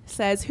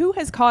 says, who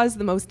has caused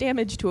the most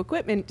damage to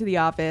equipment to the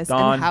office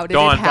Dawn. and how did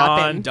Dawn. it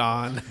happen?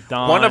 Don.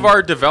 Don. One of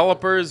our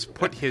developers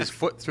put his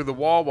foot through the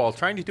wall while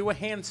trying to do a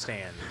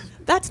handstand.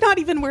 That's not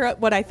even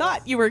what I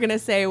thought you were going to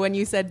say when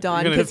you said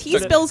Don, You're gonna because he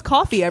put spills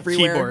coffee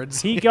everywhere.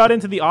 Keyboards. He got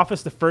into the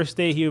office the first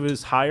day he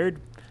was hired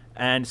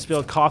and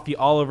spilled coffee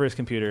all over his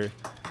computer.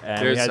 And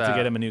we There's, had to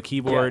get him a new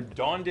keyboard. Yeah,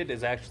 donned it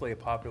is actually a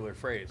popular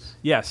phrase.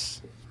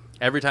 Yes.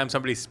 Every time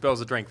somebody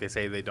spills a drink, they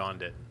say they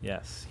donned it.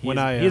 Yes. When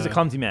He is a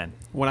clumsy man.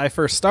 When I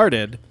first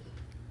started,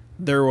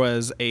 there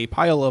was a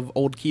pile of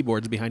old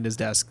keyboards behind his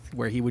desk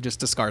where he would just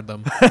discard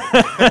them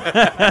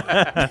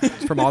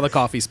from all the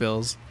coffee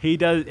spills. He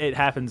does. It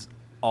happens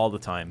all the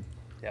time.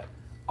 Yeah.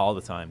 All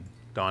the time.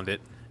 Donned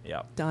it.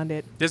 Yeah. Donned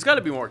it. There's got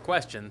to be more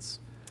questions.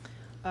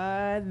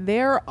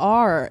 There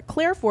are.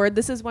 Claire Ford,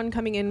 this is one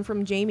coming in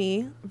from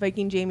Jamie.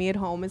 Viking Jamie at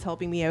home is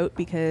helping me out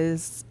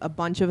because a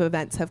bunch of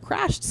events have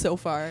crashed so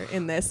far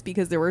in this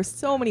because there were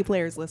so many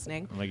players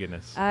listening. Oh my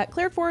goodness.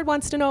 Claire Ford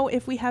wants to know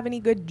if we have any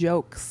good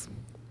jokes.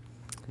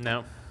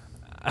 No.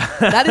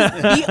 That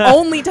is the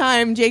only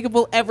time Jacob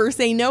will ever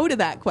say no to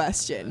that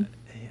question.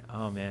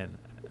 Oh man.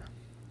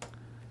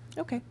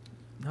 Okay.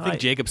 No, I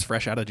think Jacob's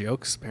fresh out of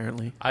jokes,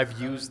 apparently. I've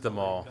used them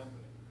all.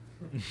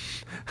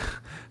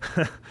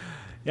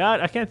 Yeah,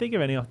 I can't think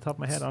of any off the top of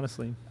my head,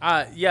 honestly.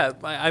 Yeah,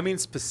 I mean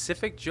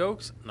specific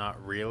jokes,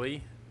 not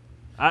really.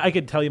 I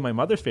could tell you my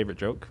mother's favorite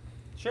joke.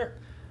 Sure.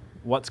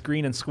 What's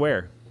green and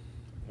square?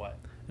 What?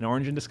 An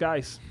orange in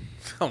disguise.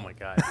 Oh my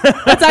god.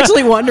 That's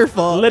actually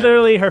wonderful.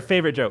 Literally her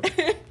favorite joke.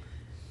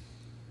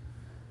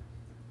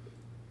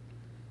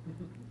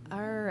 All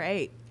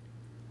right.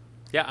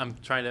 Yeah, I'm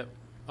trying to.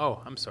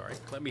 Oh, I'm sorry.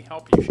 Let me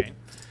help you, Shane.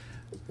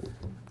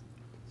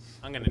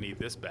 I'm gonna need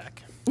this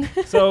back.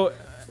 So,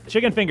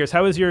 Chicken Fingers,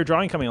 how is your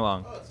drawing coming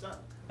along? Oh, it's done.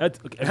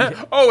 Okay.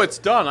 Oh, it's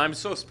done. I'm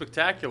so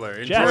spectacular.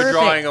 Enjoy Perfect.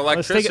 drawing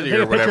Let's take electricity a or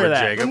picture whatever, of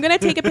that. Jacob. I'm going to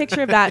take a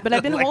picture of that, but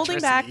I've been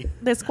holding back Electricity.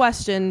 this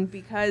question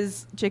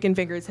because Chicken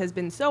Fingers has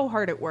been so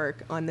hard at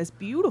work on this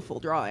beautiful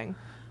drawing.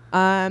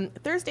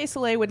 Thursday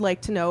Soleil would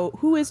like to know,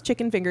 who is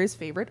Chicken Fingers'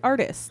 favorite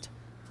artist?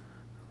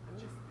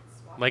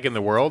 Like in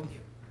the world?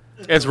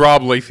 It's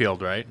Rob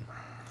Liefeld, right?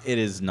 It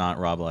is not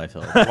Rob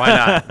Liefeld.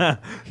 Why not?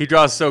 He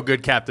draws so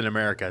good Captain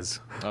Americas.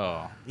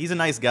 Oh, he's a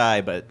nice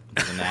guy, but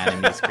his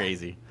anatomy's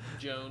crazy.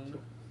 Joan.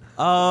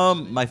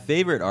 My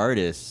favorite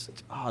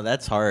artist. Oh,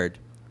 that's hard.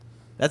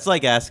 That's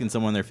like asking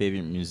someone their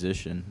favorite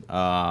musician. You're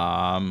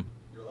allowed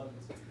to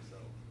say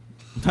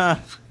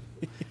yourself.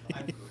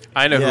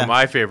 I know Yeah. who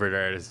my favorite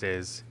artist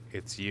is.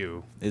 It's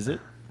you. Is it?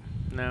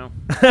 No.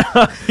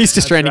 He's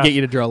just trying to rough. get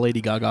you to draw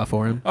Lady Gaga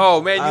for him. Oh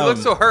man, you look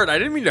Um, so hurt. I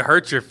didn't mean to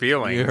hurt your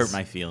feelings. You hurt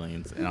my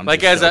feelings. And I'm Like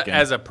just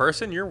as joking. a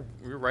person, you're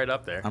right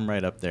up there. I'm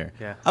right up there.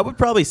 Yeah. I would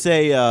probably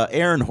say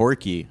Aaron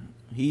Horkey.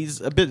 He's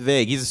a bit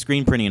vague. He's a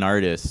screen printing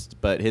artist,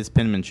 but his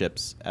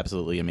penmanship's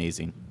absolutely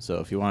amazing. So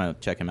if you want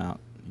to check him out,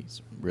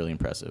 he's really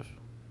impressive.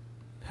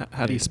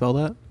 How do you spell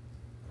that?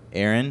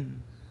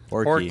 Aaron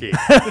Horkey.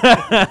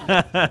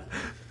 Horky.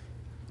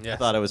 I Yes.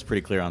 thought I was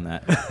pretty clear on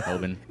that,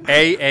 Oben.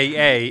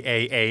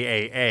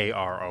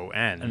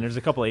 AAAAAAARON. And there's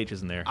a couple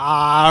H's in there.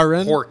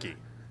 Aaron. Horky.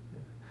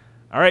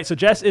 All right, so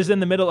Jess is in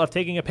the middle of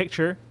taking a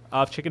picture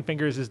of Chicken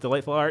Fingers'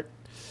 delightful art.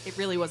 It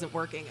really wasn't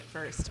working at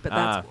first, but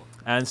that's cool.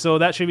 And so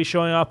that should be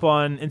showing up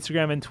on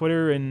Instagram and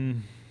Twitter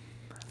in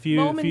a few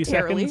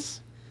Momentarily.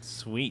 seconds.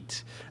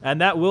 Sweet.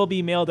 And that will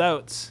be mailed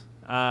out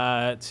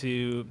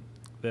to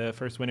the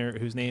first winner,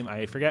 whose name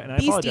I forget, and I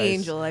Beastie apologize.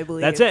 Angel, I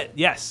believe. That's it.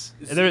 Yes.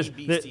 There's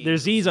Beastie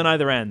there's Z's on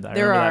either end. I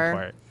There remember are. that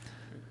part.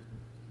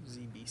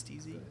 Z Beastie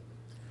Z.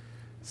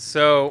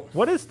 So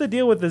What is the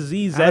deal with the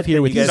ZZ Out of here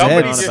thing with you guys Z's. are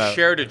somebody on just about?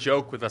 shared a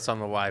joke with us on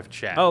the live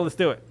chat. Oh, let's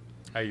do it.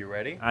 Are you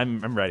ready?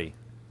 I'm ready.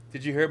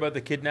 Did you hear about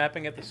the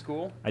kidnapping at the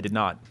school? I did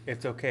not.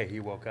 It's okay.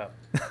 He woke up.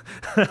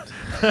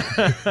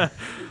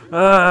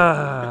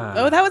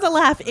 Oh, that was a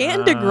laugh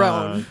and a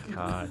groan. Oh,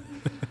 God.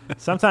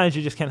 Sometimes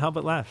you just can't help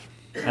but laugh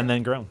and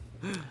then groan.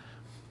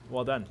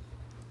 Well done.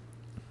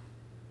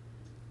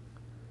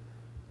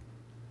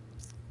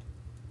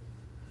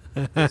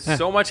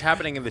 So much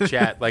happening in the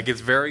chat. Like it's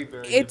very,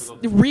 very. It's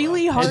difficult to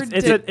really follow. hard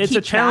It's to a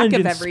keep challenge track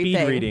of in everything.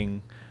 speed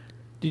reading.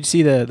 Did you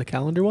see the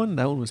calendar one?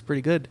 That one was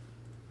pretty good.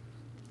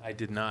 I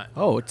did not.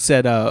 Oh, it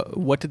said,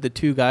 what did the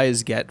two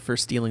guys get for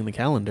stealing the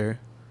calendar?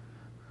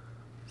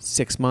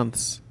 6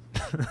 months.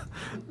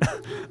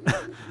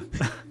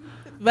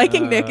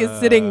 Viking Nick is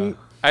sitting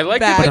I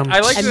like back that. I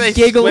like and that they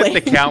giggling.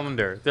 split the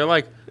calendar. They're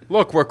like,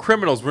 look, we're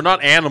criminals. We're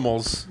not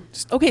animals.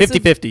 Okay,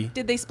 50-50. So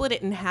did they split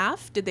it in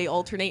half? Did they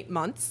alternate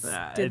months?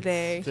 Did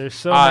they? There's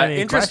so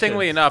many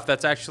Interestingly questions. enough,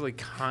 that's actually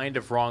kind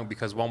of wrong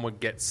because one would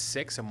get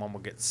 6 and one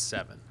would get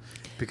 7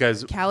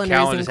 because Calendars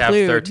calendars have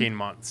include- 13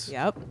 months.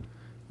 Yep.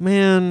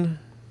 Man.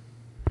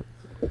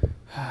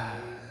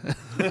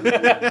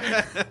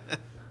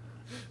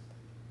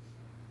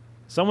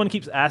 Someone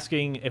keeps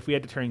asking if we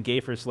had to turn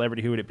gay for a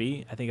celebrity, who would it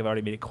be? I think I've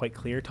already made it quite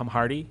clear. Tom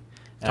Hardy.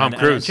 Tom And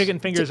Cruise. Chicken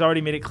Fingers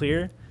already made it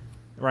clear.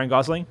 Ryan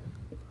Gosling.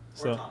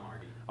 So Tom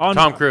Hardy.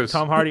 Tom Cruise.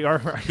 Tom Hardy. Or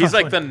Ryan He's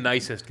like the Gosling.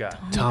 nicest guy.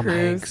 Tom Cruise.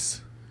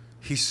 Hanks.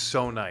 He's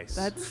so nice.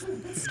 That's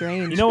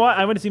strange. You know what?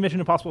 I went to see Mission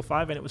Impossible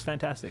 5 and it was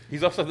fantastic.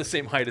 He's also the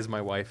same height as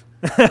my wife.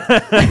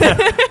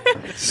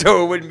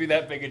 So it wouldn't be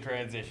that big a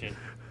transition.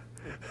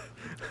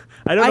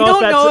 I don't I know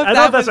don't if know if that's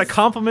that that's a was-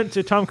 compliment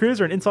to Tom Cruise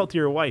or an insult to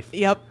your wife.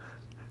 Yep.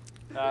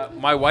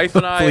 My wife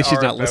and I Hopefully she's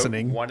are not about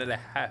listening.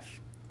 1.5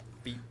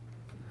 feet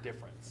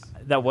difference.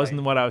 That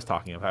wasn't what I was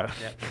talking about.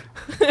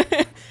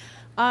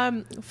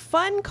 Yeah.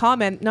 Fun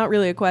comment, not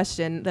really a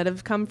question, that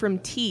have come from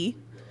T.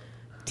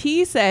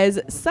 T says,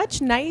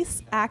 such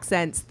nice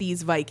accents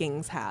these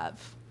Vikings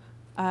have.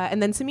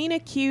 And then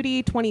Samina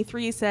Cutie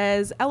 23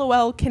 says,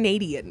 LOL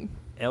Canadian.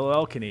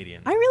 LOL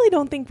Canadian. I really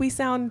don't think we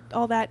sound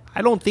all that.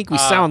 I don't think we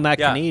sound that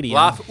yeah, Canadian.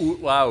 Laugh out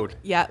loud.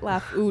 Yeah,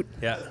 laugh oot.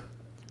 Yeah.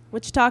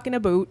 What you talking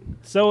about?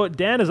 So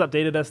Dan has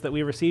updated us that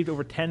we received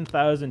over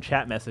 10,000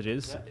 chat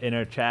messages in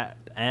our chat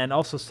and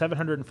also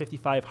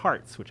 755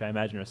 hearts, which I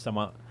imagine are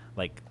somewhat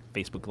like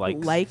Facebook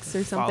likes.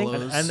 Or something?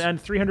 Follows.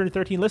 And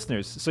 313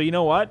 listeners. So you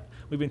know what?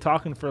 We've been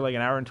talking for like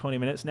an hour and 20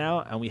 minutes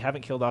now, and we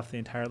haven't killed off the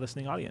entire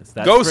listening audience.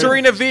 That's Go pretty-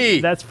 Serena V!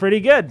 That's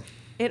pretty good.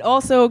 It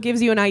also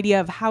gives you an idea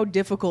of how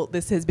difficult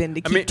this has been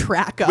to keep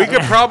track of. We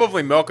could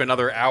probably milk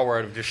another hour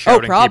out of just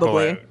shouting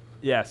probably. people out.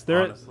 Yes,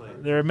 Honestly.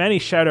 there are many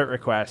shout out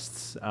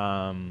requests.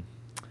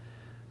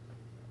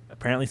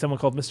 Apparently, someone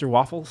called Mr.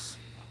 Waffles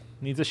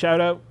needs a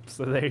shout out.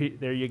 So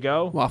there you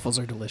go. Waffles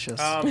are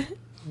delicious.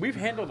 We've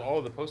handled all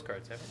of the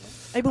postcards, haven't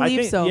we? I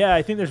believe so. Yeah,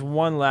 I think there's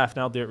one left,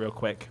 and I'll do it real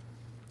quick.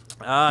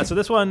 So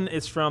this one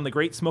is from the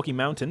Great Smoky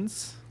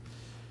Mountains,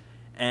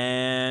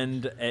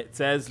 and it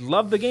says,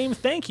 "Love the game,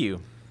 thank you.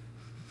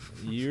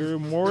 You're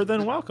more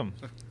than welcome."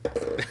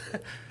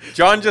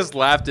 John just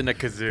laughed in a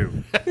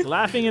kazoo.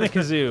 Laughing in a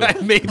kazoo. I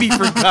maybe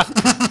forgot.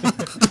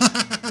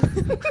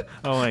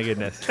 Oh my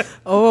goodness.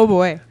 Oh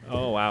boy.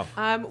 Oh wow.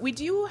 We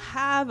do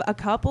have a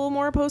couple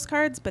more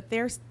postcards, but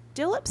they're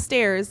still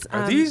upstairs.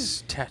 Are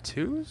these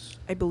tattoos?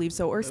 I believe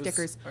so, or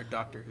stickers. Are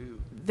Doctor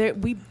Who.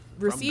 We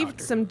received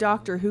Doctor some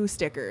Doctor Who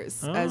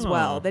stickers as Oh.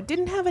 well that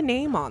didn't have a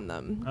name on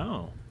them.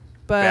 Oh.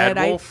 But Bad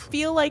I Wolf?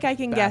 feel like I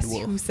can Bad guess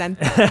Wolf. who sent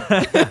them.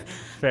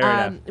 Fair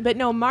enough. But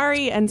no,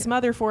 Mari and some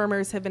other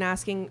forumers have been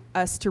asking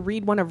us to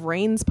read one of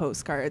Rain's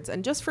postcards.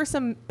 And just for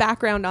some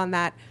background on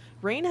that,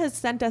 Rain has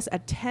sent us a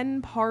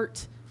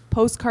 10-part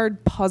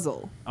postcard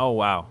puzzle. Oh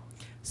wow.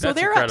 So That's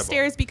they're incredible.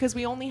 upstairs because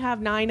we only have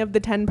 9 of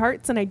the 10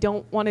 parts, and I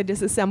don't want to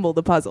disassemble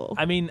the puzzle.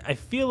 I mean, I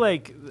feel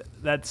like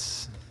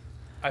that's.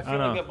 I feel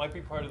don't like know. that might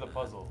be part of the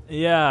puzzle.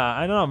 Yeah,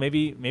 I don't know.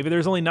 Maybe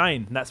there's only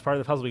 9, and that's part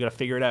of the puzzle. We got to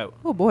figure it out.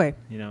 Oh boy.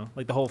 You know,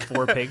 like the whole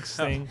 4 pigs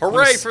thing.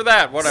 Hooray for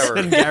that! Whatever.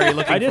 Send Gary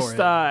looking I for just it.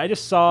 I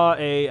just saw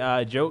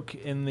a joke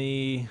in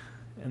the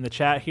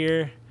chat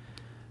here.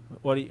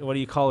 What do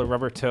you call a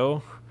rubber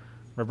toe?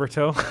 Rubber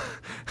toe.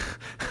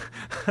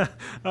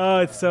 Oh,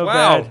 it's so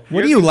Wow. bad.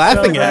 What are you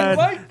laughing so at? bad.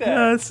 like that.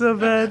 Oh, it's so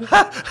bad.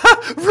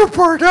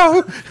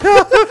 Roberto.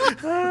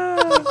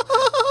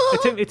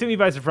 It took me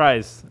by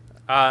surprise.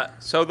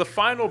 So the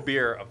final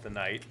beer of the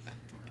night.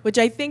 Which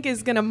I think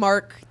is going to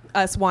mark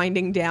us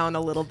winding down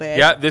a little bit.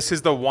 Yeah, this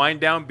is the wind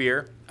down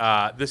beer.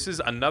 This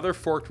is another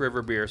Forked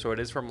River beer, so it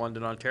is from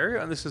London,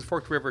 Ontario, and this is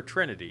Forked River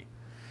Trinity.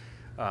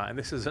 And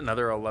this is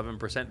another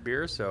 11%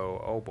 beer,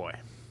 so oh boy.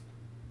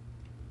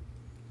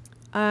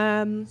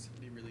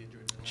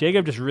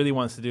 Jacob just really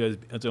wants to do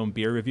his own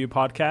beer review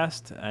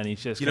podcast, and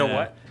he's just You know gonna-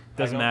 what?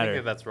 Doesn't I don't matter.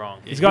 think that that's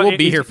wrong. He's We'll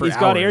be here for He's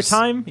got hours.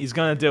 airtime. He's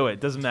gonna do it.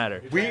 Doesn't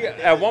matter. We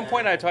at one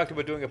point I talked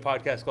about doing a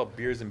podcast called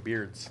Beers and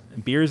Beards.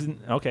 Beers.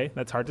 Okay,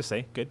 that's hard to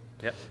say. Good.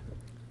 Yep.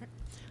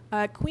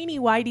 Queenie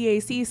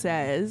YDAC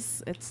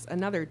says, it's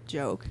another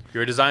joke.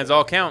 Your designs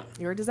all count.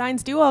 Your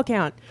designs do all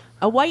count.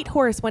 A white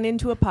horse went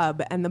into a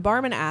pub, and the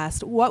barman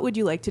asked, "What would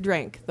you like to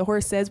drink?" The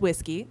horse says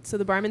whiskey. So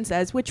the barman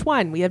says, "Which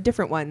one? We have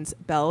different ones.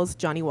 Bell's,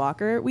 Johnny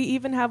Walker. We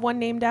even have one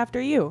named after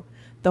you."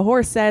 The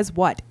horse says,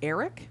 "What,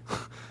 Eric?"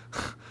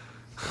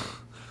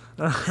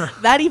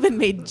 That even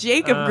made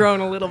Jacob groan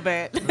a little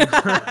bit.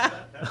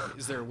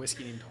 Is there a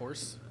whiskey named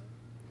Horse?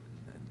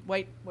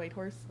 White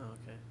horse. Oh,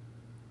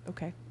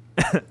 Okay.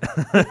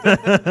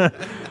 okay.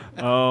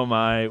 Oh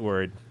my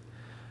word.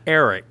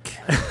 Eric.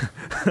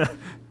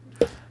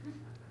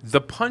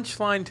 The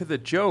punchline to the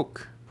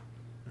joke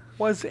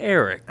was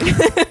Eric.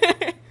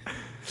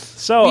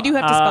 So We do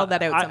have to spell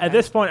that out At sometimes.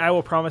 this point, I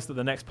will promise that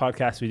the next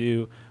podcast we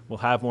do will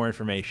have more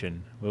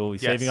information. We will be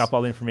saving Yes. up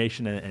all the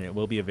information, and it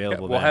will be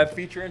available. We'll then. have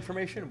feature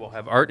information. We'll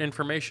have art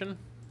information.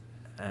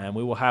 and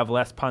we will have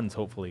less puns,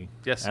 hopefully.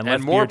 Yes, less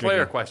and more beer player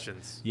drinking.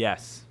 questions.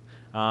 Yes.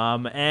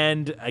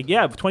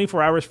 Yeah,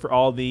 24 hours for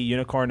all the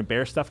unicorn and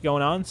bear stuff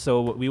going on.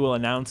 So we will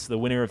announce the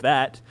winner of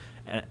that.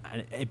 And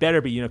it better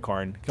be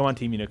unicorn. Come on,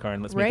 Team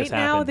Unicorn. Let's make Right this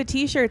happen. now, the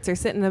T-shirts are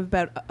sitting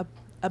about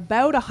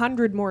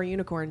 100 more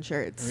unicorn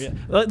shirts. Yeah.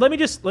 Let me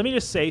just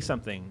say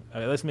something.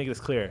 Let's make this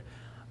clear.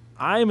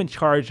 I am in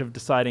charge of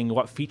deciding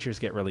what features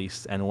get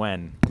released and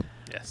when.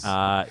 Yes.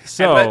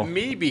 So And let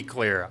me be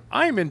clear.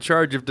 I'm in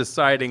charge of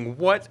deciding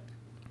what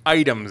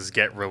items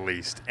get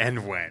released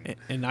and when.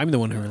 And I'm the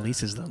one who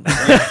releases them.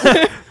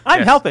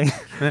 I'm helping.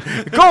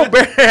 Go,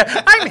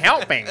 Bear! I'm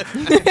helping.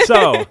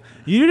 So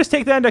you just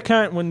take that into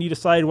account when you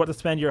decide what to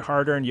spend your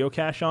hard-earned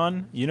Yocash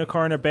on,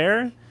 unicorn or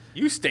bear.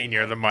 You stay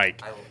near the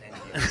mic. I will end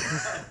you.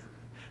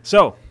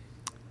 So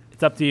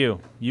it's up to you.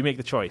 You make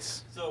the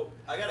choice. So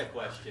I got a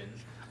question.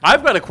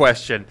 I've got a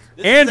question.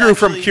 This is Andrew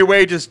from actually-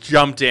 QA just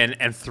jumped in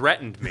and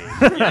threatened me.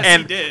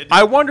 And he did.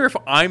 I wonder if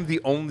I'm the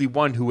only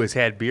one who has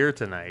had beer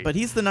tonight. But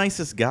he's the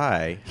nicest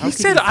guy. How he can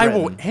said, you I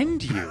will threaten?"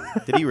 end you.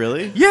 Did he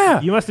really? Yeah.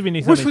 You must have been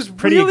doing Which something was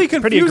pretty, really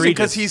pretty confusing egregious.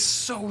 because he's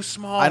so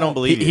small. I don't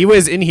believe he you.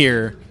 was in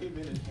here.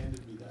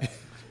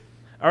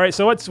 All right.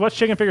 So what's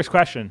Chicken Finger's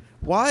question?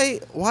 Why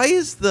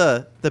is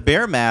the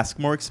bear mask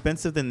more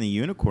expensive than the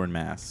unicorn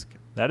mask?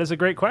 That is a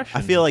great question.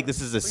 I feel like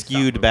this is a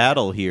skewed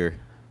battle here.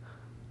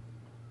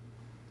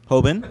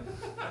 Hoban,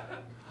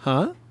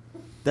 Huh?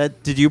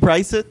 did you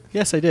price it?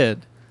 Yes, I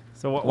did.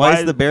 so. Why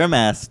is the bear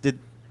mask?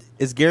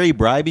 Is Gary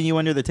bribing you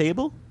under the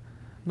table?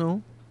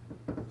 No.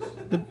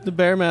 The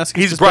bear mask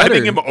is He's just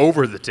bribing better. him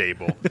over the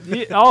table.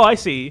 Oh, I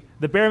see.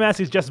 The bear mask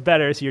is just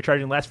better, so you're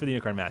charging less for the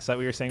unicorn mask. Is that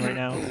what you're saying right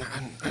now?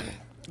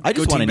 I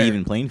Go just want Team an Bear.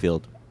 even playing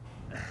field.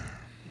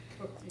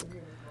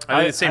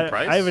 Are they the same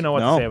price? I don't even know what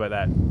No. to say about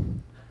that.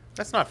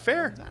 That's not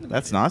fair.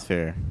 That's not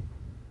fair.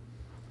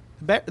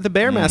 The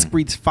bear mask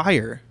breathes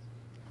fire.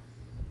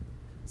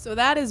 So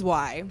that is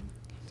why.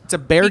 It's a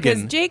Because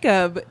bargain.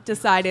 Jacob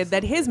decided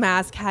that his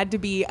mask had to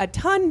be a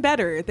ton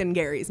better than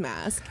Gary's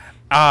mask.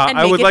 And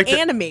I make would it like to,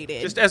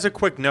 animated. just as a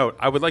quick note,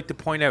 I would like to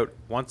point out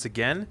once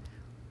again,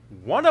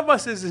 one of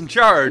us is in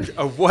charge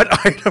of what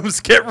items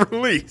get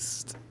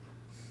released.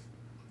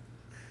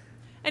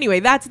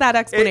 Anyway, that's that It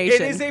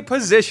explanation. is a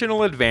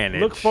positional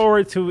advantage. Look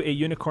forward to a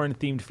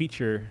unicorn-themed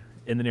feature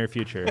in the near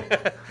future.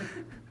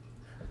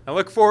 I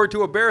look forward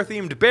to a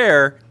bear-themed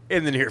bear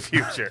in the near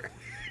future.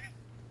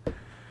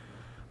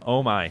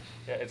 Oh my.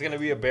 Yeah, it's going to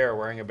be a bear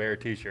wearing a bear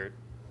t-shirt.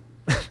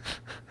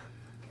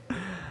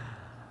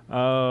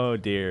 Oh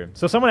dear.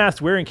 So someone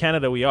asked where in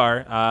Canada we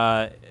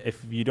are.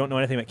 If you don't know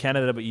anything about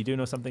Canada, but you do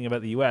know something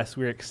about the U.S.,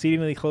 we're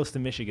exceedingly close to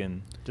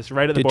Michigan, just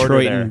right at the border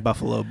Detroit there. and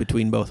Buffalo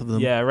between both of them.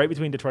 Yeah, right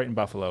between Detroit and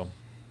Buffalo.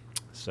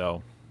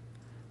 So,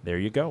 there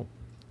you go.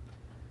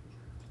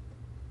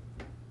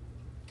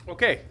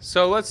 Okay,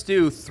 so let's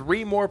do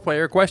 3 more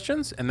player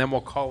questions, and then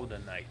we'll call it a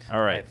night.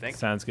 All right, I think.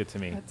 sounds good to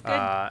me. That's good.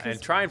 'cause-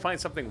 And try and find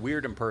something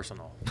weird and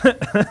personal.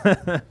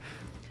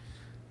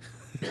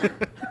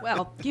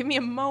 well, give me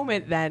a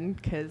moment then,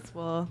 because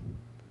we'll.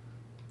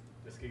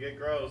 This could get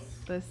gross.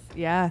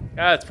 Yeah,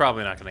 It's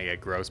probably not going to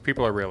get gross.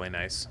 People are really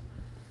nice.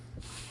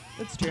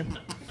 that's true.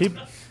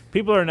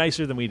 People are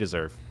nicer than we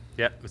deserve.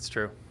 Yep, it's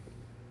true.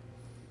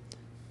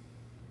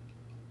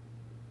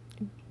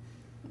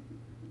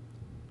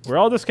 We're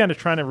all just kind of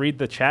trying to read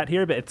the chat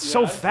here, but it's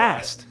so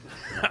fast.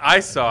 I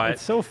saw it.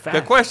 It's so fast.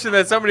 The question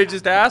that somebody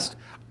just asked,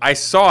 I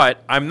saw it.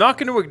 I'm not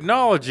going to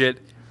acknowledge it,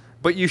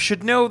 but you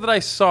should know that I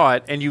saw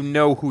it, and you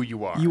know who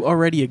you are. You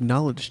already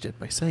acknowledged it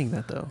by saying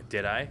that, though.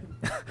 Did I?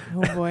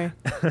 Oh boy.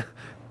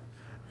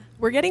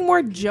 We're getting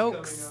more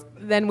jokes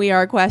than we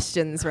are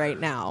questions right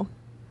now.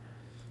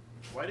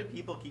 Why do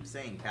people keep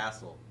saying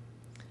castle?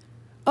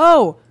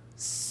 Oh,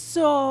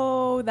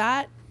 so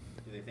that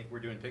Do they think we're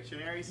doing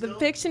Pictionary the still?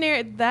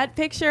 Pictionary, that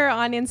picture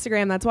on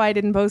Instagram, that's why I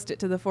didn't post it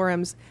to the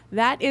forums.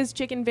 That is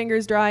Chicken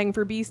Fingers drawing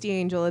for Beastie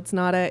Angel. It's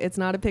not a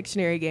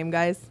Pictionary game,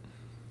 guys.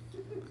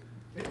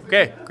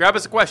 Okay, grab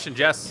us a question,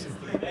 Jess.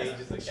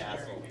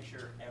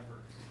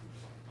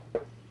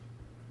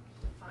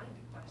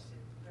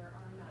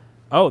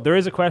 Oh, there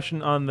is a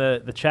question on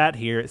the chat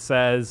here. It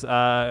says,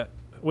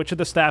 which of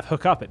the staff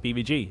hook up at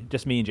BBG?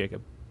 Just me and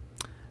Jacob.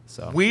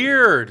 So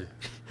Weird.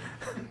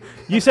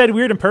 you said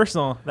weird and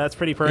personal. That's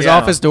pretty His personal.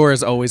 office door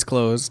is always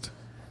closed.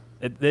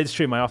 It's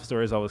true. My office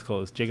door is always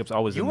closed. Jacob's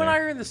always You in and there. I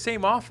are in the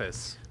same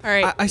office. All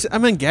right.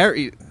 I'm in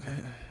Gary.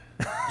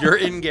 You're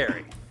in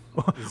Gary's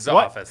What?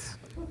 office.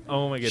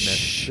 Oh my goodness.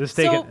 Shh. Just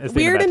take So it. Let's take a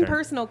weird bad and turn.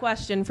 personal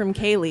question from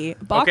Kaylee: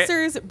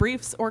 boxers,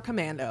 briefs, or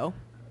commando?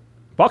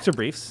 Boxer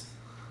briefs.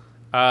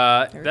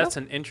 There we That's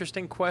go. an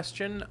interesting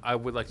question. I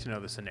would like to know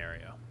the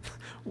scenario.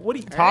 What are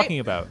you All talking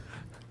right. about?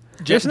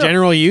 Just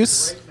general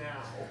use.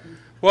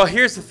 Well,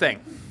 here's the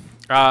thing.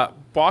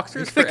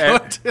 Boxers for Go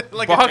to,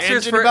 like, a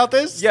tangent about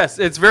this? Yes,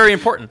 it's very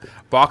important.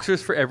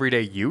 Boxers for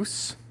everyday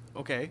use.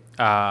 Okay.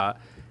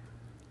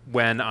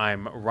 When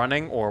I'm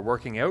running or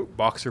working out,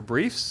 boxer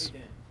briefs.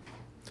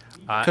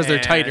 'Cause they're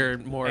and- tighter,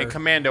 more- And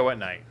commando at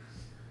night.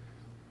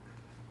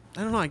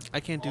 I don't know. I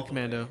can't do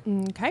commando.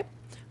 Okay.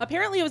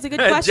 Apparently, it was a good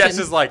question. Jess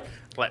is like,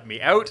 let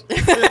me out.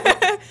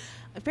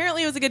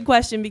 Apparently, it was a good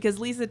question because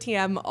Lisa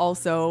TM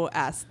also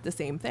asked the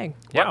same thing.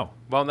 Wow.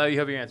 Well, now you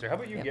have your answer. How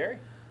about you, Yep. Gary?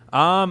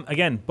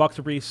 Again,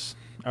 boxer briefs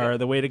are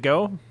the way to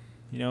go.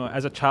 You know,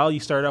 as a child, you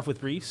start off with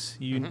briefs.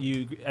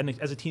 And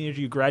as a teenager,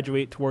 you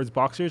graduate towards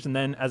boxers, and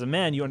then as a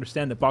man, you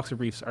understand that boxer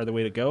briefs are the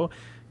way to go.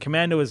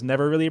 Commando is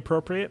never really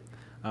appropriate,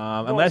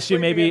 unless you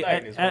sleeping maybe,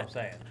 at night is what I'm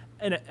saying.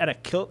 at a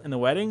kilt in the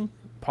wedding,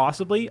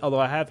 possibly. Although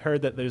I have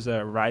heard that there's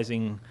a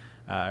rising,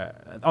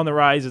 on the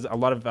rise is a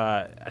lot of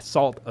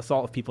assault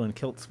of people in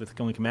kilts with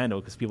Going Commando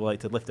because people like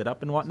to lift it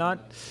up and whatnot,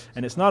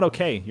 and it's not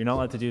okay. You're not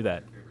allowed to do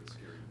that.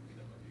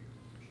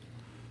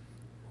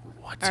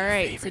 All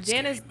right, so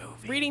Dan is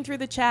reading through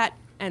the chat,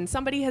 and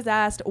somebody has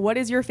asked, what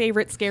is your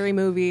favorite scary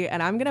movie?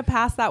 And I'm going to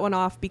pass that one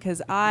off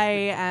because I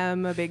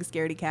am a big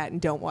scaredy cat and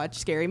don't watch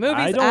scary movies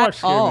I don't at watch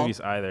scary all. movies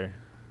either.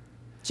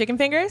 Chicken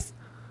fingers?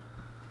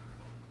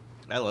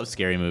 I love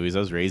scary movies. I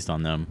was raised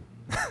on them.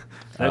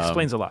 That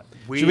explains a lot.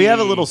 Should we have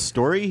a little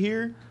story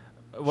here?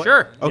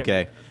 Sure.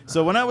 Okay.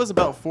 So when I was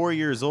about 4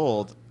 years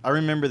old, I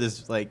remember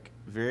this like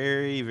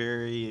very,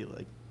 very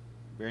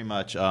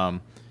much.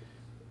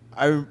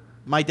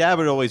 My dad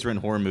would always rent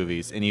horror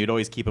movies, and he would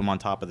always keep them on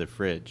top of the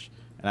fridge.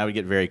 And I would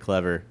get very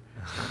clever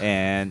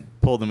and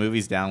pull the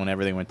movies down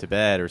whenever they went to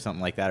bed or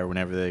something like that, or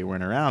whenever they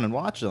weren't around, and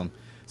watch them.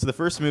 So the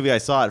first movie I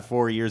saw at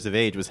 4 years of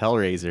age was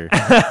Hellraiser.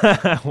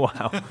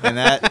 Wow. And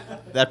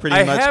that pretty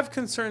I much... have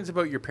concerns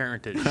about your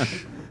parentage.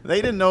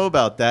 They didn't know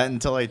about that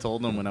until I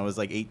told them when I was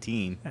like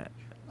 18.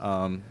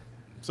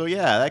 So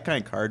yeah, that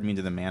kind of carved me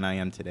to the man I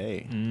am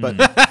today. But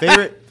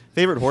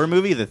favorite horror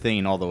movie, The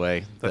Thing, all the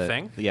way. The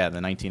Thing? Yeah,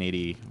 the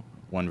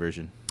 1981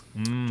 version.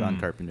 John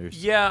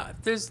Carpenter's. Yeah,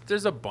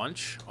 there's a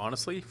bunch,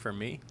 honestly, for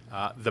me.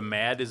 The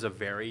Mad is a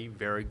very,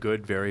 very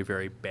good, very,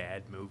 very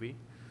bad movie.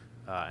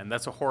 And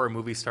that's a horror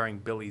movie starring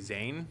Billy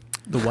Zane.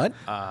 The what?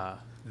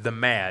 The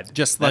Mad.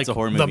 Just That's like a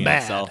horror The movie in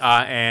Mad. itself.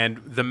 And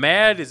The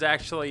Mad is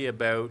actually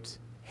about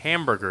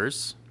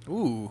hamburgers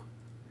Ooh.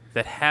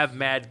 that have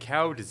mad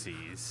cow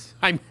disease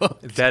I'm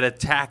hooked. that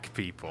attack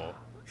people,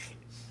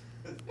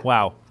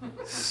 Wow.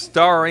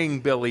 starring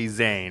Billy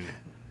Zane.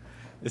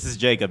 This is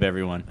Jacob,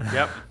 everyone.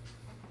 Yep.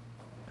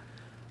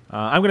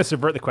 I'm going to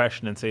subvert the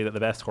question and say that the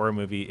best horror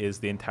movie is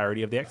the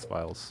entirety of the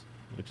X-Files,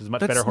 which is a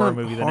much better horror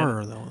movie than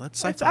horror, though. That's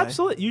sci-fi. It's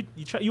absolutely.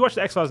 You watch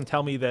the X-Files and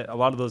tell me that a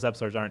lot of those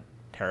episodes aren't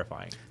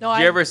terrifying. No,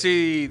 Do you ever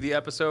see the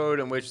episode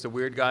in which the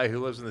weird guy who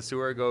lives in the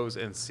sewer goes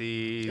and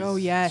sees Oh,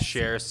 yes.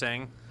 Cher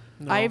sing?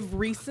 No. I've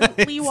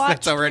recently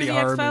watched already the a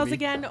horror X-Files movie.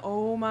 again.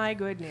 Oh my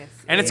goodness.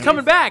 And it's It coming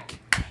is back.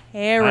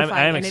 Terrifying.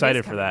 I am and it is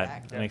excited for coming that.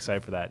 back. I'm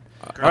excited for that.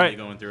 All Currently right.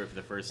 going through it for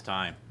the first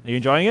time. Are you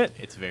enjoying it?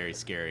 It's very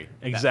scary.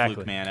 Exactly. That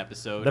Fluke Man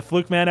episode. The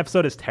Fluke Man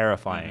episode is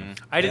terrifying.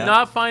 I did Yeah.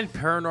 not find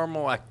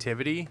Paranormal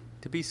Activity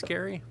to be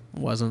scary.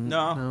 Wasn't.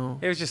 No.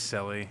 It was just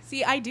silly.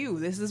 See, I do.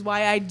 This is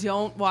why I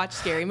don't watch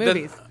scary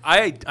movies.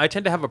 I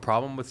tend to have a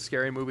problem with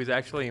scary movies,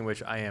 actually, in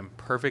which I am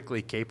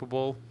perfectly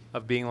capable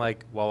of being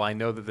like, well, I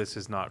know that this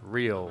is not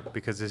real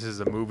because this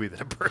is a movie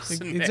that a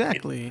person made.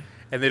 Exactly.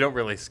 And they don't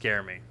really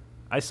scare me.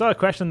 I saw a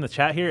question in the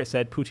chat here. It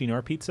said poutine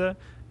or pizza.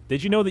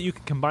 Did you know that you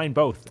can combine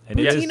both? And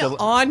it is Poutine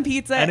on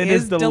pizza and it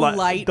is is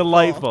delightful.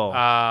 delightful.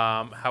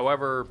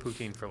 However,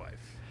 poutine for life.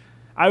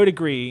 I would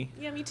agree.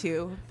 Yeah, me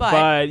too. But,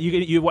 But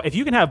if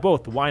you can have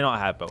both, why not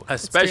have both?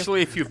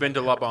 Especially if you've been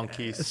to La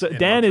Banquise. So in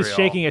Dan is Montreal.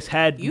 shaking his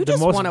head You the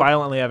just most wanna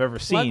violently I've ever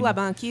plug seen. La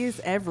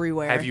Banquise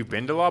everywhere. Have you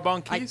been to La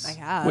Banquise? I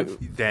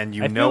have. Then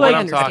you I know feel what like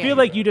I'm talking I feel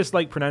like you just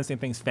like pronouncing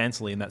things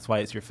fancily, and that's why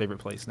it's your favorite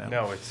place now.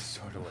 No, it's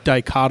so delicious.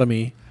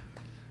 Dichotomy.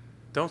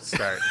 Don't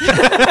start.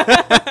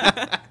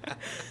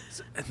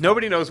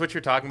 Nobody knows what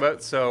you're talking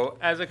about. So,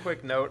 as a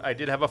quick note, I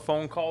did have a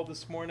phone call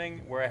this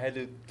morning where I had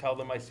to tell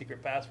them my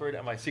secret password,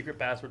 and my secret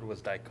password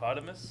was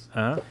dichotomous.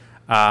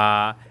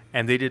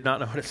 And they did not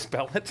know how to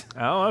spell it.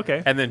 Oh,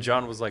 okay. And then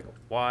John was like,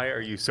 "Why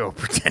are you so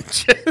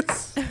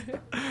pretentious?"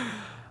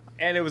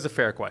 And it was a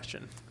fair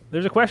question.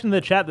 There's a question in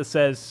the chat that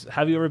says,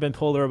 "Have you ever been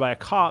pulled over by a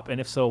cop?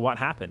 And if so, what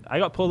happened?" I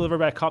got pulled over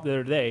by a cop the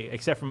other day.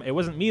 Except from it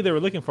wasn't me they were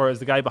looking for; it was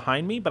the guy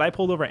behind me. But I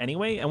pulled over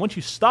anyway. And once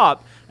you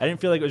stop, I didn't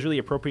feel like it was really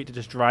appropriate to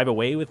just drive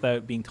away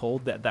without being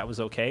told that that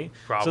was okay.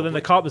 So then Probably.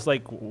 the cop was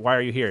like, "Why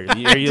are you here?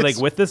 Are you like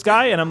with this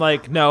guy?" And I'm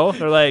like, "No."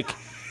 They're like,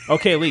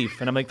 "Okay, leave."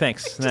 And I'm like,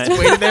 "Thanks." And I-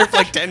 Waited there for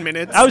like 10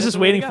 minutes. I was just the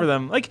way to waiting go. for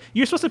them. Like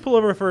you're supposed to pull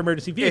over for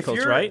emergency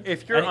vehicles, right?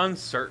 If you're And-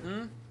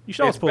 uncertain, You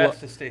should always it's pull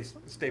best up. to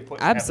stay put.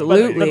 and have the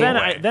Absolutely. But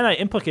light then go I away.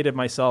 implicated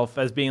myself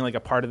as being like a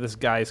part of this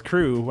guy's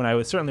crew when I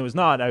certainly was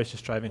not. I was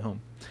just driving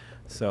home.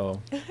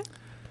 So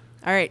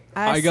All right.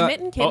 I got-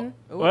 Smitten Kitten.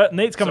 Ooh. what?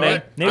 Nate's coming Sorry.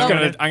 in. Nate's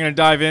coming in. I'm gonna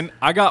dive in.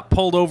 I got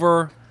pulled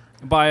over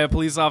by a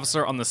police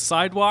officer on the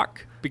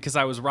sidewalk because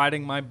I was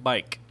riding my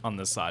bike on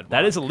the sidewalk.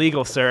 That is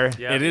illegal, sir.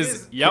 Yeah. It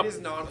is. Yep. It is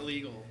not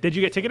illegal. Did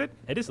you get ticketed?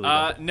 It is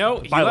illegal. No,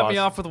 he Bylaws. let me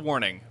off with a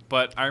warning,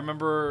 but I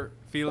remember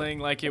feeling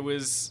like it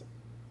was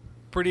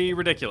pretty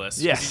ridiculous.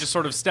 'cause Yes. He just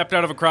sort of stepped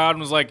out of a crowd and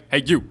was like,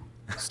 "Hey, you,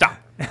 stop."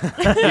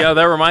 Yeah,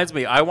 that reminds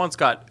me. I once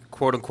got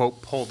quote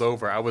unquote pulled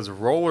over. I was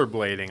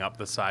rollerblading up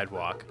the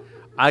sidewalk.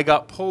 I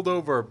got pulled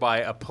over by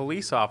a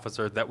police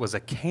officer that was a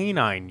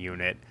canine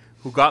unit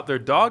who got their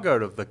dog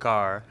out of the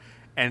car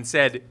and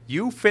said,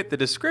 "You fit the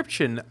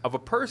description of a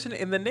person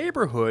in the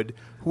neighborhood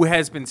who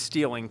has been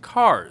stealing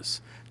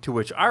cars." To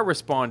which I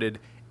responded,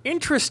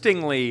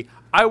 "Interestingly,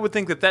 I would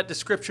think that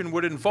description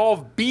would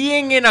involve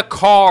being in a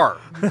car."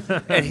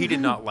 And he did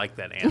not like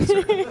that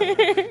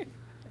answer.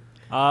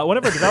 One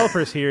of our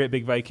developers here at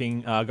Big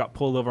Viking got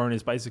pulled over on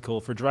his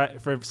bicycle for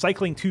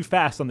cycling too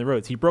fast on the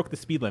roads. He broke the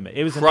speed limit.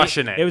 It was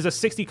Crushing it. It was a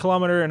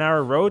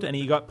 60-kilometer-an-hour road, and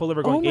he got pulled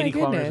over going Oh my 80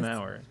 kilometers an goodness.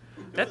 hour.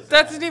 That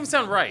doesn't even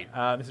sound right.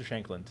 Mr.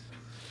 Shankland.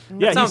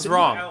 That sounds he's-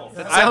 wrong.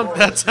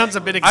 That sounds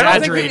a bit I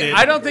exaggerated.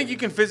 don't think you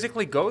can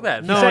physically go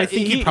that. No, fast. I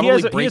think you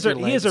probably break your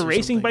he has legs a or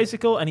racing something.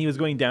 bicycle, and he was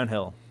going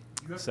downhill.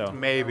 So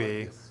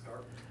Maybe.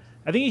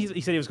 I think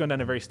he said he was going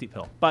down a very steep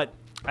hill. But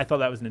I thought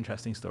that was an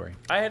interesting story.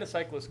 I had a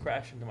cyclist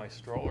crash into my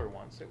stroller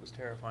once. It was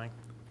terrifying.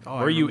 Oh,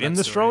 I Were you remember in that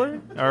the story.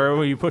 stroller, or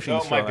were you pushing No,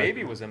 the my stroller?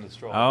 baby was in the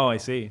stroller. Oh, I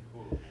see.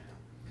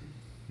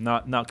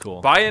 Not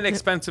cool. Buy an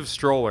expensive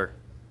stroller.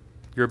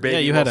 Your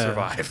baby you will had a-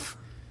 survive.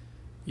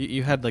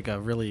 You had like a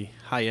really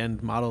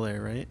high-end model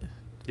there, right?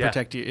 Yeah.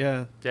 Protect you.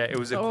 Yeah. Yeah, it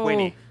was a Oh,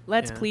 Queenie.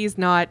 let's Yeah. please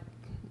not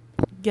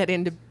get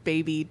into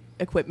baby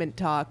equipment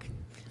talk.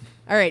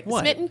 All right,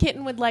 What? Smitten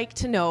Kitten would like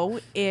to know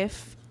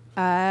if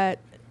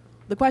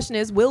the question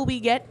is, will we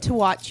get to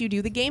watch you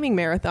do the gaming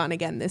marathon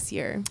again this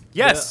year?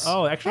 Yes.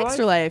 Oh, Extra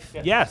Extra Life?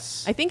 Life.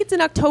 Yes. I think it's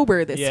in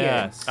October this year.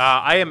 Yes.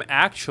 I am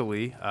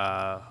actually,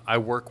 I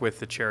work with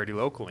the charity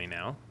locally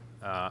now.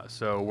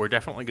 So we're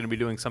definitely going to be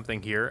doing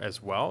something here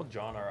as well.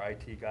 John, our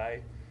IT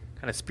guy,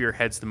 kind of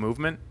spearheads the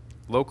movement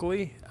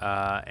locally.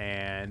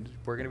 And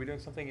we're going to be doing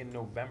something in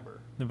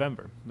November.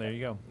 November. There you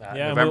go.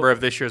 November of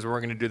this year is when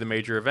we're going to do the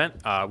major event.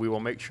 We will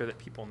make sure that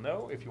people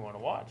know if you want to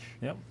watch.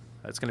 Yep.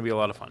 It's going to be a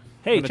lot of fun.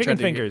 Hey, gonna Chicken try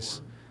to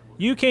Fingers,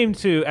 you came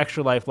to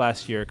Extra Life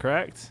last year,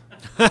 correct?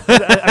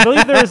 I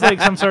believe there was like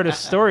some sort of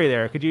story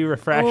there. Could you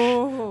refresh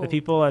Oh. the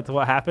people as to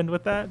what happened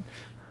with that?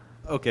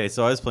 Okay,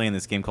 so I was playing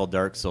this game called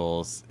Dark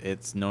Souls.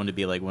 It's known to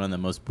be like one of the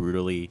most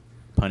brutally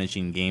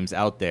punishing games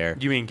out there.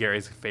 You mean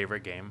Gary's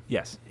favorite game?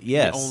 Yes.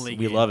 Yes, only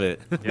we game. love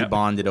it. We Yep.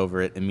 bonded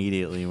over it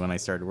immediately when I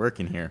started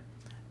working here.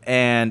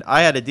 And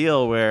I had a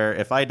deal where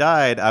if I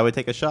died, I would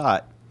take a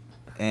shot.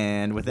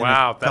 And within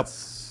Wow, a couple,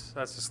 that's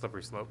a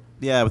slippery slope.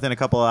 within a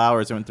couple of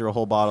hours, I went through a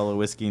whole bottle of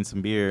whiskey and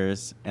some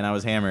beers, and I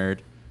was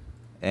hammered.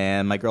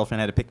 And my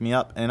girlfriend had to pick me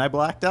up, and I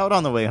blacked out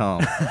on the way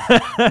home.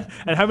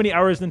 And how many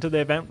hours into the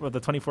event, or the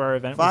 24-hour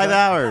event? was 5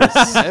 that? hours.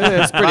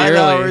 That's pretty 5 early.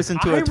 hours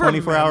into a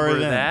 24-hour remember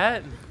event.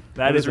 that.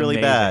 That It was is really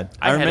amazing. bad.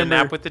 I had remember, a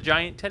nap with the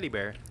giant teddy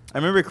bear. I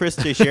remember Chris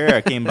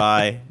Teixeira came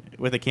by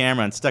with a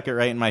camera and stuck it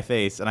right in my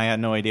face, and I had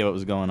no idea what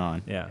was going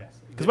on. Yeah.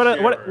 Because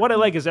what I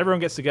like is everyone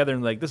gets together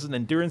and like, this is an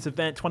endurance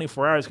event,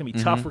 24 hours, it's going to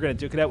be tough, we're going to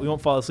duke it out, we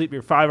won't fall asleep,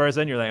 you're 5 hours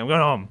in, you're like, I'm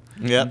going home.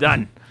 Yep. I'm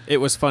done. It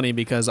was funny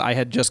because I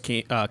had just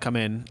come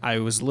in. I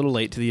was a little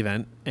late to the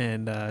event,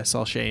 and I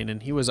saw Shane,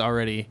 and he was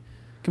already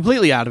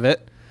completely out of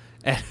it.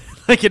 And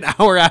like an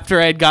hour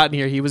after I had gotten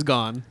here, he was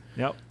gone.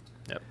 Yep.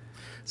 Yep.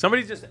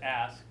 Somebody just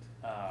asked,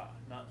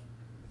 not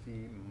the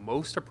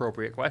most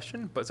appropriate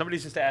question, but somebody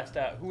just asked,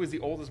 who is the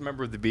oldest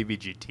member of the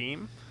BVG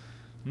team?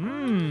 Share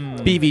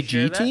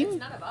BVG that? team?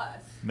 None of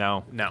us.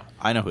 No. No.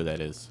 I know who that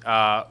is.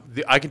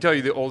 I can tell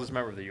you the oldest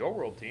member of the Yo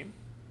World team.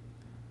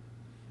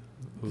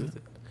 Who is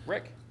it?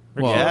 Rick.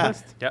 Rick Well, Yeah.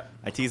 Oldest? Yep.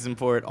 I tease him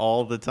for it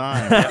all the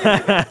time.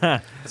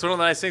 That's one of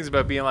the nice things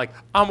about being like,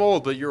 I'm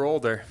old, but you're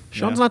older.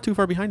 Sean's not too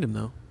far behind him,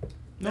 though.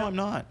 No, I'm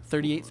not.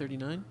 38,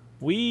 39?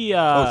 We,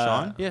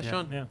 Sean? Yeah,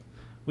 Sean. Yeah.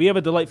 We have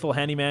a delightful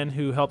handyman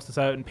who helps us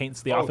out and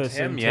paints the office.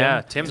 Tim, and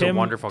yeah. Tim's a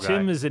wonderful guy.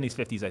 Tim is in his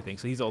 50s, I think,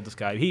 so he's the oldest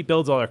guy. He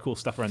builds all our cool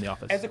stuff around the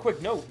office. As a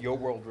quick note, Yo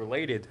World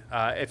related,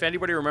 if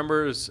anybody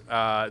remembers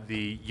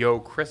the Yo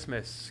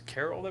Christmas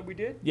Carol that we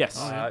did, Yes.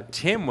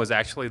 Tim was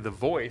actually the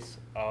voice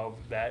of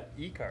that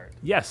e-card.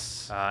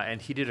 Yes.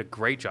 And he did a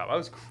great job. I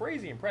was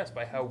crazy impressed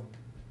by how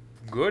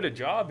good a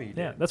job he did.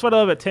 Yeah, that's what I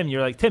love about Tim.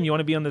 You're like, Tim, you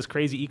want to be on this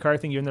crazy e-car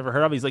thing you've never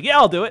heard of? He's like, yeah,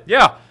 I'll do it.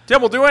 Yeah,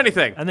 Tim will do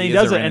anything. And then He he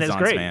is does a it, and it's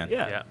Renaissance great. man.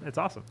 Yeah, Yeah. it's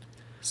awesome.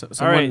 So, All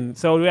someone, right,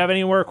 so do we have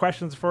any more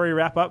questions before we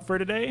wrap up for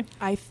today?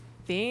 I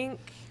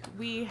think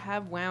we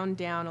have wound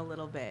down a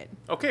little bit.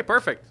 Okay,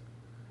 perfect.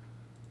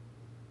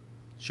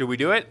 Should we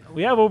do it?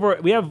 We have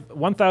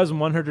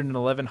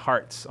 1,111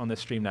 hearts on this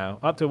stream now,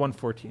 up to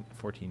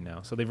 114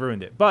 now. So they've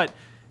ruined it, but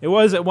it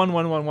was at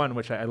 1111,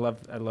 which I love.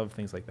 I love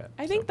things like that.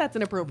 I think that's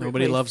an appropriate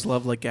nobody place. loves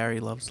love like Gary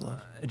loves love.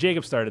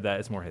 Jacob started that.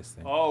 It's more his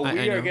thing. Oh, I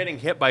we are know. getting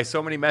hit by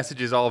so many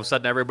messages all of a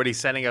sudden. Everybody's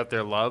sending out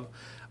their love.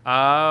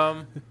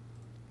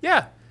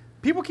 Yeah.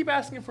 People keep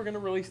asking if we're going to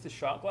release the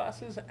shot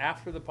glasses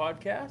after the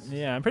podcast.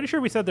 Yeah, I'm pretty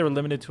sure we said they were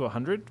limited to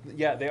 100.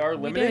 Yeah, they are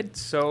limited. did.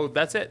 So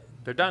that's it.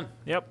 They're done.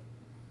 Yep.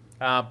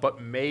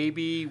 But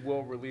maybe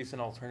we'll release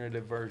an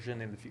alternative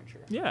version in the future.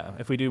 Yeah,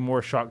 if we do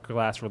more shot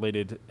glass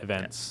related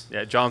events.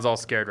 Yeah, John's all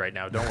scared right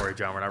now. Don't worry,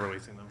 John. We're not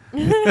releasing them.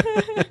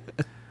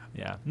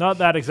 Yeah, not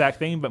that exact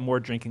thing, but more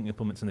drinking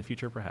implements in the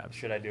future, perhaps.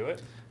 Should I do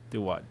it?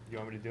 Do what? You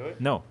want me to do it?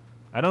 No,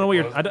 I don't know what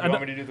you're. Close- I don't, you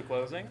want me to do the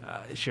closing?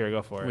 sure,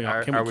 go for it.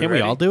 Are- Can are we, we can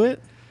we all ready? do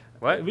it?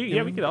 What? We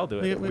could all do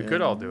it. We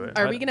could all do it.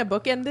 Are we going to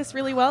bookend this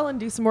really well and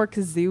do some more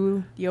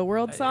Kazoo Yo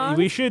World songs?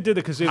 We should do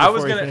the kazoo I before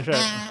was we gonna. finish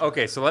up.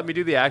 Okay, so let me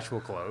do the actual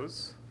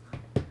close.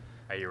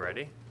 Are you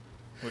ready?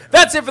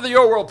 That's it for the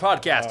Yo World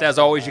podcast. As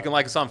always, you can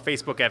like us on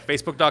Facebook at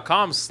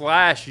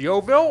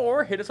facebook.com/Yoville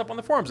or hit us up on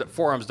the forums at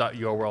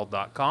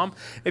forums.yoworld.com.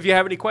 If you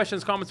have any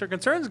questions, comments, or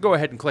concerns, go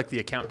ahead and click the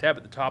account tab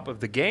at the top of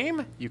the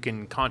game. You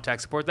can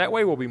contact support that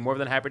way. We'll be more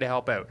than happy to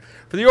help out.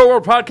 For the Yo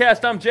World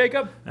podcast, I'm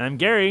Jacob. I'm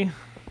Gary.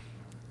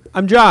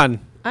 I'm John.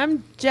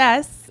 I'm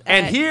Jess.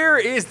 And here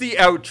is the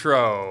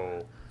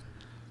outro.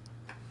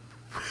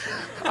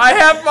 I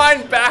have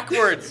mine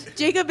backwards.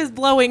 Jacob is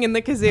blowing in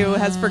the kazoo,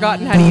 has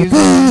forgotten how to use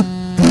it.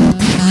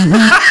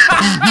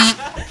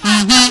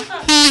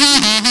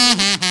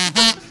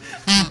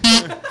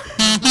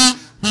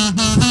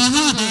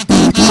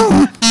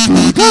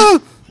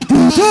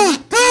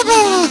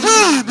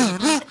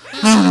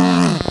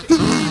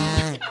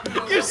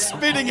 You're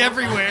spitting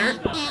everywhere.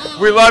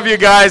 We love you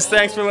guys.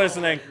 Thanks for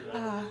listening.